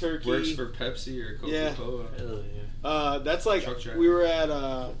Turkey. Works for Pepsi or Coca-Cola. Hell yeah. That's like, Truck driver. we were at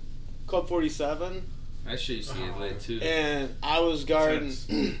Club 47, That shit used to get lit too. and I was guarding.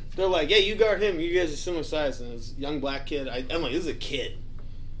 They're like, yeah, you guard him. You guys are similar size. And it was a young black kid. I'm like, this is a kid.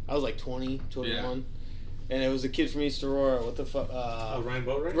 I was like 20, 21. And it was a kid from East Aurora. What the fuck? Ryan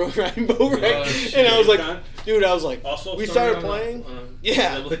Boatwright? Ryan Boatwright. Oh, shit. And I was like, Con? dude, I was like, Also, we started started on playing. the,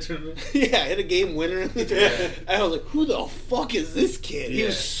 Yeah. double tournament. Yeah, hit a game winner. Yeah. And I was like, who the fuck is this kid? He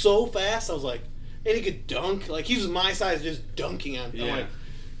was Yeah. so fast. I was like, and he could dunk. Like, he was my size just dunking on me. I'm Yeah. like,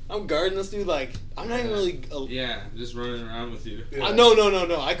 I'm guarding this dude. Like, I'm not even really. Yeah, just running around with you. Yeah. No.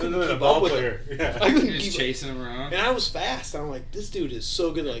 I couldn't No, keep ball up with player. him. Yeah. I couldn't You're just keep chasing him around. And I was fast. I'm like, this dude is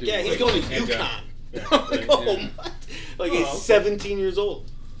so good. They're like, Dude, yeah, he's like, going to hand UConn. job. Yeah. I'm like, oh, Yeah. what? Like, Oh, he's okay. 17 years old.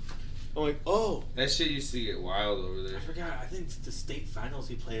 I'm like, oh. That shit used to get wild over there. I forgot. I think the state finals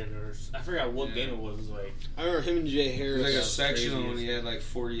he played in, or I forgot what Yeah. game it was. It was like I remember him and Jay It Harris. was like a was sectional crazy. when he had like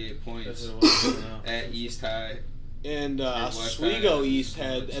 48 that's points what it was. I don't know. at East High. And West Oswego Side. East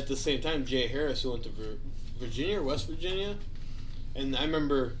had, at the same time, Jay Harris, who went to Virginia or West Virginia. And I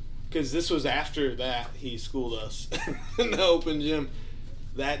remember, because this was after that, he schooled us in the open gym.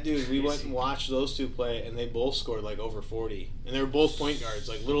 That dude, we went and watched those two play, and they both scored like over 40. And they were both point guards,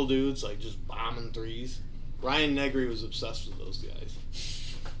 like little dudes, like just bombing threes. Ryan Negri was obsessed with those guys.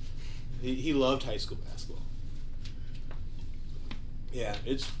 He loved high school basketball. Yeah,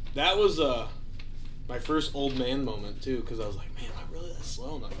 that was my first old man moment too, because I was like, man, am I really that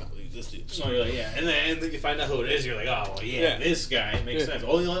slow? I'm like, oh, this dude's So you're like, yeah, and then you find out who it is. You're like, oh, well, yeah, Yeah. this guy makes Yeah. sense.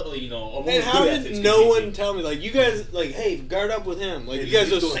 Only, you know, And how did no one tell me, like, you guys, like, hey, guard up with him. Like, Yeah, you guys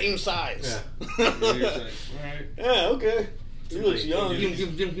are he's the cool. same size. And he was like, alright. Yeah, okay. He looks young.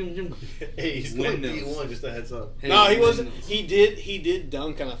 Hey, he's going D1, just a heads up. No, he wasn't. He did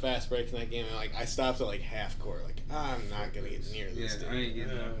dunk on a fast break in that game. And, like, I stopped at, like, half court. Like, I'm not going to get near Yeah, this dude. I ain't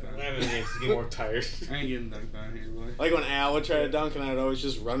getting dunked on. I'm getting more tired. I ain't getting dunked on here, boy. Like, when Al would try to dunk, and I'd always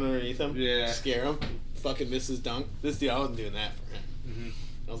just run underneath him. Yeah. Scare him. Fucking miss his dunk. This dude, I wasn't doing that for him. Mm-hmm.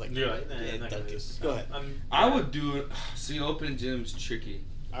 I was like, You're like, nah, yeah, I'm not dunk gonna do it. this. Go ahead. I would do it. See, open gym's tricky.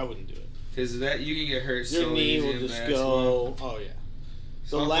 I wouldn't do it. Because that you can get hurt Your so knee easy will in just basketball. go. Oh, yeah.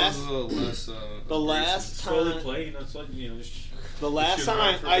 So The last- a little less. The last slowly time. play, you know, it's like, you know, just The last shoot time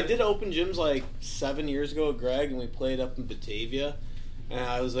around for a I bit. did open gyms like 7 years ago with Greg, and we played up in Batavia, and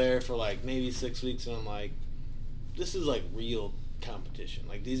I was there for like maybe 6 weeks, and I'm like, this is like real competition.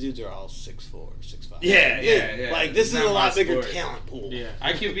 Like, these dudes are all 6'4", 6'5". Yeah. Like, this It's is a not lot my bigger sport. talent pool. yeah.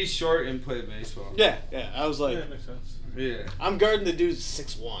 I could be short and play baseball. Yeah. I was like, Yeah, that makes sense. Yeah. I'm guarding the dude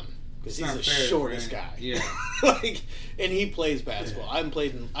 6'1", because It's he's not the fair for shortest him. guy. Yeah. Like, and he plays basketball. I haven't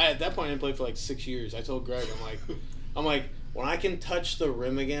played at that point I didn't play for like 6 years. I told Greg, I'm like, when I can touch the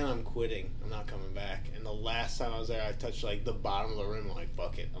rim again, I'm quitting. I'm not coming back. And the last time I was there, I touched like the bottom of the rim. I'm like,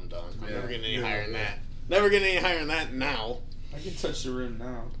 fuck it, I'm done. I'm Yeah. never getting any Yeah, higher than yeah. that. Never getting any higher than that now. I can touch the rim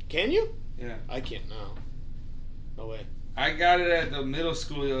now. Can you? Yeah. I can't now. No way. I got it at the middle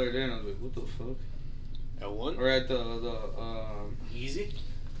school the other day, and I was like, what the fuck? At one? Or at the Easy?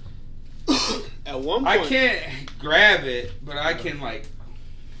 At one point. I can't grab it, but I can like.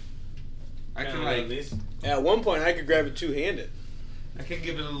 I can like. this. At one point, I could grab it two-handed. I can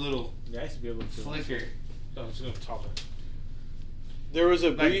give it a little Yeah, I used to be able to. flicker, Oh, I'm just gonna top it. There was a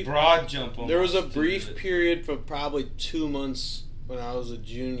like brief. broad jump. Almost There was a to brief it. period for probably 2 months when I was a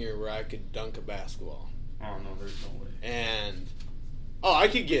junior where I could dunk a basketball. Oh no, there's no way. And I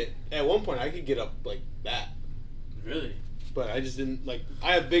could get at one point I could get up like that, Really? but I just didn't like.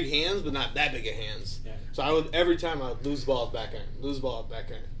 I have big hands, but not that big of hands. Yeah. So I would every time I would lose the ball at back iron, lose the ball at back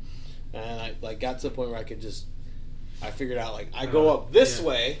iron, and I like got to the point where I could just. I figured out like I go up this yeah.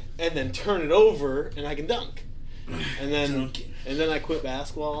 way and then turn it over and I can dunk, and then I quit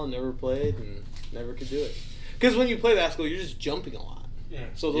basketball and never played and never could do it. Because when you play basketball, you're just jumping a lot, Yeah.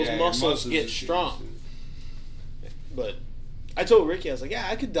 so those Yeah, your muscles get just strong. But I told Ricky, I was like, yeah,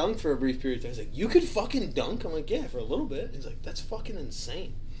 I could dunk for a brief period of time. He's like, you could fucking dunk? I'm like, yeah, for a little bit. He's like, that's fucking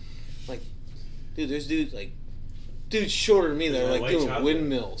insane. I'm like, dude, there's dudes like, dudes shorter than me that are like doing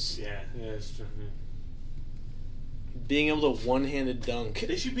windmills. Yeah, it's true. Being able to one-handed dunk.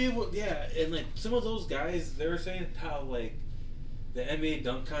 They should be able, and like some of those guys, they were saying how like the NBA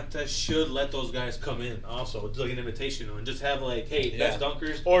dunk contest should let those guys come in also, do like an invitational and just have like, hey, best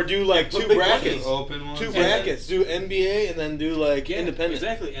dunkers, or do like put two big brackets, open ones. two brackets, do NBA and then do like independent.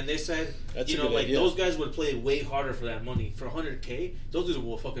 Exactly, and they said That's you a know good like idea. those guys would play way harder for that money for $100K. Those dudes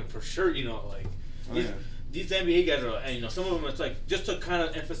will fucking for sure, you know, like these NBA guys are, and you know, some of them it's like just to kind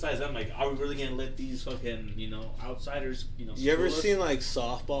of emphasize them, like, are we really gonna let these fucking outsiders, You ever school us? seen like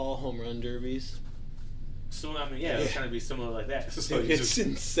softball home run derbies? So I mean, it's kind of be similar like that. So Dude, it's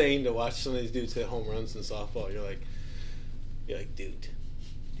insane to watch some of these dudes hit home runs in softball. You're like, dude.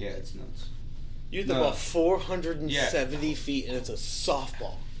 Yeah, it's nuts. You hit the ball 470 feet and it's a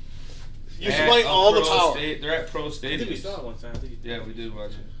softball. You're At supplying all the Pro power. They're at Pro I Stadium. think we saw it one time. Yeah, we did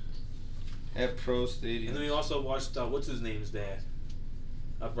watch it. At Pro Stadium. And then we also watched what's his name's dad,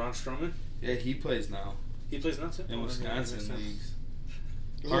 Braun Strowman. Yeah, he plays now. He plays now too. In Wisconsin leagues.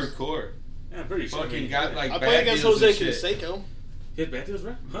 Who's- Hardcore. Yeah, I'm pretty sure. Fucking got like I bad played against deals Jose and shit. Canseco. He had bad deals,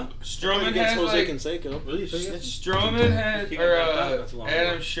 right? Huh? Strowman Against has Jose like Canseco. Really? Strowman had He got or knocked out not too long ago.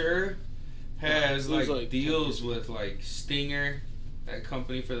 Adam Scher has He was like like- deals with like Stinger, that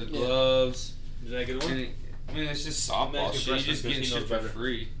company for the gloves. Is that a good And one? it, I mean, it's just softball American shit. You wrestling just because getting he knows shit for better.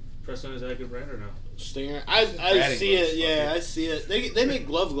 free. Preston, is that a good brand or no? Stinger. I batting see gloves, it. Yeah, fuck I see it. They make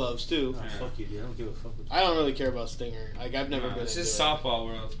gloves too. Oh, fuck you, dude. I don't give a fuck with you. I don't really care about Stinger. Like I've never been. It's into just it. softball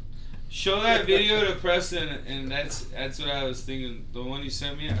world. Show that video to Preston, and that's what I was thinking. The one you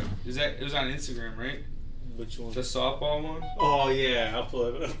sent me, it was on Instagram, right? Which one? The softball one. Oh yeah, I'll pull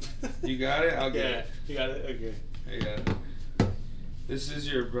it up. You got it. I'll get Yeah, it. you got it. Okay. I got it. This is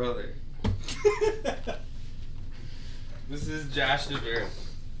your brother. This is Josh DeVere.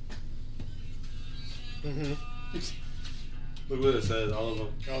 Mhm. Look what it says. All of them.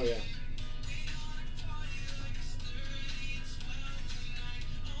 Oh yeah.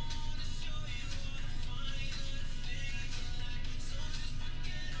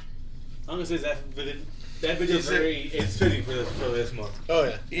 I'm gonna say that video is it's fitting for this month. Oh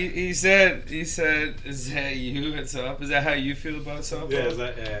yeah. He said, is that you? It's up. Is that how you feel about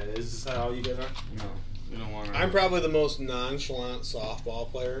softball? Is this how you guys are? No, we don't want to. I'm probably the most nonchalant softball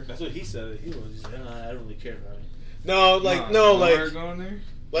player. That's what he said. He was. I don't really care about it. No, Nora going there.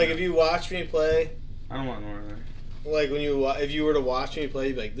 like if you watch me play, I don't want Nora there. like if you were to watch me play,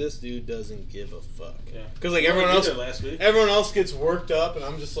 you'd be like, this dude doesn't give a fuck. Yeah. Because like We everyone did else, it last week. everyone else gets worked up, and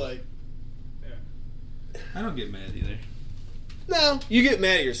I'm just like, I don't get mad either. no, you get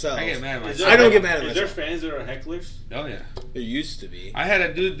mad at yourself. I get mad at Is myself. I don't get mad at Is there myself. fans that are hecklers? Oh yeah. There used to be. I had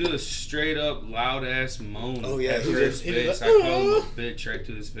a dude do a straight up loud ass moan. Oh, yeah, at he first did- he did base. that, I called him a bitch right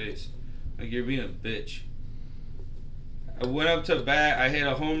to his face. Like, you're being a bitch. I went up to bat. I hit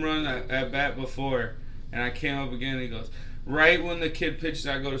a home run at bat before, and I came up again. And he goes, right when the kid pitches,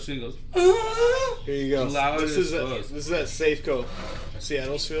 I go to swing. He goes, ah! Here you go. Loud This as is fuck. this is at Safeco,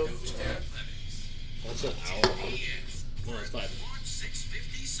 Seattle's field. That's an hour. No, it's 5.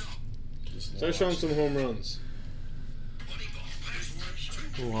 Start showing some home runs.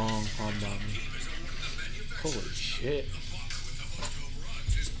 Long home run. Holy shit.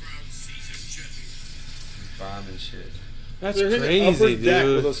 Bomb and shit. That's They're hitting crazy, upper deck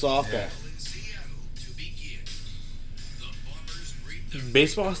dude. with a softball.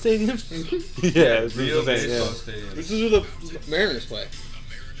 Baseball stadium? Yeah, this real is the thing, baseball yeah. stadium. This is where the Mariners play.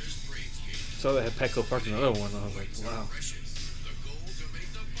 So they had Petco Park, another one. I was like, wow.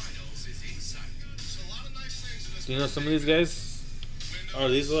 Do you know some of these guys? Are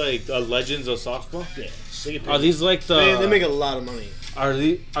these like legends of softball? Yeah. Are these like the? They make a lot of money.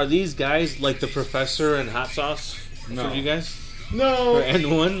 Are these guys like the professor and hot sauce No. for you guys? No. Or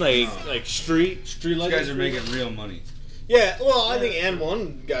N1 No. like street These legends? guys are making real money. Yeah, well, I think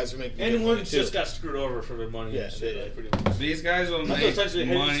N1 guys are making good Anyone money, too. just got screwed over for their money Yeah, and shit, they did. like, pretty much. These guys will That's make essentially,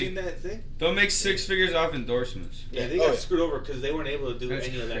 have you money. seen that thing? They'll make 6 figures off endorsements. Yeah, they Oh, got yeah. screwed over because they weren't able to do That's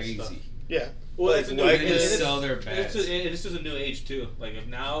any of that crazy. stuff. Yeah. Well, Like, it's a new. why They can't just they sell their And bats. this is a new age too. Like if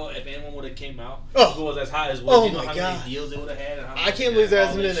anyone would have came out, Oh. if it was as high as Oh you know my how God. many deals they would have had. And how I much- can't believe there all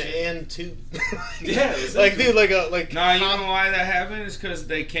hasn't that been shit. an N2. Yeah, like, dude, like. No, you know why that happened? Is because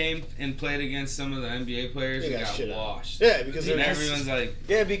they came and played against some of the NBA players They and got got shit out. washed. Yeah, because And they're everyone's like,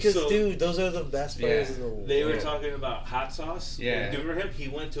 Yeah, because So- dude, those are the best players Yeah. in the world. They were talking about hot sauce. Yeah. Do you remember him? He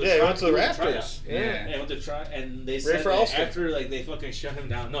went to. Yeah, he went to the tryout. Raptors. yeah. Yeah, he went to try, and they Ready said for that All-Star. after like they fucking shut him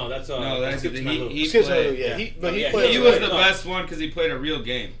down. No, that's No, that's Skip to my little- he Skip to my played. little- yeah, he- but he Yeah, played He a was lot. the best one because he played a real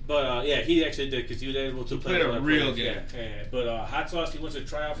game. But yeah, he actually did because he was able to play played a other real players. game. Yeah. But Hot Sauce, he went to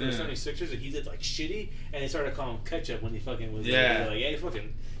try out for the Yeah. 76ers and he did like shitty, and they started calling him Ketchup when he fucking was Yeah. like, yeah,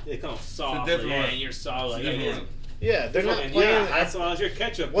 fucking, they call him soft. different like, yeah, one. you're soft. Like, It's a yeah, different one. Yeah, they're not fucking, playing. yeah, Hot Sauce, you're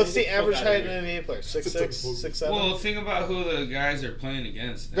Ketchup. What's Get the fuck average outta height in here. an NBA player? 6'6", 6'7"? Well, think about who the guys are playing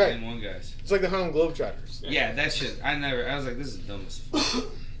against. Right. Right. One guys. It's like the Harlem Globetrotters. Yeah, that shit. I was like, this is dumb as fuck.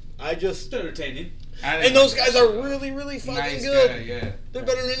 I just... It's entertaining. And those guys are really, really fucking nice good. Guy, yeah. They're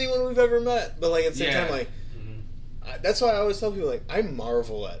better than anyone we've ever met. But like at the same Yeah. time, like that's why I always tell people like I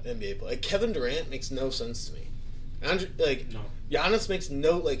marvel at NBA play. Like Kevin Durant makes no sense to me. No. Giannis makes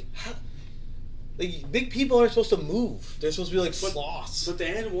no like. How, like big people aren't supposed to move. They're supposed to be like But- sloths. But the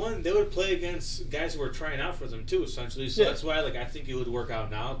N one, they would play against guys who were trying out for them too, essentially. So Yeah. that's why, like, I think it would work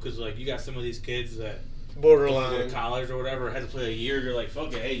out now because, like, you got some of these kids that go to Borderline. college or whatever, had to play a year. You're like,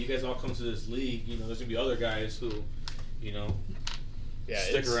 fuck it, hey, you guys all come to this league. You know, there's gonna be other guys who, you know, Yeah,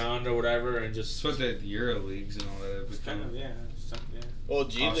 stick it's- around or whatever, and just That's what the Euro leagues and all that have kind become. of yeah. Well,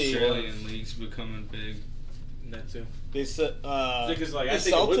 G League. Australian leagues becoming big. That too. They said. Because, like, the I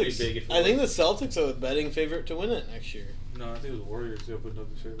think it would be Celtics. big if it I think the was. Celtics are the betting favorite to win it next year. No, I think it was Warriors who opened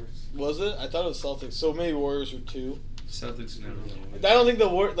up the favorites. Was it? I thought it was Celtics. So maybe Warriors were 2. Celtics never gonna I win. don't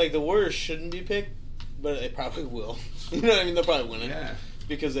think the Warriors shouldn't be picked, but they probably will. You know what I mean? They'll probably win it Yeah.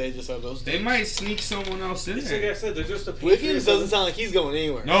 because they just have those. They teams. might sneak someone else in It's like I there. said, they're just a Wiggins doesn't sound like he's going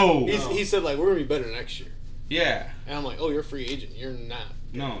anywhere. No. He said like we're gonna be better next year, Yeah. and I'm like, oh, you're a free agent. You're not.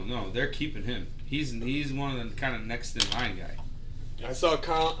 No, they're keeping him. He's one of the kind of next in line guy. I saw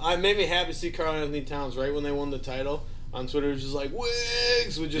Carl. I made me happy to see Karl Anthony Towns right when they won the title on Twitter. It was just like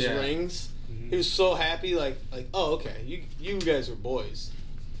Wiggs with just Yeah. rings. He was so happy, like oh okay, you guys are boys.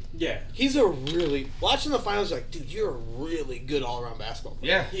 Yeah, He's a really watching the finals. Like, dude, you're a really good all around basketball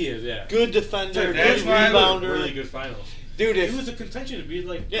player. Yeah. he is. Yeah, Good defender, good That's why I look rebounder. really good finals. Dude, He if was a contention to be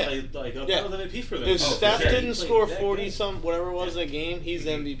like Yeah. like a Yeah. MVP for them. If Oh, for Steph sure. didn't He played score that 40 good. some whatever it was in a game, he's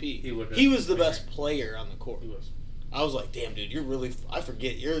MVP. He would have He been. was the best player on the court. He was. I was like, damn, dude, you're really. I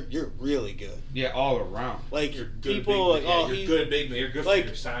forget, you're really good. Yeah, all around. Like You're good people, big, like yeah, oh, you're he's good big man. You're good like for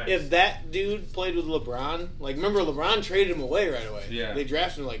your size. if that dude played with LeBron, like remember LeBron traded him away right away. Yeah. They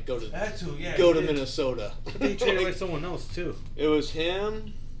drafted him like go to too, yeah. go he to did. Minnesota. They traded away Like, someone else too. it was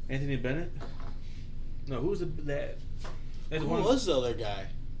him. Anthony Bennett. No, who was that? That's Who one. was the other guy?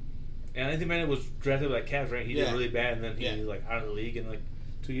 And Anthony Bennett was drafted by the Cavs, right? He Yeah. did really bad, and then he Yeah. was like out of the league in like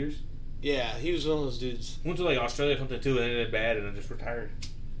 2 years. Yeah, he was one of those dudes. Went to like Australia or something too, and then did bad, and then just retired.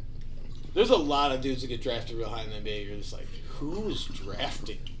 There's a lot of dudes that get drafted real high in the NBA. You're just like, who's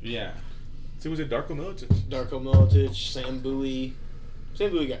drafting? Yeah. So was it Darko Milicic? Darko Milicic, Sam Bowie. Sam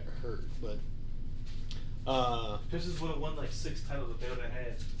Bowie got hurt, but Pistons would have won like 6 titles if they would have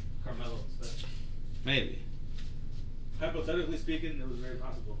had Carmelo instead. Maybe. Hypothetically speaking, it was very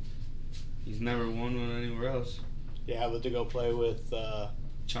possible. He's never won one anywhere else. yeah, but to go play with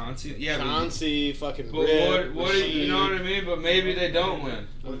Chauncey? Yeah, Chauncey, fucking but Rip, what you know what I mean? But maybe they don't win.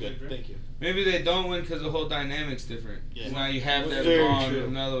 I'm good, thank you. Maybe they don't win because the whole dynamic's different. Yeah. Now you have that Very ball true.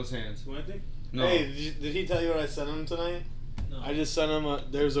 in Melo's hands. What do you think? No. Hey, did he tell you what I sent him tonight? No. I just sent him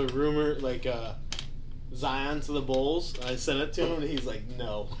there's a rumor, like, Zion to the Bulls. I sent it to him, and he's like,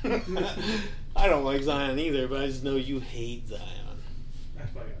 no. I don't like Zion either, but I just know you hate Zion.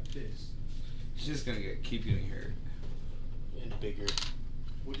 That's why I got pissed. He's just going to keep getting hurt. And bigger.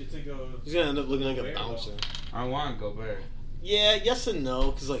 What do you think of? He's going to end up looking like a Gobert, bouncer. I want Gobert. Yeah, yes and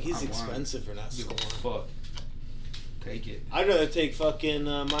no, because, like, he's I want expensive for not Give a scoring. fuck. Take it. I'd rather take fucking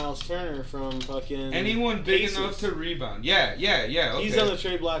Miles Turner from fucking Anyone big Pacers. enough to rebound. Yeah, okay. He's on the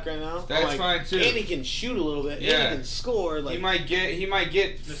trade block right now. That's I'm like, fine, too. And he can shoot a little bit. Yeah. And he can score. Like, He might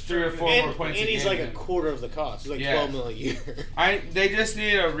get 3 or 4 more and points. he's a like game a in. quarter of the cost. He's like Yeah. $12 million a year. They just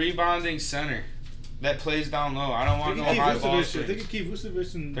need a rebounding center that plays down low. I don't want no high ball They screens. could keep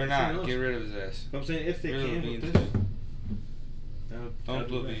Vucevic and They're someone not. else. Get rid of his ass. I'm saying if they Get rid of can with Levine. this.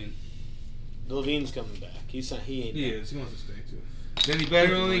 Don't Levine. Levine's coming back. He ain't. He back. is. He wants to stay too. Then he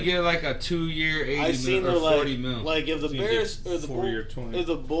better only get like a 2-year 80 I seen mil they're or 40 like, mil. like if the So you Bears get or the 40 or 20, if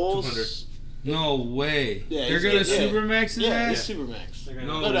the Bulls, No way. Yeah, They're he's gonna getting- supermax his yeah, ass? he's supermax. They're gonna-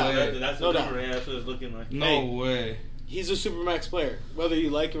 No No doubt. way. That's No the doubt. number. Yeah, that's what it's looking like. No Hey. way. He's a supermax player, whether you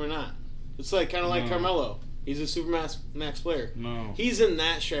like him or not. It's like kind of like No. Carmelo. He's a supermax max player. No. He's in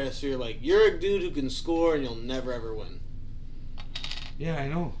that stratosphere. Like you're a dude who can score and you'll never ever win. Yeah, I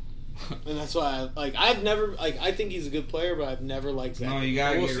know. And that's why I've never I think he's a good player, but I've never liked Zach. No, you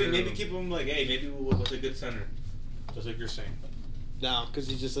gotta We'll get see. rid of Maybe him. keep him like, hey, maybe we'll with a good center, just like you're saying. No, because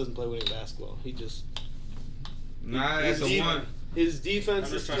he just doesn't play winning basketball. He just Not He's as a deep. one. His defense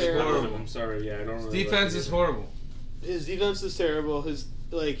I'm is just trying to terrible. him. I'm sorry. Yeah, I don't really. Defense like is it. horrible. His defense is terrible.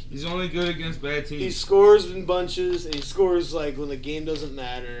 He's only good against bad He teams. scores in bunches, and he scores like when the game doesn't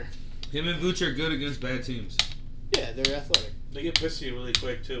matter. Him and Vooch are good against bad teams. Yeah, they're athletic. They get pissy really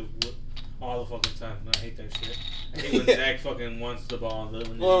quick too, all the fucking time. I hate that shit. I hate when Yeah. Zach fucking wants the ball and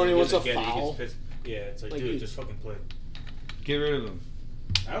then Well, when he wants a doesn't get it, he foul. gets pissed. Yeah, it's like, Like dude, he- just fucking play. Get rid of him.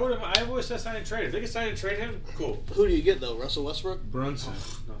 I've always said sign and trade. If they can sign and trade him, cool. Who do you get though? Russell Westbrook? Brunson.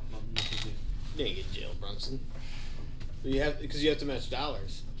 No, nothing. You ain't get Jalen Brunson. Because you have to match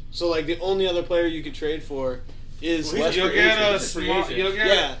dollars. So like the only other player you could trade for is Well, he's You'll Westbrook. get a He's a free small. agent. You'll get.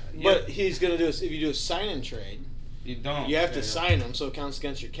 Yeah, but he's gonna do if you do a sign and trade, you don't. you have to Yeah. sign him, so it counts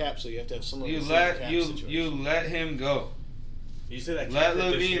against your cap. So you have to have someone. You in the same let cap you situation. let him go. You said that. Let captain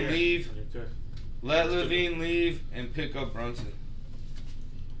this Levine year. leave. You're good. Let Let's do Levine leave and pick up Brunson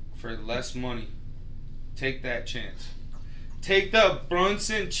for less money. Take that chance. Take the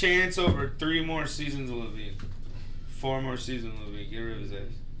Brunson chance over 3 more seasons of Levine. 4 more seasons of Levine. Get rid of his ass.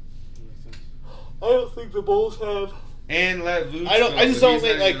 I don't think the Bulls have. And let Vooch I don't- go, I just but don't he's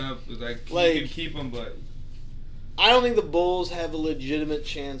think, not like- enough. You like- can keep him, but I don't think the Bulls have a legitimate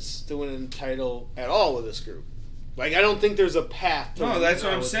chance to win a title at all with this group. Like I don't think there's a path. To no, that's what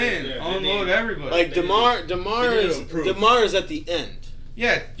No, I'm it's- saying. yeah, they Unload need- everybody. like Demar they need to improve. is at the end.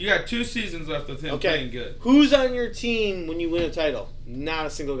 yeah, you got 2 seasons left with him Okay. playing good. Who's on your team when you win a title? Not a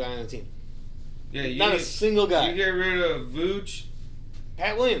single guy on the team. Yeah, you, Not a single guy. you get rid of Vooch.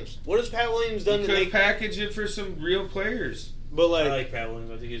 Pat Williams. What has Pat Williams done You to could make? package it for some real players. But I like, like Pat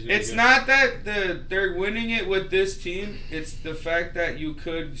Williams. I think he's really It's good. not that they're winning it with this team. It's the fact that you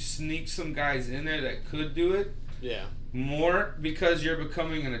could sneak some guys in there that could do it yeah, more because you're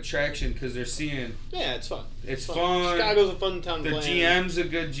becoming an attraction because they're seeing yeah, it's fun. it's fun. Chicago's a fun town. The playing. GM's a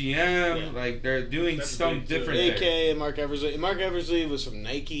good GM. Yeah. Like they're doing That's something big, too. different there. AK and Mark Eversley. Mark Eversley was from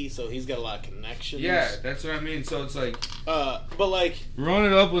Nike, so he's got a lot of connections. Yeah, that's what I mean. So it's like But like run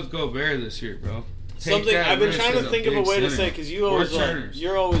it up with Gobert this year, bro. Take something that I've been risk trying as to think of a big way to center. say because you Or always like Turners.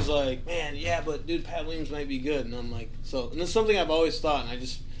 you're always like, man, yeah, but dude, Pat Williams might be good, and I'm like, so, and it's something I've always thought, and I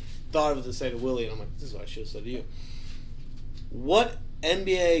just thought of it to say to Willie, and I'm like, this is what I should have said to you. What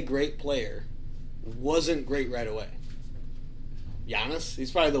NBA great player wasn't great right away? Giannis,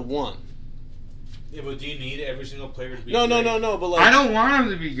 he's probably the one. Yeah, but do you need every single player to be? No, great? but like I don't want him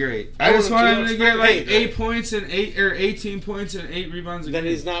to be great. I I just want want him him to to get like expect- 8 points and 18 points and 8 rebounds a then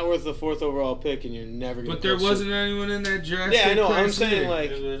game. he's not worth the 4th overall pick, and you're never gonna. But there close wasn't anyone in that draft. Yeah, I that know. I'm plays saying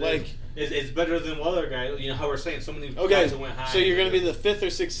either. like. It's better than other guys. You know how we're saying so many Okay, guys that went high. so you're going to be the 5th or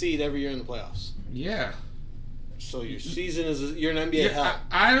 6th seed every year in the playoffs. Yeah. So your season is you're an NBA Yeah, hell.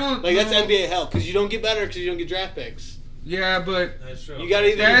 I don't Like that's know. NBA hell because you don't get better because you don't get draft picks. Yeah, but That's true. You got to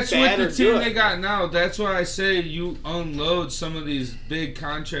either that's be with bad the or team good. they got now. That's why I say you unload some of these big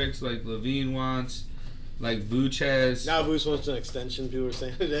contracts like Levine wants, like Vooch has. Now Vooch wants an extension. People were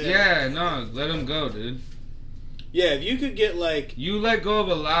saying today. Yeah, no, let him go, dude. Yeah, if you could get like. You let go of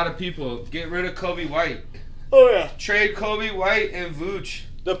a lot of people. Get rid of Kobe White. Oh yeah. Trade Kobe White and Vooch.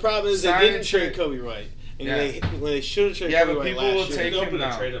 The problem is they Sign didn't and trade trade. Kobe White, and Yeah. when they should have traded Yeah, Kobe but White people last will year. take They're him open to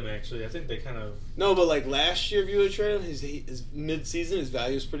now. trade him. Actually, I think they kind of. No, but like last year, if you would trade him, his mid-season his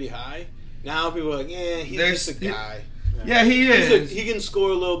value is pretty high. Now people are like, yeah, he's There's- just a guy. Yeah, he is. He can score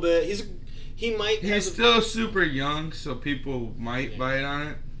a little bit. He might. have He's a- still super young, so people might Yeah. bite on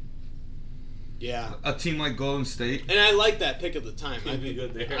it. Yeah, A team like Golden State. and I like that pick at the time. He'd be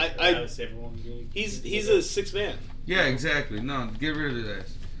good there. I- Everyone He's a 6 man. Yeah, exactly. No, get rid of his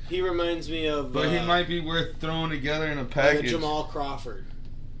ass. He reminds me of. But he might be worth throwing together in a like a package. Jamal Crawford.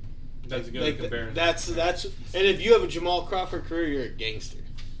 That's a good Like, comparison. that's and if you have a Jamal Crawford career, you're a gangster.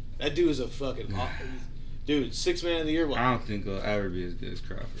 That dude is a fucking dude. 6 man of the year. I don't think he'll ever be as good as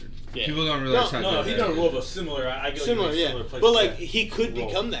Crawford. Yeah. People don't realize No, how No, good he's that got a is. role of a similar. I get Similar, like yeah. similar place But to like that. he could role.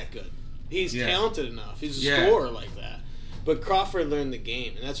 become that good. He's Yeah. talented enough. He's a Yeah. scorer like that. But Crawford learned the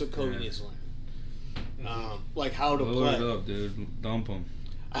game, and that's what Kobe Yeah. needs to learn. Like how to Load it play. up, dude. Dump him.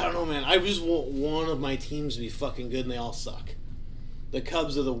 I don't know, man. I just want one of my teams to be fucking good, and they all suck. The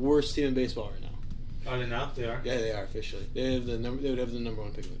Cubs are the worst team in baseball right now. Are they now? They are. Yeah, they are officially. They have They would have the number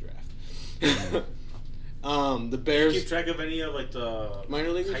 1 pick in the draft. The Bears. Keep track of any of like the Minor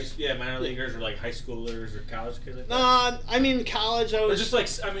leaguers? minor leaguers or like high schoolers or college kids. Like that? Nah, I mean college. I Or was just like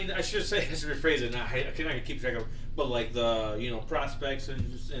I should say I should rephrase it. I cannot keep track of, but like the prospects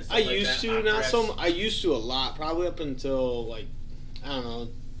and stuff I like used that, to not so. autographs. I used to a lot, probably up until like I don't know,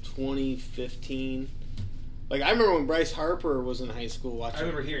 2015. Like I remember when Bryce Harper was in high school watching. I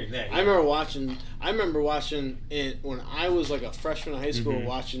remember hearing that. I remember watching it when I was like a freshman in high school, Mhm.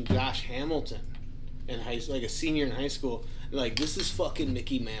 watching Josh Hamilton in like a senior in high school. Like, this is fucking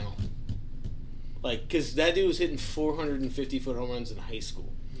Mickey Mantle. Like, because that dude was hitting 450-foot home runs in high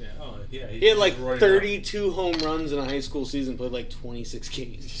school. Yeah. Oh, yeah. He had like 32 home runs in a high school season, played like 26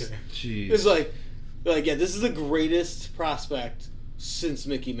 games. Jeez. It's like, yeah, this is the greatest prospect since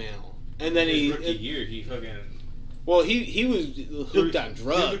Mickey Mantle. And then his rookie year, he fucking. Well, he was hooked on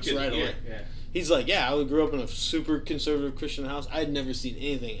drugs right away. Yeah. He's like, yeah, I grew up in a super conservative Christian house. I'd never seen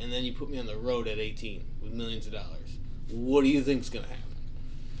anything, and then you put me on the road at 18 with millions of dollars. What do you think's gonna happen?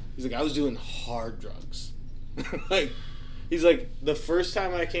 He's like, I was doing hard drugs. Like, he's like, the first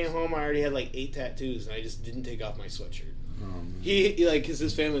time I came home, I already had like 8 tattoos, and I just didn't take off my sweatshirt. He like, cause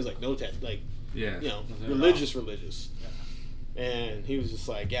his family was like, no religious. Yeah. And he was just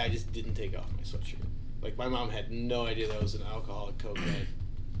like, yeah, I just didn't take off my sweatshirt. Like, my mom had no idea that I was an alcoholic coke guy,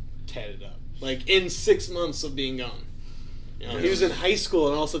 tatted up. Like, in 6 months of being gone. You know, he was in high school,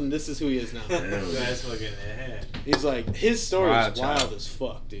 and all of a sudden, this is who he is now. That's fucking. He's like, his story is wild as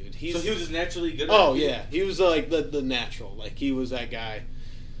fuck, dude. So he was just naturally good. Oh yeah, he was like the natural. Like, he was that guy.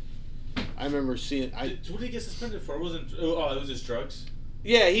 I remember seeing. What did he get suspended for? It was just drugs.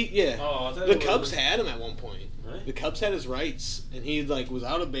 Yeah, Yeah. Oh, I thought the Cubs had him at one point. Right? The Cubs had his rights, and he like was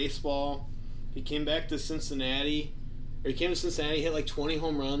out of baseball. He came back to Cincinnati, or he came to Cincinnati, hit like 20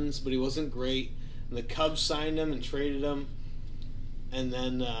 home runs, but he wasn't great. And the Cubs signed him and traded him. And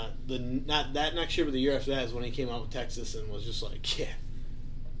then not that next year, but the year after that is when he came out with Texas and was just like, yeah,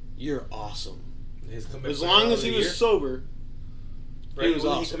 you're awesome. As long as he was sober, he was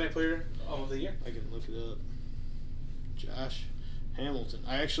awesome. He comeback player of the year. I can look it up. Josh Hamilton.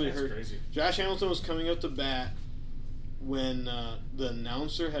 I actually heard crazy. Josh Hamilton was coming up to bat when the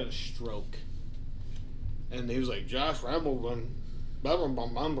announcer had a stroke, and he was like, Josh Hamilton.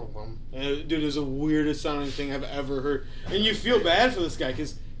 And, dude, it was the weirdest sounding thing I've ever heard. And you feel bad for this guy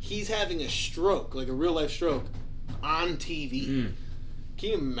because he's having a stroke, like a real life stroke, on TV. Can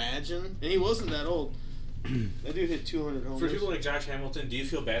you imagine? And he wasn't that old. That dude hit 200 homers. For people like Josh Hamilton, do you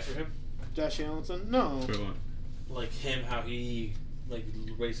feel bad for him? Josh Hamilton? No. For what? Like him, how he like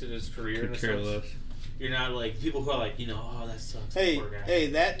wasted his career. Could care less. You're not like people who are like, oh, that sucks. Hey,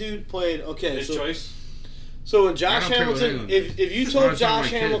 that dude played. Okay, his choice. So when Josh Hamilton, if you told Josh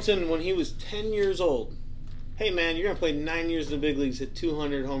Hamilton when he was 10 years old, hey man, you're gonna play 9 years in the big leagues, hit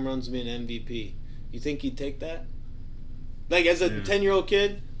 200 home runs, and be an MVP, you think he'd take that? Like, as a 10-year-old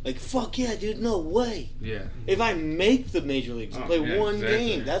kid, like, fuck yeah, dude, no way. Yeah. If I make the major leagues and play one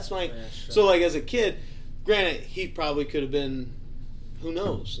game, that's my. So like as a kid, granted, he probably could have been, who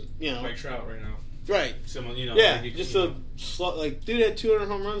knows, Mike Trout right now. Right. Someone, Yeah, just dude had 200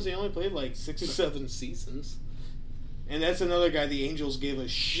 home runs. He only played like 6 or 7 seasons. And that's another guy the Angels gave a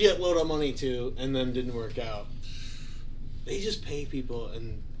shitload of money to and then didn't work out. They just pay people.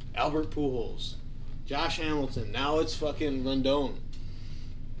 And Albert Pujols, Josh Hamilton, now it's fucking Rendon.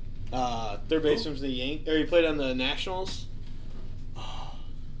 Third baseman for the Yankees. Or he played on the Nationals. Oh.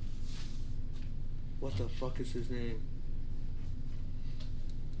 What the fuck is his name?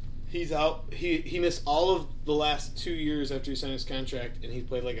 He's out. He missed all of the last 2 years after he signed his contract, and he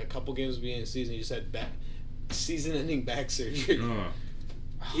played like a couple games at the beginning of the season. He just had season-ending back surgery.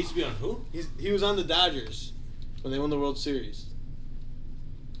 He used to be on who? He was on the Dodgers when they won the World Series.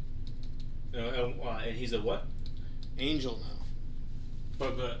 And he's a what? Angel now.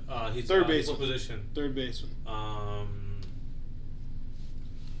 But he's third baseman. What position? Third baseman.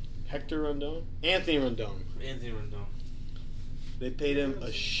 Hector Rendon? Anthony Rendon. They paid him a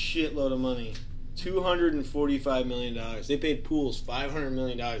shitload of money. $245 million. They paid Pujols $500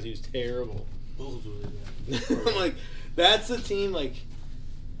 million. He was terrible. Pujols was really bad. I'm like, that's a team like,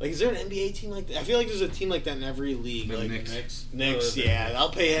 is there an NBA team like that? I feel like there's a team like that in every league. The like Knicks. Yeah, I'll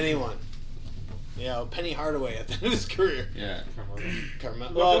pay anyone. Yeah, Penny Hardaway at the end of his career. Yeah.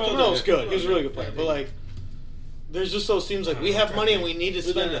 Carmelo was good. He was a really good player. But like, there's just those teams like, we have money and we need to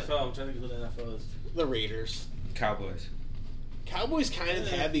spend it. I'm trying to get who the NFL is. The Raiders. Cowboys kind of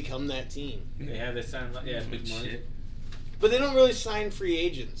have become that team. They have. They signed big money. But they don't really sign free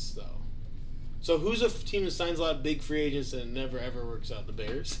agents, though. So who's a team that signs a lot of big free agents and never ever works out? The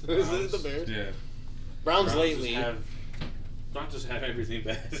Bears? Is it the Bears? Yeah. Browns lately. Browns just have everything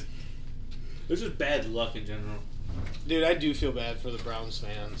bad. There's just bad luck in general. Dude, I do feel bad for the Browns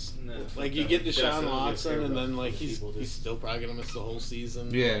fans. No, like, you get Deshaun Watson, and then like he's still probably gonna miss the whole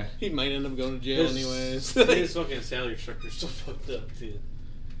season. Yeah. He might end up going to jail anyways. His fucking salary structure's so fucked up, dude.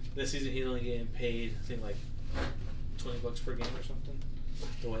 This season he's only getting paid, I think, like $20 per game or something.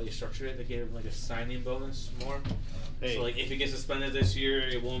 The way they structured it, they gave him like a signing bonus more. Hey. So like, if he gets suspended this year,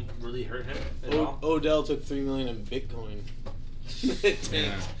 it won't really hurt him at all. Odell took $3 million in Bitcoin.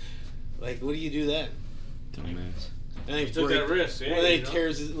 Yeah. Like, what do you do then? Dumbass. And then He took that risk. Yeah, Well, then he you know?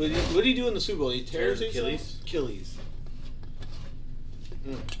 tears his. What did he do in the Super Bowl? He tears his Achilles.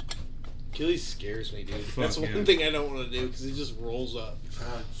 Achilles scares me, dude. Fuck, That's one thing I don't want to do because he just rolls up.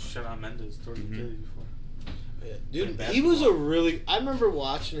 Shut out Mendes. Tore the Achilles before. Yeah. Dude, Playing he was a basketball. really. I remember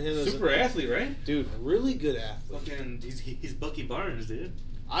watching him as Super athlete, right? dude, really good athlete. Fucking, he's Bucky Barnes, dude.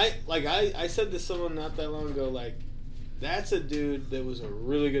 I said to someone not that long ago, like, that's a dude that was a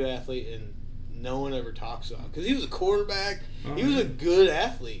really good athlete and no one ever talks about because he was a quarterback. He was a good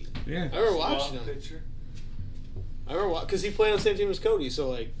athlete. Yeah. I remember watching him. Picture. I remember because he played on the same team as Cody. So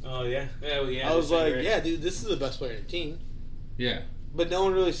like, Oh yeah, yeah. I was like, yeah, dude, this is the best player in the team. Yeah. But no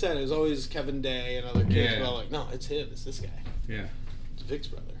one really said it. It was always Kevin Day and other kids. Yeah. But I'm like, no, it's him. It's this guy. Yeah. It's Vic's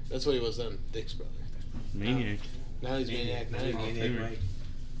brother. That's what he was then. Vic's brother. Maniac. Now he's Maniac. Now he's Hall of Maniac, Famer. Mike.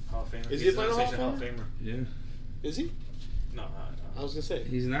 Hall of Famer. Is he He's playing not Hall such of a Hall of Famer? Yeah. Is he? No. I was gonna say.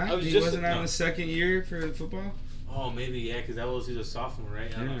 He's not. I was He just- wasn't on no. the second year for football. Oh, maybe yeah, because he's a sophomore,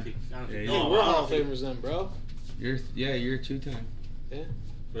 right? I don't know if he. I don't Yeah, think. yeah. Hey, No, we're I don't Hall of think- Famers then, bro. You're 2-time.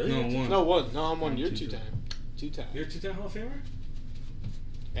 Really? No, one. No, one. No, I'm one. I'm You're two-time. 2-time. 2-time. You're a 2-time Hall of Famer?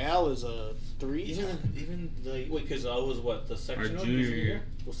 Al is a 3. Even the wait, because I was what the sectional junior your year.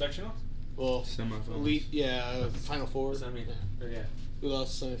 Well, sectional. Well, Semifinals. elite. Yeah, Final Four. I mean, Yeah. yeah. We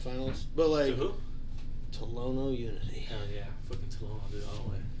lost semifinals, but like To who? Tolono Unity. Hell yeah, fucking Toulon, dude,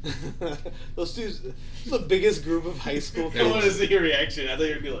 all the way. Those dudes, the biggest group of high school I want to kids. see your reaction. I thought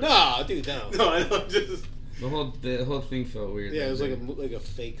you'd be like, Nah, dude, no. no, I don't just. The whole thing felt weird. Yeah, it that was day. like a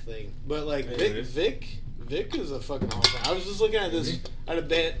fake thing. But like Yeah, it Vic, is. Vic is a fucking Hall of Fame. I was just looking at this at a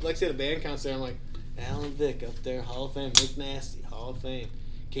band, like say a band concert. I'm like, Alan Vic up there, Hall of Fame. Vic Nasty, Hall of Fame.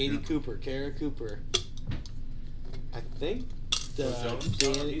 Katie Yeah. Cooper, Kara Cooper. I think. Jones?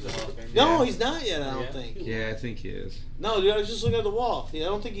 Danny. He's a Hall of Famer. No, Yeah. he's not yet. I don't Yeah. think. Yeah, I think he is. No, dude, I was just looking at the wall. Yeah, I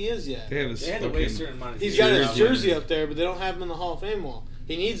don't think he is yet. They have a They had to wait a fucking. certain amount of He's years. got his Jersey. jersey up there, but they don't have him in the Hall of Fame wall.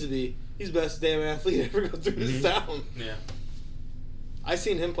 He needs to be. He's the best damn athlete ever go through this town. Yeah. I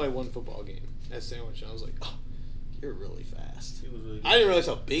seen him play one football game at Sandwich, and I was like, oh, you're really fast. He was really good. I didn't realize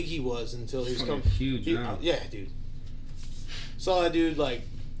how big he was until he was Fucking coming. huge now. Yeah, dude. Saw that dude like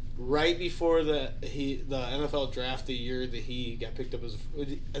right before the NFL draft the year that he got picked up as I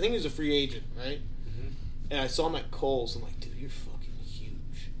think he was a free agent, right? Mhm. And I saw him at Kohl's. I'm like, dude, you're fucking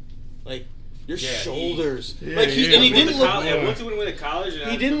huge. Like your Yeah, shoulders. he- like Yeah, he yeah. and he Went didn't to look. college, and once he went to college, and He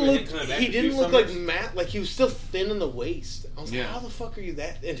I didn't remember look. him coming back He a didn't few look like summers. Matt. Like he was still thin in the waist. I was Yeah. like, how the fuck are you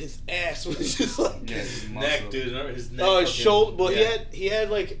that? And his ass was just like. Yeah, his Neck, muscle. dude. Remember his neck. Oh, his fucking- shoulder. Well, yeah. he had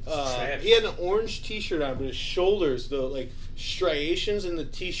like Straps. he had an orange T-shirt on, but his shoulders, the like striations in the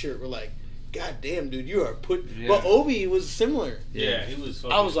T-shirt were like, God damn, dude, you are put. Yeah. But Obi was similar. Yeah, he was.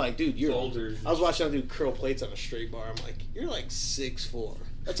 I was like, dude, you're. shoulders. I was watching that dude curl plates on a straight bar. I'm like, you're like 6'4".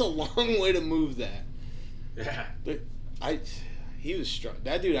 That's a long way to move that. Yeah. But he was strong.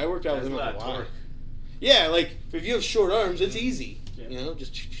 That dude, I worked out That's with him a lot at of the Y. torque. Yeah, like if you have short arms, it's easy. Yeah. You know,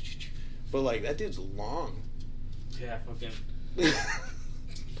 just. But like that dude's long. Yeah, fucking.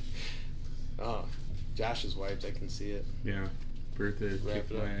 Oh, Josh is wiped. I can see it. Yeah. Birthday Wrap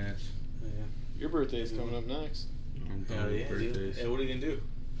kicked it my up. ass. Your birthday is coming up next. I'm done Hell with yeah, dude. birthdays. Hey, what are you gonna do?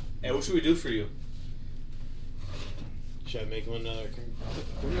 Hey, what should we do for you? Should I make him another?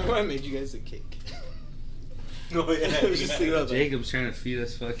 Remember I made you guys a cake. Oh I was just thinking about that. Jacob's trying to feed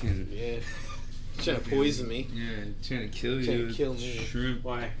us fucking. Yeah. Trying to poison me. Yeah, trying to kill Trying you. to kill me. Shrimp.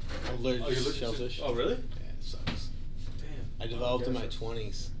 Why? I'm allergic Oh, to you're looking shellfish. Oh, really? Yeah, it sucks. Damn. I developed in my guess.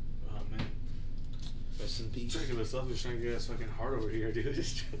 20s. Oh man. Rest in peace. Trying to get myself just trying to get us fucking hard over here, dude.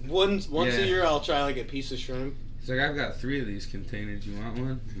 Just Once Yeah. a year, I'll try like a piece of shrimp. He's like, I've got 3 of these containers. You want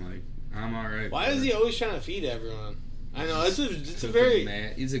one? I'm like, I'm alright. Why is he always trying to feed everyone? I know it's a Took very him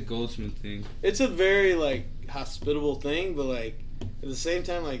mad. He's a Goldsmith thing. it's a very like hospitable thing, but like at the same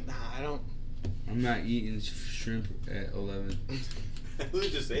time, like nah, I don't. I'm not eating shrimp at 11. we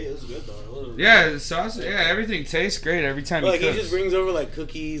just say it was good though. Yeah, the sauce. Yeah, everything tastes great every time Like he he cooks. just brings over like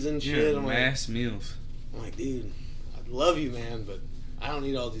cookies and shit. Yeah, I'm like, mass meals. dude, I love you, man, but I don't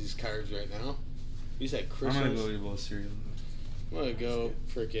need all these carbs right now. You said Christmas. I'm gonna go eat a bowl of cereal. I'm gonna go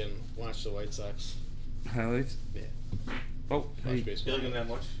freaking watch the White Sox. Highlights? Yeah. Oh, Watch hey. You baseball. looking that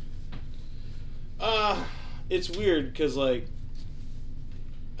much? It's weird because like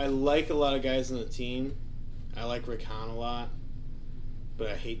I like a lot of guys on the team. I like Rick Hahn a lot, but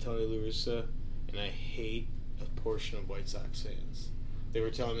I hate Tony La Russa, and I hate a portion of White Sox fans. They were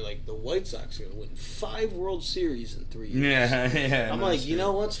telling me like the White Sox are gonna win 5 World Series in 3 years. Yeah, yeah. I'm no like, shit. you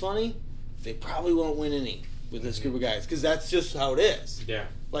know what's funny? They probably won't win any. with this group of guys because that's just how it is. Yeah.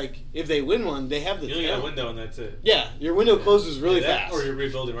 Like if they win one, they have the. You only got a window and that's it. Yeah, your window closes really fast. Or you're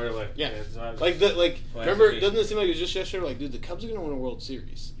rebuilding right away. Yeah. It's not, remember? Doesn't it seem like it was just yesterday? We're like, dude, the Cubs are gonna win a World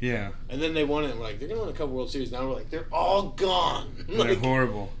Series. Yeah. And then they won it. And we're like, they're gonna win a couple World Series. Now we're like, they're all gone. They're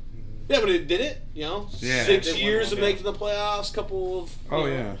horrible. Yeah, but it did it. You know, Yeah. 6 years of making the playoffs. Couple of. Oh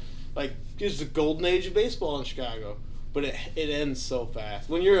you know, yeah. Like it's the golden age of baseball in Chicago. But it ends so fast.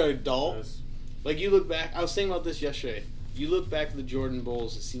 When you're an adult, like you look back. I was thinking about this yesterday. You look back at the Jordan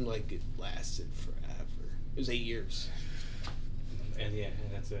Bulls, it seemed like it lasted forever. It was 8 years. And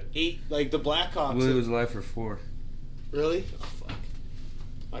that's it. 8, like the Blackhawks. Willie was alive for 4. Really? Oh,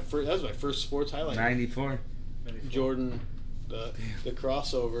 fuck. That was my first sports highlight. 94. Jordan, the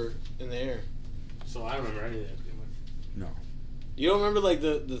crossover in the air. So I don't remember any of that. No. You don't remember like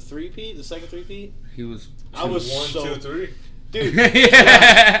the three-peat, the second three-peat? He was. I was 1, 2, 3. Dude,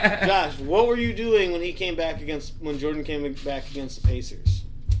 Yeah. Josh, what were you doing when when Jordan came back against the Pacers?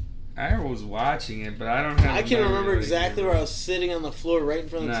 I was watching it, but I don't have. I can remember exactly where I was sitting on the floor, right in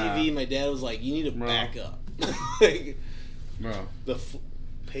front of the Nah. TV. My dad was like, "You need to back up." Bro.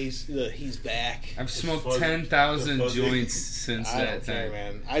 He's back. I've smoked 10,000 joints since I that don't care,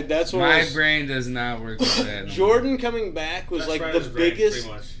 time. man. That's what My brain does not work like that. Jordan coming back was like the biggest. Pretty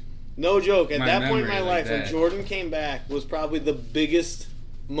much. No joke. At My that point in my memory life, like when that. Jordan came back, was probably the biggest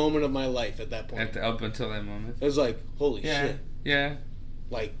moment of my life. At that point, Up until that moment. it was like, holy shit! Yeah.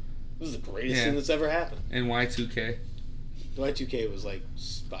 Like, this is the greatest Yeah. thing that's ever happened. And Y2K. Y2K was like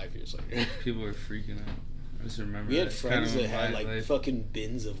 5 years later. People were freaking out. I just remember. We had that. friends Kinda that had my like life. fucking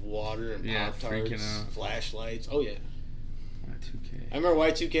bins of water and Yeah, Pop freaking Tarts, out. flashlights. Oh yeah. Y2K. I remember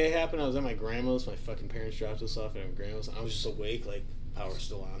Y2K happened. I was at my grandma's. My fucking parents dropped us off at my grandma's. I was just awake, like power's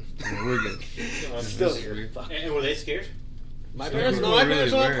still on. Yeah, we're good. I'm still This is here. weird. Fuck. And were they scared? My Some parents, people no, my really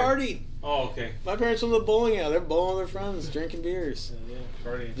parents went were. out party. Oh, okay. My parents went to the bowling alley. They're bowling with their friends, drinking beers. Yeah,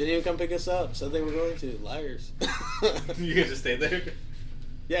 party. Didn't even come pick us up. Said they were going to. Liars. You guys just stayed there?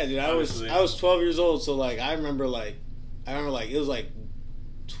 Yeah, dude. Obviously. I was 12 years old, so like I remember like it was like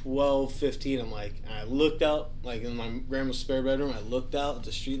 12, 15. I'm like, and I looked out like in my grandma's spare bedroom. I looked out at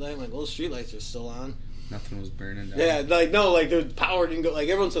the street light. I'm like, those street lights are still on. Nothing was burning down. Yeah, like no, like the power didn't go. Like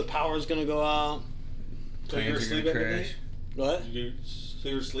everyone said, power's gonna go out. So you were Planes are asleep gonna at the crash. night? What? So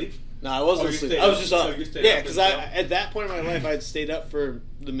you were asleep? No, I wasn't Oh, you asleep. stayed I was up. just Oh, up. you stayed Yeah, up because until- at that point in my life, I'd stayed up for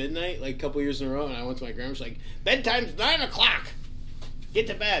the midnight, like a couple years in a row, and I went to my grandma's like, bedtime's 9 o'clock. Get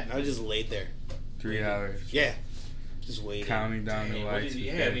to bed. And I just laid there. 3 hours. Yeah. Just waiting. Counting down the What did lights.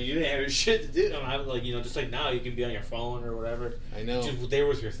 you, I mean, you didn't have shit to do. I mean, like, just like now, you can be on your phone or whatever. I know. Just there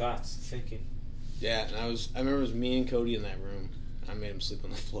with your thoughts, thinking. Yeah, and I remember it was me and Cody in that room. I made him sleep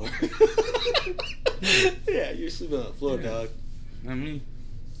on the floor. Yeah, you're sleeping on the floor, dog. Not me.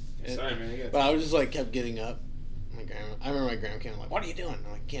 And- Sorry, man. But I was just like kept getting up. I remember my grandma came like, "What are you doing?"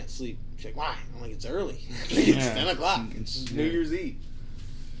 I'm like, "Can't sleep." She's like, "Why?" I'm like, "It's early. It's Yeah. 10 o'clock. It's New Yeah. Year's Eve."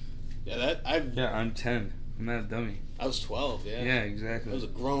 Yeah, Yeah, I'm 10. I'm not a dummy. I was 12. Yeah. Yeah, exactly. I was a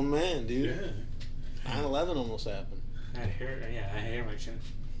grown man, dude. Yeah. 9/11 almost happened. I had hair in my chin.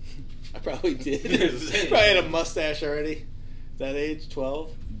 I probably did. Same. Probably had a mustache already. That age,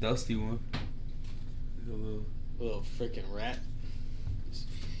 12. Dusty one. A Little freaking rat.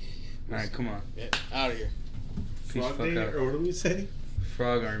 Alright, come on. Yeah, out of here. Peace Frog fuck Day, out. or what do we say?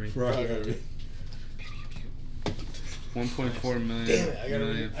 Frog Army. Frog Army. 1.4 million. Damn it! I gotta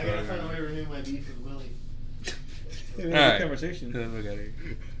million find a Frog way Army. to renew my beef with Willie. Alright. Conversation. Look at it.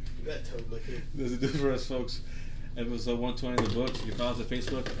 That toad liquor. That's it for us, folks. Episode 120 of the books. You can follow us on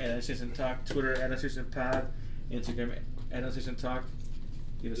Facebook at Association Talk, Twitter at Association Pod, Instagram at Association Talk.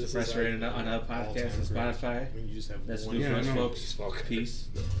 Give us This a press is rating our on Apple Podcasts and all-time Spotify. When you just have That's one new for Yeah, us, I know. folks. Peace.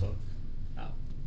 The fuck.